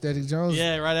that Aesthetic Jones.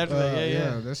 Yeah, right after that.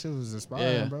 Yeah. That shit was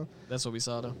inspiring, bro. That's what we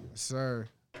saw though. Sir.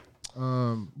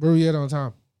 Where we at on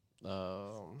time?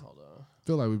 Hold on.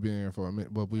 Feel like we've been here for a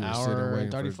minute, but we were Hour sitting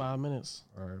waiting 35 minutes.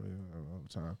 All right, we have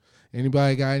time.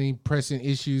 Anybody got any pressing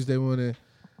issues they want to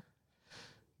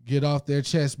get off their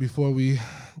chest before we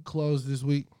close this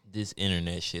week? This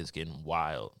internet shit's getting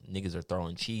wild. Niggas are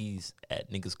throwing cheese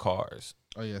at niggas' cars.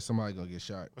 Oh yeah, somebody gonna get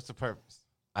shot. What's the purpose?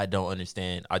 I don't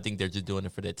understand. I think they're just doing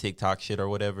it for that TikTok shit or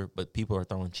whatever, but people are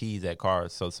throwing cheese at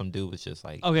cars. So some dude was just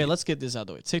like, okay, let's get this out of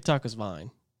the way. TikTok is fine.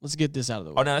 Let's get this out of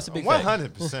the way. Oh, no, that's a big fact.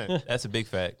 100%. That's a big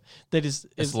fact.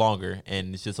 It's longer,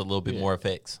 and it's just a little bit more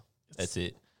effects. That's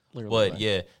it. But,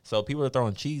 yeah, so people are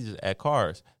throwing cheese at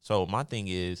cars. So my thing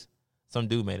is, some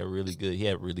dude he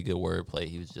had really good wordplay.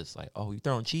 He was just like, oh, you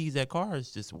throwing cheese at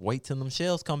cars? Just wait till them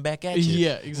shells come back at you.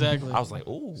 Yeah, exactly. I was like,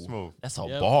 ooh, smooth. That's a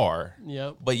bar.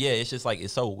 Yep. But yeah, it's just like,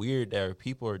 it's so weird that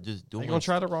people are just doing They're going to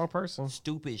try the wrong person.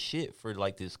 Stupid shit for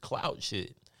like this clout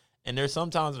shit. And there's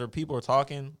sometimes where people are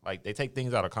talking, like they take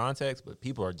things out of context, but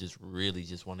people are just really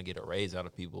just want to get a raise out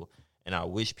of people. And I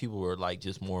wish people were like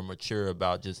just more mature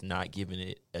about just not giving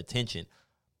it attention.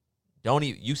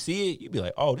 You see it, you be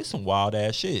like, oh, this some wild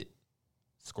ass shit.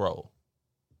 Scroll.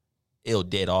 It'll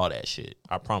dead all that shit.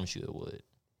 I promise you it would.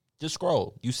 Just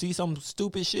scroll. You see some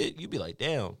stupid shit, you be like,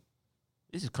 damn,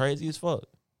 this is crazy as fuck.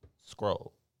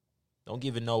 Scroll. Don't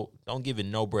give it no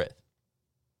breath.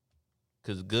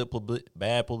 Because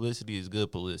bad publicity is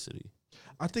good publicity.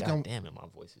 I think damn it, my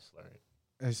voice is slurring.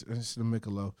 It's the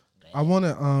Michelob. I want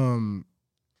to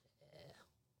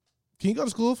can you go to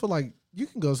school for like you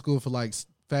can go to school for like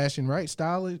fashion, right?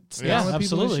 Styling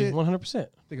absolutely, 100%. I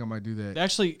think I might do that.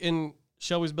 Actually, in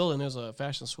Shelby's building, there's a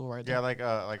fashion school right there. Yeah, like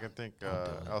I think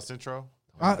El Centro.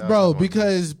 Bro,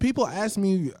 because people ask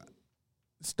me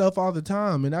stuff all the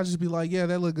time, and I just be like, yeah,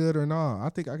 that look good or not. I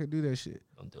think I could do that shit.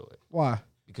 Don't do it. Why?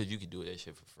 Because you can do that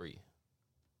shit for free.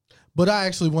 But I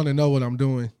actually want to know what I'm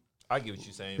doing. I get what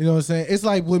you're saying. You know what I'm saying? It's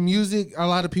like with music, a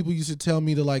lot of people used to tell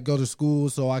me to like go to school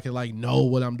so I could like know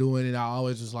what I'm doing. And I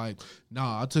always just like,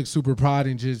 nah, I took super pride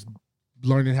in just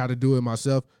learning how to do it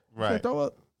myself. Right. Throw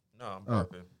up? No, I'm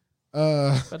burping.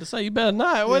 About to say you better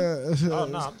not. What? Oh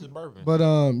no, I'm just burping. But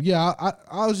yeah,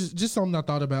 I was just something I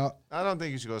thought about. I don't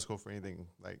think you should go to school for anything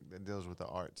like that deals with the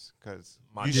arts because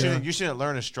you shouldn't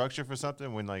learn a structure for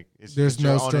something when like there's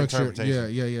no your own structure.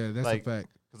 interpretation. Yeah, that's like, a fact.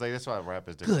 Because like, that's why rap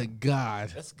is different. Good God.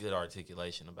 That's good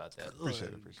articulation about that.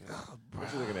 Appreciate it.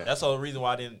 What you looking at? That's the only reason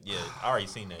why I didn't. Yeah, I already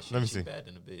seen that shit. Let me She see. bad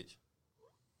than a bitch.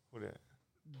 What that?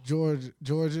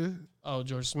 Georgia. Oh,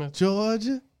 George Smith.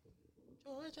 Georgia.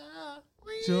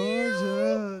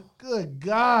 Good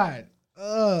God.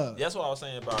 That's what I was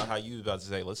saying about how you was about to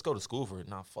say. Let's go to school for it.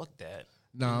 Nah, fuck that.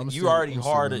 Nah, You already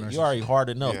hard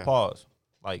enough. Yeah. Pause.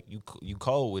 Like you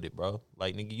cold with it, bro.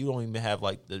 Like nigga, you don't even have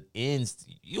like the ends.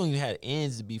 You don't even have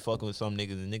ends to be fucking with some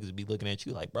niggas, and niggas be looking at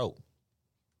you like, bro.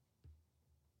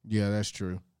 Yeah, that's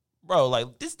true. Bro,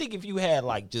 like this thing. If you had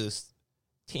like just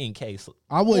 10K,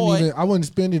 I wouldn't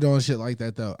spend it on shit like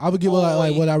that though. I would give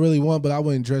like what I really want, but I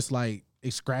wouldn't dress like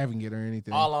extravagant or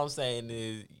anything. All I'm saying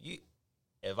is,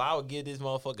 if I would give this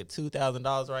motherfucker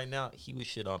 $2,000 right now, he would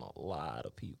shit on a lot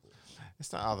of people.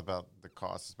 It's not all about the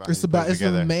cost. It's a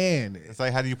man. It's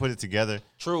like, how do you put it together?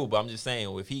 True, but I'm just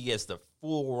saying, if he gets the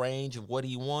full range of what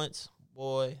he wants,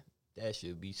 boy, that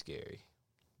should be scary.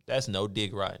 That's no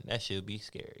dick riding. That should be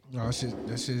scary. No, that shit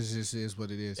just is what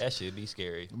it is. That should be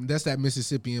scary. That's that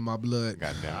Mississippi in my blood.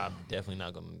 Goddamn. I'm definitely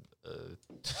not gonna.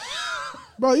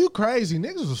 Bro, you crazy.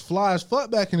 Niggas was fly as fuck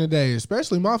back in the day,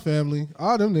 especially my family.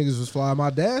 All them niggas was fly. My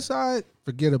dad's side,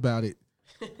 forget about it.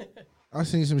 I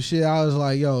seen some shit. I was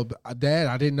like, yo, Dad,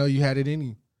 I didn't know you had it in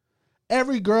you.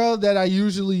 Every girl that I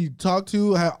usually talk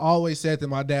to had always said that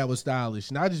my dad was stylish.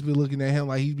 And I just be looking at him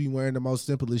like he'd be wearing the most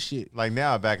simplest shit. Like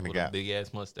now, back in the With a gap. big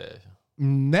ass mustache.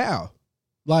 Now.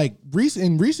 Like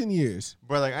in recent years.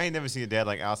 Bro, like I ain't never seen a dad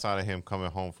like outside of him coming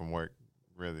home from work.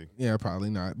 Really? Yeah, probably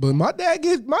not. But my dad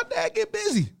get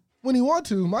busy when he want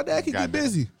to. My dad can get Goddamn.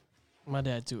 busy. My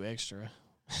dad too extra.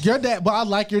 Your dad, but I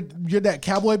like your dad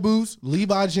cowboy boots,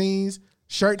 Levi jeans,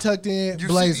 shirt tucked in,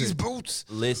 blazer. boots?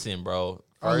 Listen, bro.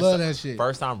 I love that shit.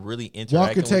 First time really interacting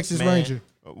Walker with Texas this man, Ranger.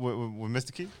 With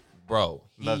Mr. Key? bro.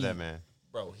 Love that man.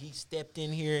 Bro, he stepped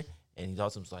in here and he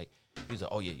also was like,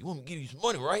 oh yeah, you want me to give you some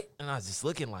money, right? And I was just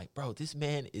looking like, bro, this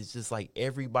man is just like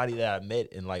everybody that I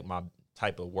met in like my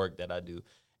type of work that I do.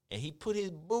 And he put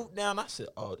his boot down. I said,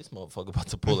 oh, this motherfucker about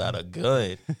to pull out a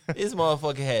gun. This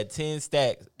motherfucker had 10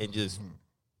 stacks and just.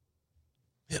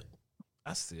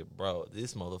 I said, bro,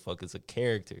 this motherfucker's a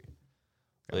character.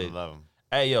 I love him.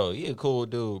 Hey, yo, he a cool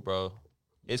dude, bro.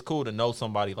 It's cool to know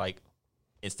somebody like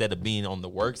instead of being on the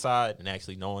work side and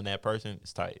actually knowing that person.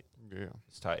 It's tight. Yeah,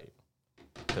 it's tight.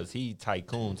 Cause he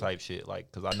tycoon type shit.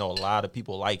 Like, cause I know a lot of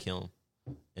people like him,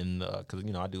 and cause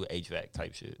I do HVAC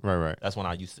type shit. Right. That's when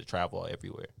I used to travel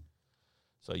everywhere.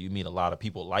 So you meet a lot of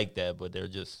people like that, but they're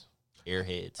just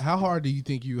airheads. How hard do you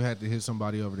think you had to hit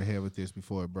somebody over the head with this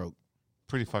before it broke?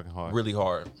 Pretty fucking hard. Really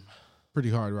hard. Pretty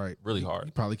hard, right? Really hard.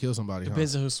 You probably killed somebody.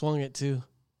 Depends on who swung it too.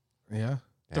 Yeah.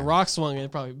 The Rock swung it,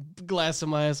 probably glassed in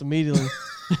my ass immediately.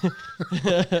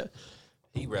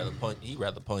 He rather punch you,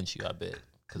 I bet,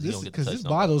 because he don't get to because touch this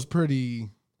nobody. bottle's pretty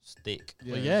Thick.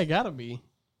 Well, yeah, it gotta be.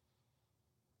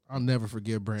 I'll never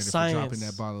forgive Brandon Science. for dropping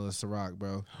that bottle of Ciroc,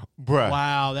 bro. Bruh.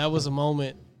 Wow, that was a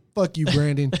moment. Fuck you,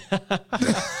 Brandon.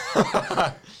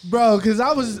 Bro, because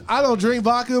I don't drink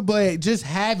vodka, but just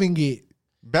having it.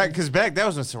 Back that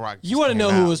was when Ciroc. You want to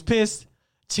know who was pissed?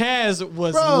 Chaz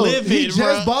was Bro, livid, he just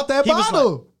bro. bought that He was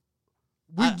bottle.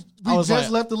 I we was just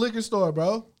like- left the liquor store,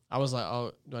 bro. I was like,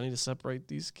 oh, do I need to separate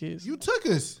these kids? You took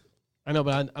us. I know,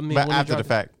 but I mean, But when he after the dropped it,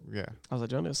 fact, yeah. I was like,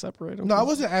 do I need to separate them? No, I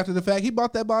wasn't after the fact. He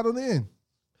bought that bottle then.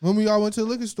 When we all went to the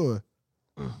liquor store.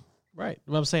 Right.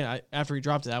 What I'm saying, after he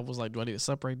dropped it, I was like, do I need to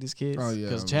separate these kids? Oh, yeah.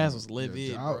 Because Chaz was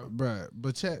livid, bro. Bruh,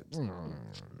 but Chaz.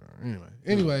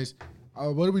 Anyways,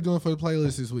 what are we doing for the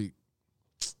playlist this week?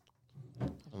 I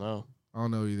don't know. I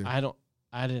don't know either.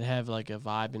 I didn't have like a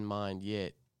vibe in mind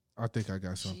yet. I think I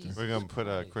got something. We're gonna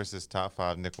put Chris's top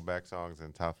 5 Nickelback songs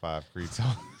and top 5 Creed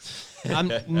songs.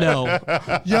 No.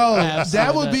 Yo, that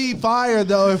Absolutely would not. be fire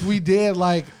though if we did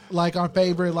like our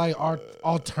favorite like our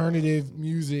alternative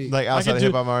music. Like outside of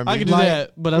hip hop R&B. I could do Like-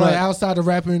 that, but I'm like not. outside of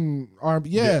rapping R&B.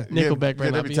 Yeah. Nickelback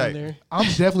might that'd not be be tight. in there. I'm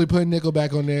definitely putting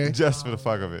Nickelback on there. Just for the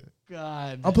fuck of it.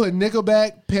 God. I'm putting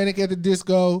Nickelback, Panic at the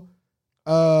Disco.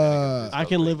 I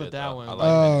can live with that one. I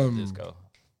like Disco.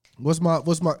 What's my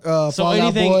So Fall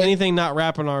Out Boy? anything not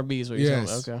rapping R&B is what you're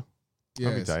Yes. saying. Okay.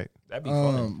 That'd be Yes. tight. That'd be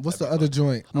fun. What's the other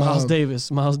joint? Miles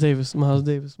Davis. Miles Davis.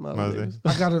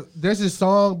 I there's this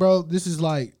song, bro. This is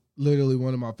like literally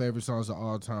one of my favorite songs of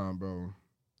all time, bro.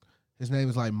 His name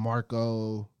is like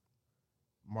Marco.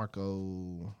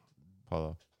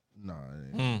 Polo. No.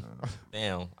 it ain't.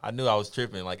 Damn, I knew I was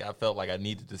tripping. Like I felt like I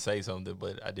needed to say something,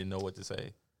 but I didn't know what to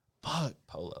say. Fuck.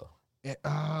 Polo.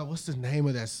 What's the name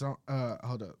of that song?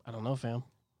 Hold up. I don't know, fam.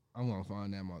 I'm gonna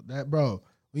find that bro.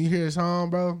 When you hear this song,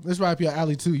 bro, this right up your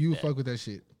alley too. You would fuck with that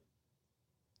shit.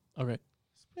 Okay.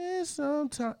 Spend some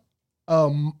time.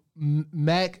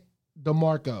 Mac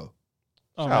DeMarco.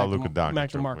 Oh, Shout out Luka Doncic,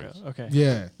 Mac real DeMarco. quick. Okay.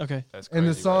 Yeah. Okay. That's crazy. And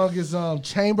the song is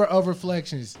Chamber of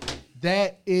Reflections.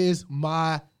 That is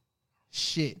my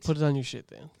shit. Put it on your shit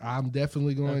then. I'm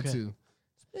definitely going Okay. to.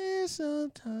 Spend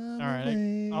some time All right.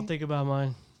 away, I'll think about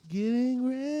mine. getting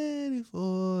ready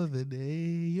for the day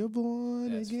you're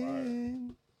born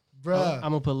again. Bruh. I'm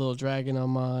gonna put Little Dragon on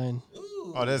mine.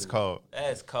 Oh, that's cold.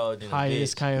 That's cold.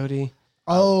 Hiatus Coyote.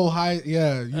 Oh, hi.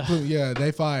 Yeah. You put, yeah,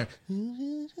 they fire.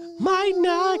 Might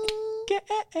not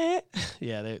get.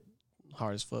 Yeah, they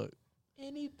hard as fuck.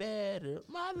 Any better,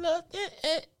 my love.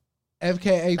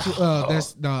 FKA,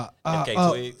 that's not. FK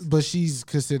Twigs. But she's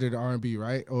considered R&B,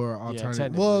 right? Or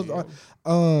alternative. Well, technically,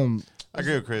 I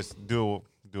agree with Chris. Do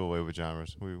away with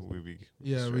genres. We be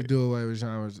we straight. do away with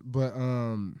genres. But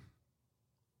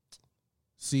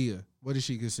Sia, what is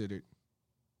she considered?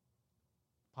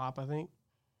 Pop, I think.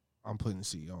 I'm putting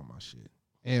Sia on my shit.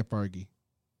 And Fergie.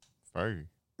 Fergie.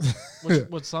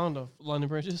 What song though? London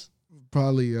Bridges.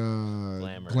 Probably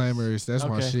Glamorous. Glamorous. That's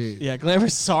my shit. Yeah,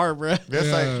 Glamorous. Sorry, bro. That's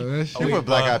Yeah, like that you shit. put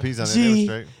Black Eyed Peas on there.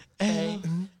 They were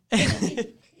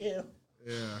straight. Yeah.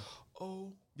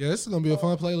 Oh. Yeah, this is gonna be a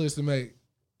fun playlist to make.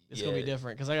 It's gonna be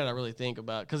different because I gotta really think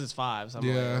about because it's 5. So I'm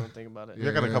Yeah. like, I don't think about it.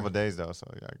 You got a Yeah. couple days though, so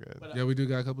yeah, good. But, Yeah, we do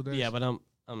got a couple days. Yeah, but I'm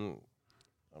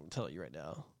telling you right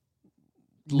now.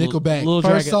 Nickelback, Little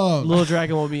first Dragon, song. Little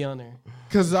Dragon will be on there.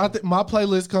 Because I think my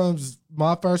playlist comes,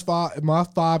 my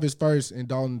 5 is first and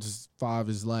Dalton's 5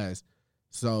 is last.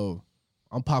 So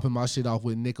I'm popping my shit off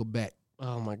with Nickelback.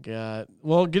 Oh my god.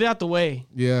 Well, get out the way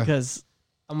Yeah. because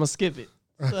I'm gonna skip it.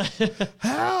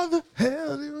 How the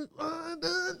hell did we find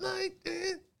us like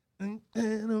that?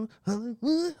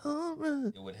 Hollywood home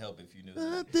run. It would help if you knew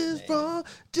Not this far,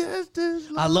 just as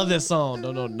I love that song.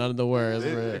 Don't know none of the words.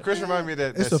 bro. Chris reminded me of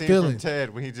that It's a scene feeling. from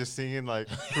Ted when he just singing like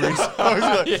 3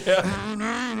 songs. He's like,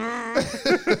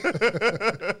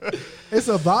 It's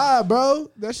a vibe,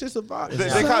 bro. That shit's a vibe.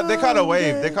 they caught a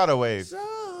wave. They caught a wave.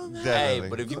 Hey, Definitely.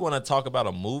 but if you want to talk about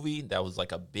a movie that was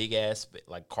like a big ass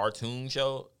like cartoon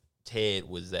show, Ted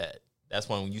was that. That's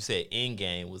when you said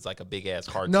Endgame was like a big ass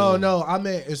cartoon. No, I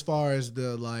meant as far as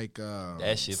the like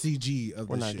That shit- CG of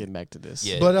We're the not shit. getting back to this.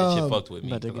 Yeah, But, that shit um, fucked with me.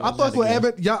 but they 'cause go- I I was- fuck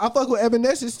with I fuck with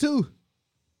Evanescence too.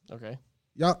 Okay.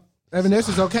 Y'all,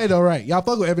 Evanescence okay though, right? Y'all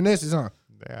fuck with Evanescence, huh?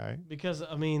 Yeah, all right. Because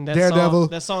I mean that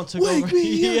Daredevil. song took Wake over.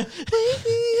 me Yeah. up, wake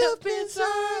me up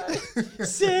inside.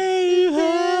 Save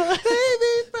her.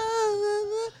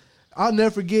 I'll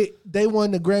never forget. They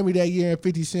won the Grammy that year, and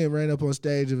 50 Cent ran up on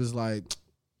stage and was like,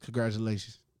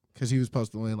 "Congratulations," because he was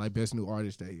supposed to win like Best New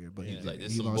Artist that year, but he He's like, didn't.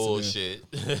 this He some lost to them.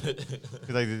 bullshit.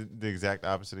 He's like the exact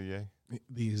opposite of Ye.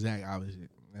 The exact opposite.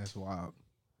 That's wild.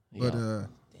 But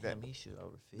Damn, he should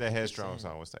over 50%. That Headstrong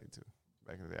song was tight too.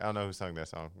 Back in the day. I don't know who sung that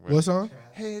song. what song?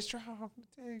 Headstrong.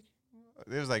 Take.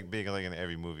 It was like big like in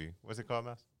every movie. What's it called,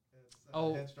 Mouse?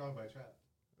 Oh,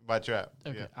 By Trap.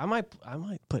 okay. Yeah. I might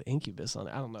put Incubus on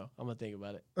it. I don't know. I'm gonna think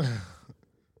about it.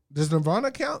 Does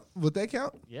Nirvana count? Would they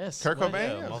count? Yes. Kurt why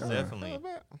Cobain? Yeah, most Okay. definitely.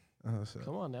 Oh, so.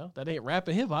 Come on now. That ain't rap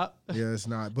and hip hop. Yeah, it's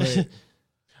not. But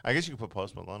I guess you could put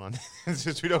Post Malone on. It's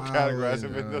just we don't I categorize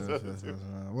him wouldn't, in those other two.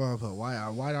 well, but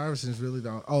White Iverson's really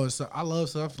don't. Oh, it's I love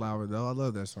Sunflower though. I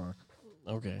love that song.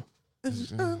 Okay.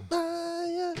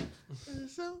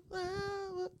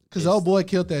 Cause old boy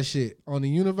killed that shit on the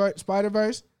universe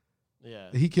Spider-Verse. Yeah.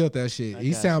 He killed that shit. I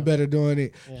He got sound you. better doing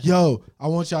it. Yeah. Yo, I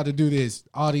want y'all to do this,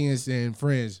 audience and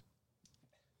friends.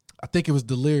 I think it was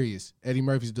Delirious. Eddie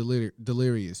Murphy's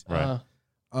Delirious. Right.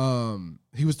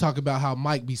 He was talking about how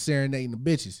Mike be serenading the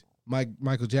bitches.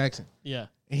 Michael Jackson. Yeah.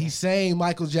 And he sang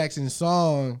Michael Jackson's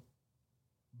song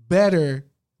better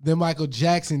than Michael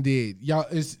Jackson did. Y'all,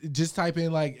 it's just type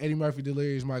in like Eddie Murphy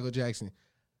Delirious Michael Jackson.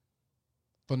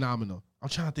 Phenomenal. I'm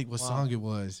trying to think what Wow. song it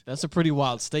was. That's a pretty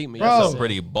wild statement. Bro. you That's said. a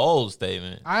pretty bold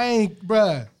statement. I ain't,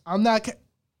 bruh. I'm not.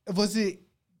 Was it?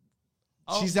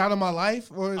 I'll- She's out of my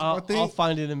life, or I'll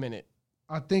find it in a minute.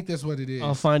 I think that's what it is.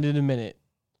 I'll find it in a minute.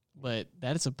 But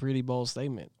that is a pretty bold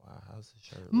statement. Wow, how's the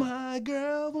shirt? My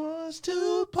girl wants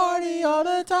to Party all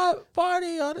the time.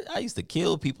 Party all the I used to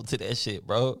kill people to that shit,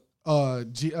 bro.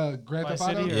 Grand Vice Theft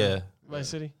Auto. City or- Yeah. Vice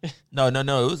City? No.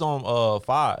 It was on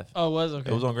 5. Oh, it was? Okay.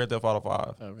 It was on Grand Theft Auto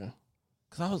 5. Okay.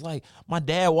 Cause I was like, my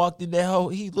dad walked in that hole.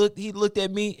 He looked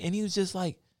at me and he was just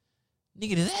like,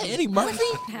 "Nigga, is that Eddie Murphy?"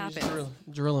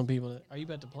 Drilling people. Are you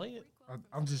about to play it?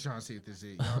 I'm just trying to see if this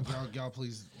is. Y'all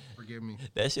please forgive me.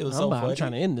 That shit was I'm, so about- I'm funny.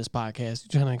 trying to end this podcast.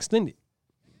 You're trying to extend it.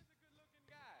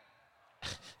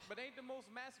 But ain't the most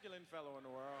masculine fellow in the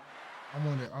world.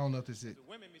 I don't know if this is. The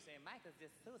women be saying, Mike is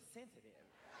just so sensitive.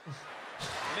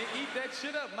 They eat that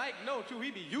shit up. Mike, no, too.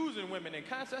 He be using women in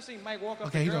concerts. I seen Mike walk up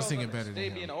Okay, to he don't girls sing it on the better than stage,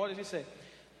 him. be in the audience. He said,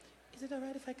 "Is it all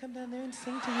right if I come down there and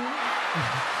sing to you?"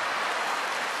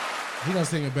 He don't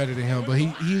sing it better than him, but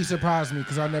he surprised me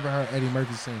because I never heard Eddie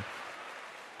Murphy sing.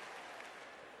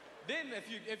 Then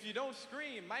if you don't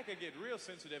scream, Mike will get real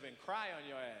sensitive and cry on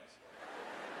your ass.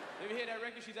 You ever hear that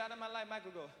record? She's out of my life. Mike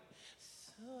will go.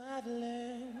 So I've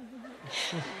learned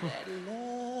that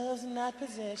love's not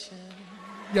possession.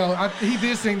 Yo, he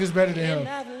did sing this better than him. And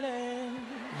I've learned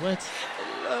What?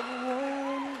 that love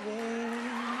won't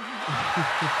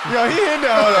wait. Yo, he in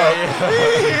there. Hold on. He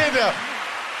in there.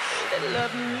 That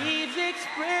love needs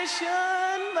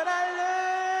expression, but I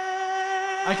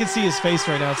learned. I can see his face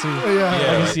right now too. Yeah.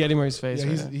 I can see Eddie Murphy's face. Yeah,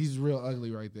 right now. he's real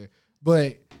ugly right there.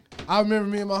 But I remember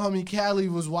me and my homie Callie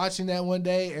was watching that one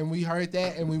day, and we heard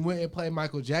that, and we went and played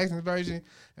Michael Jackson's version,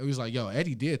 and we was like, "Yo,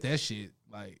 Eddie did that shit."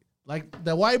 Like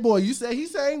the white boy, you say he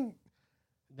sang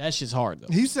That shit's hard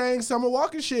though. he sang Summer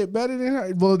Walker shit better than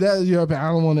her. Well, that is your opinion. I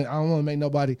don't want to make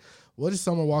nobody. What is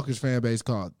Summer Walker's fan base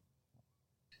called?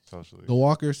 Socially. The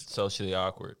Walkers. Socially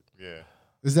awkward. Yeah.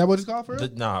 Is that what it's called for real?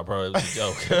 Nah, bro, it was a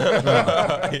joke.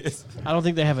 I don't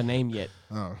think they have a name yet.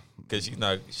 Oh, Because she's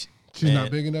not. she's not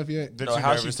big enough yet. Did No, she how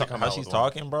nervous she's to come how out she's with one?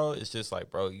 talking, bro. It's just like,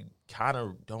 bro, you kind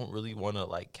of don't really want to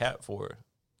like cap for her.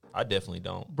 I definitely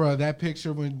don't. Bro, that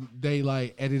picture when they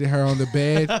like edited her on the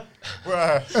bed.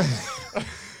 Bruh.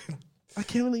 I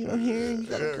can't believe I'm here. You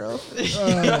got a girlfriend.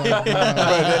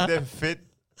 Bruh, that fit.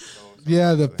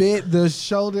 Yeah, the fit, the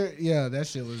shoulder. Yeah, that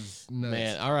shit was nuts.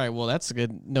 Man, all right. Well, that's a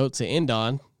good note to end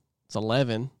on. It's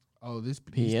 11. Oh, this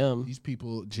PM. These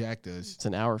people jacked us. It's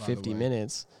an hour, by the 50 way.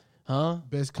 minutes. Huh?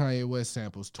 Best Kanye West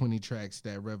samples, 20 tracks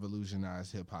that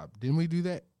revolutionized hip hop. Didn't we do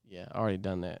that? Yeah, already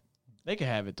done that. They can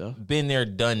have it though. Been there,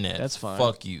 done that. That's fine.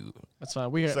 Fuck you. That's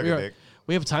fine. We Suck a dick.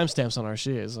 have timestamps on our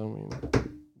shit. So I mean,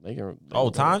 they can.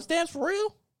 Oh, timestamps for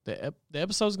real? The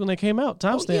episode's when they came out.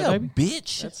 Timestamp, yeah, baby.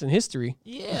 bitch. That's in history.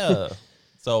 Yeah.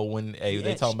 So when they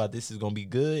Bitch. talking about this is gonna be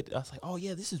good, I was like, oh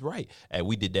yeah, this is right. Hey,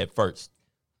 we did that first.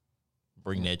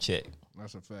 Bring that check.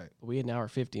 That's a fact. We had an hour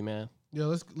 50, man. Yeah,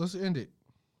 let's end it.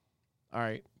 All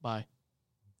right, bye.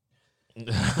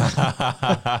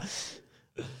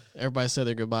 Everybody said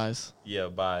their goodbyes. Yeah,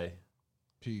 bye.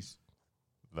 Peace.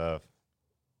 Love.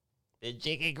 The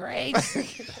chicken grapes.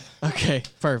 Okay,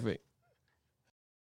 perfect.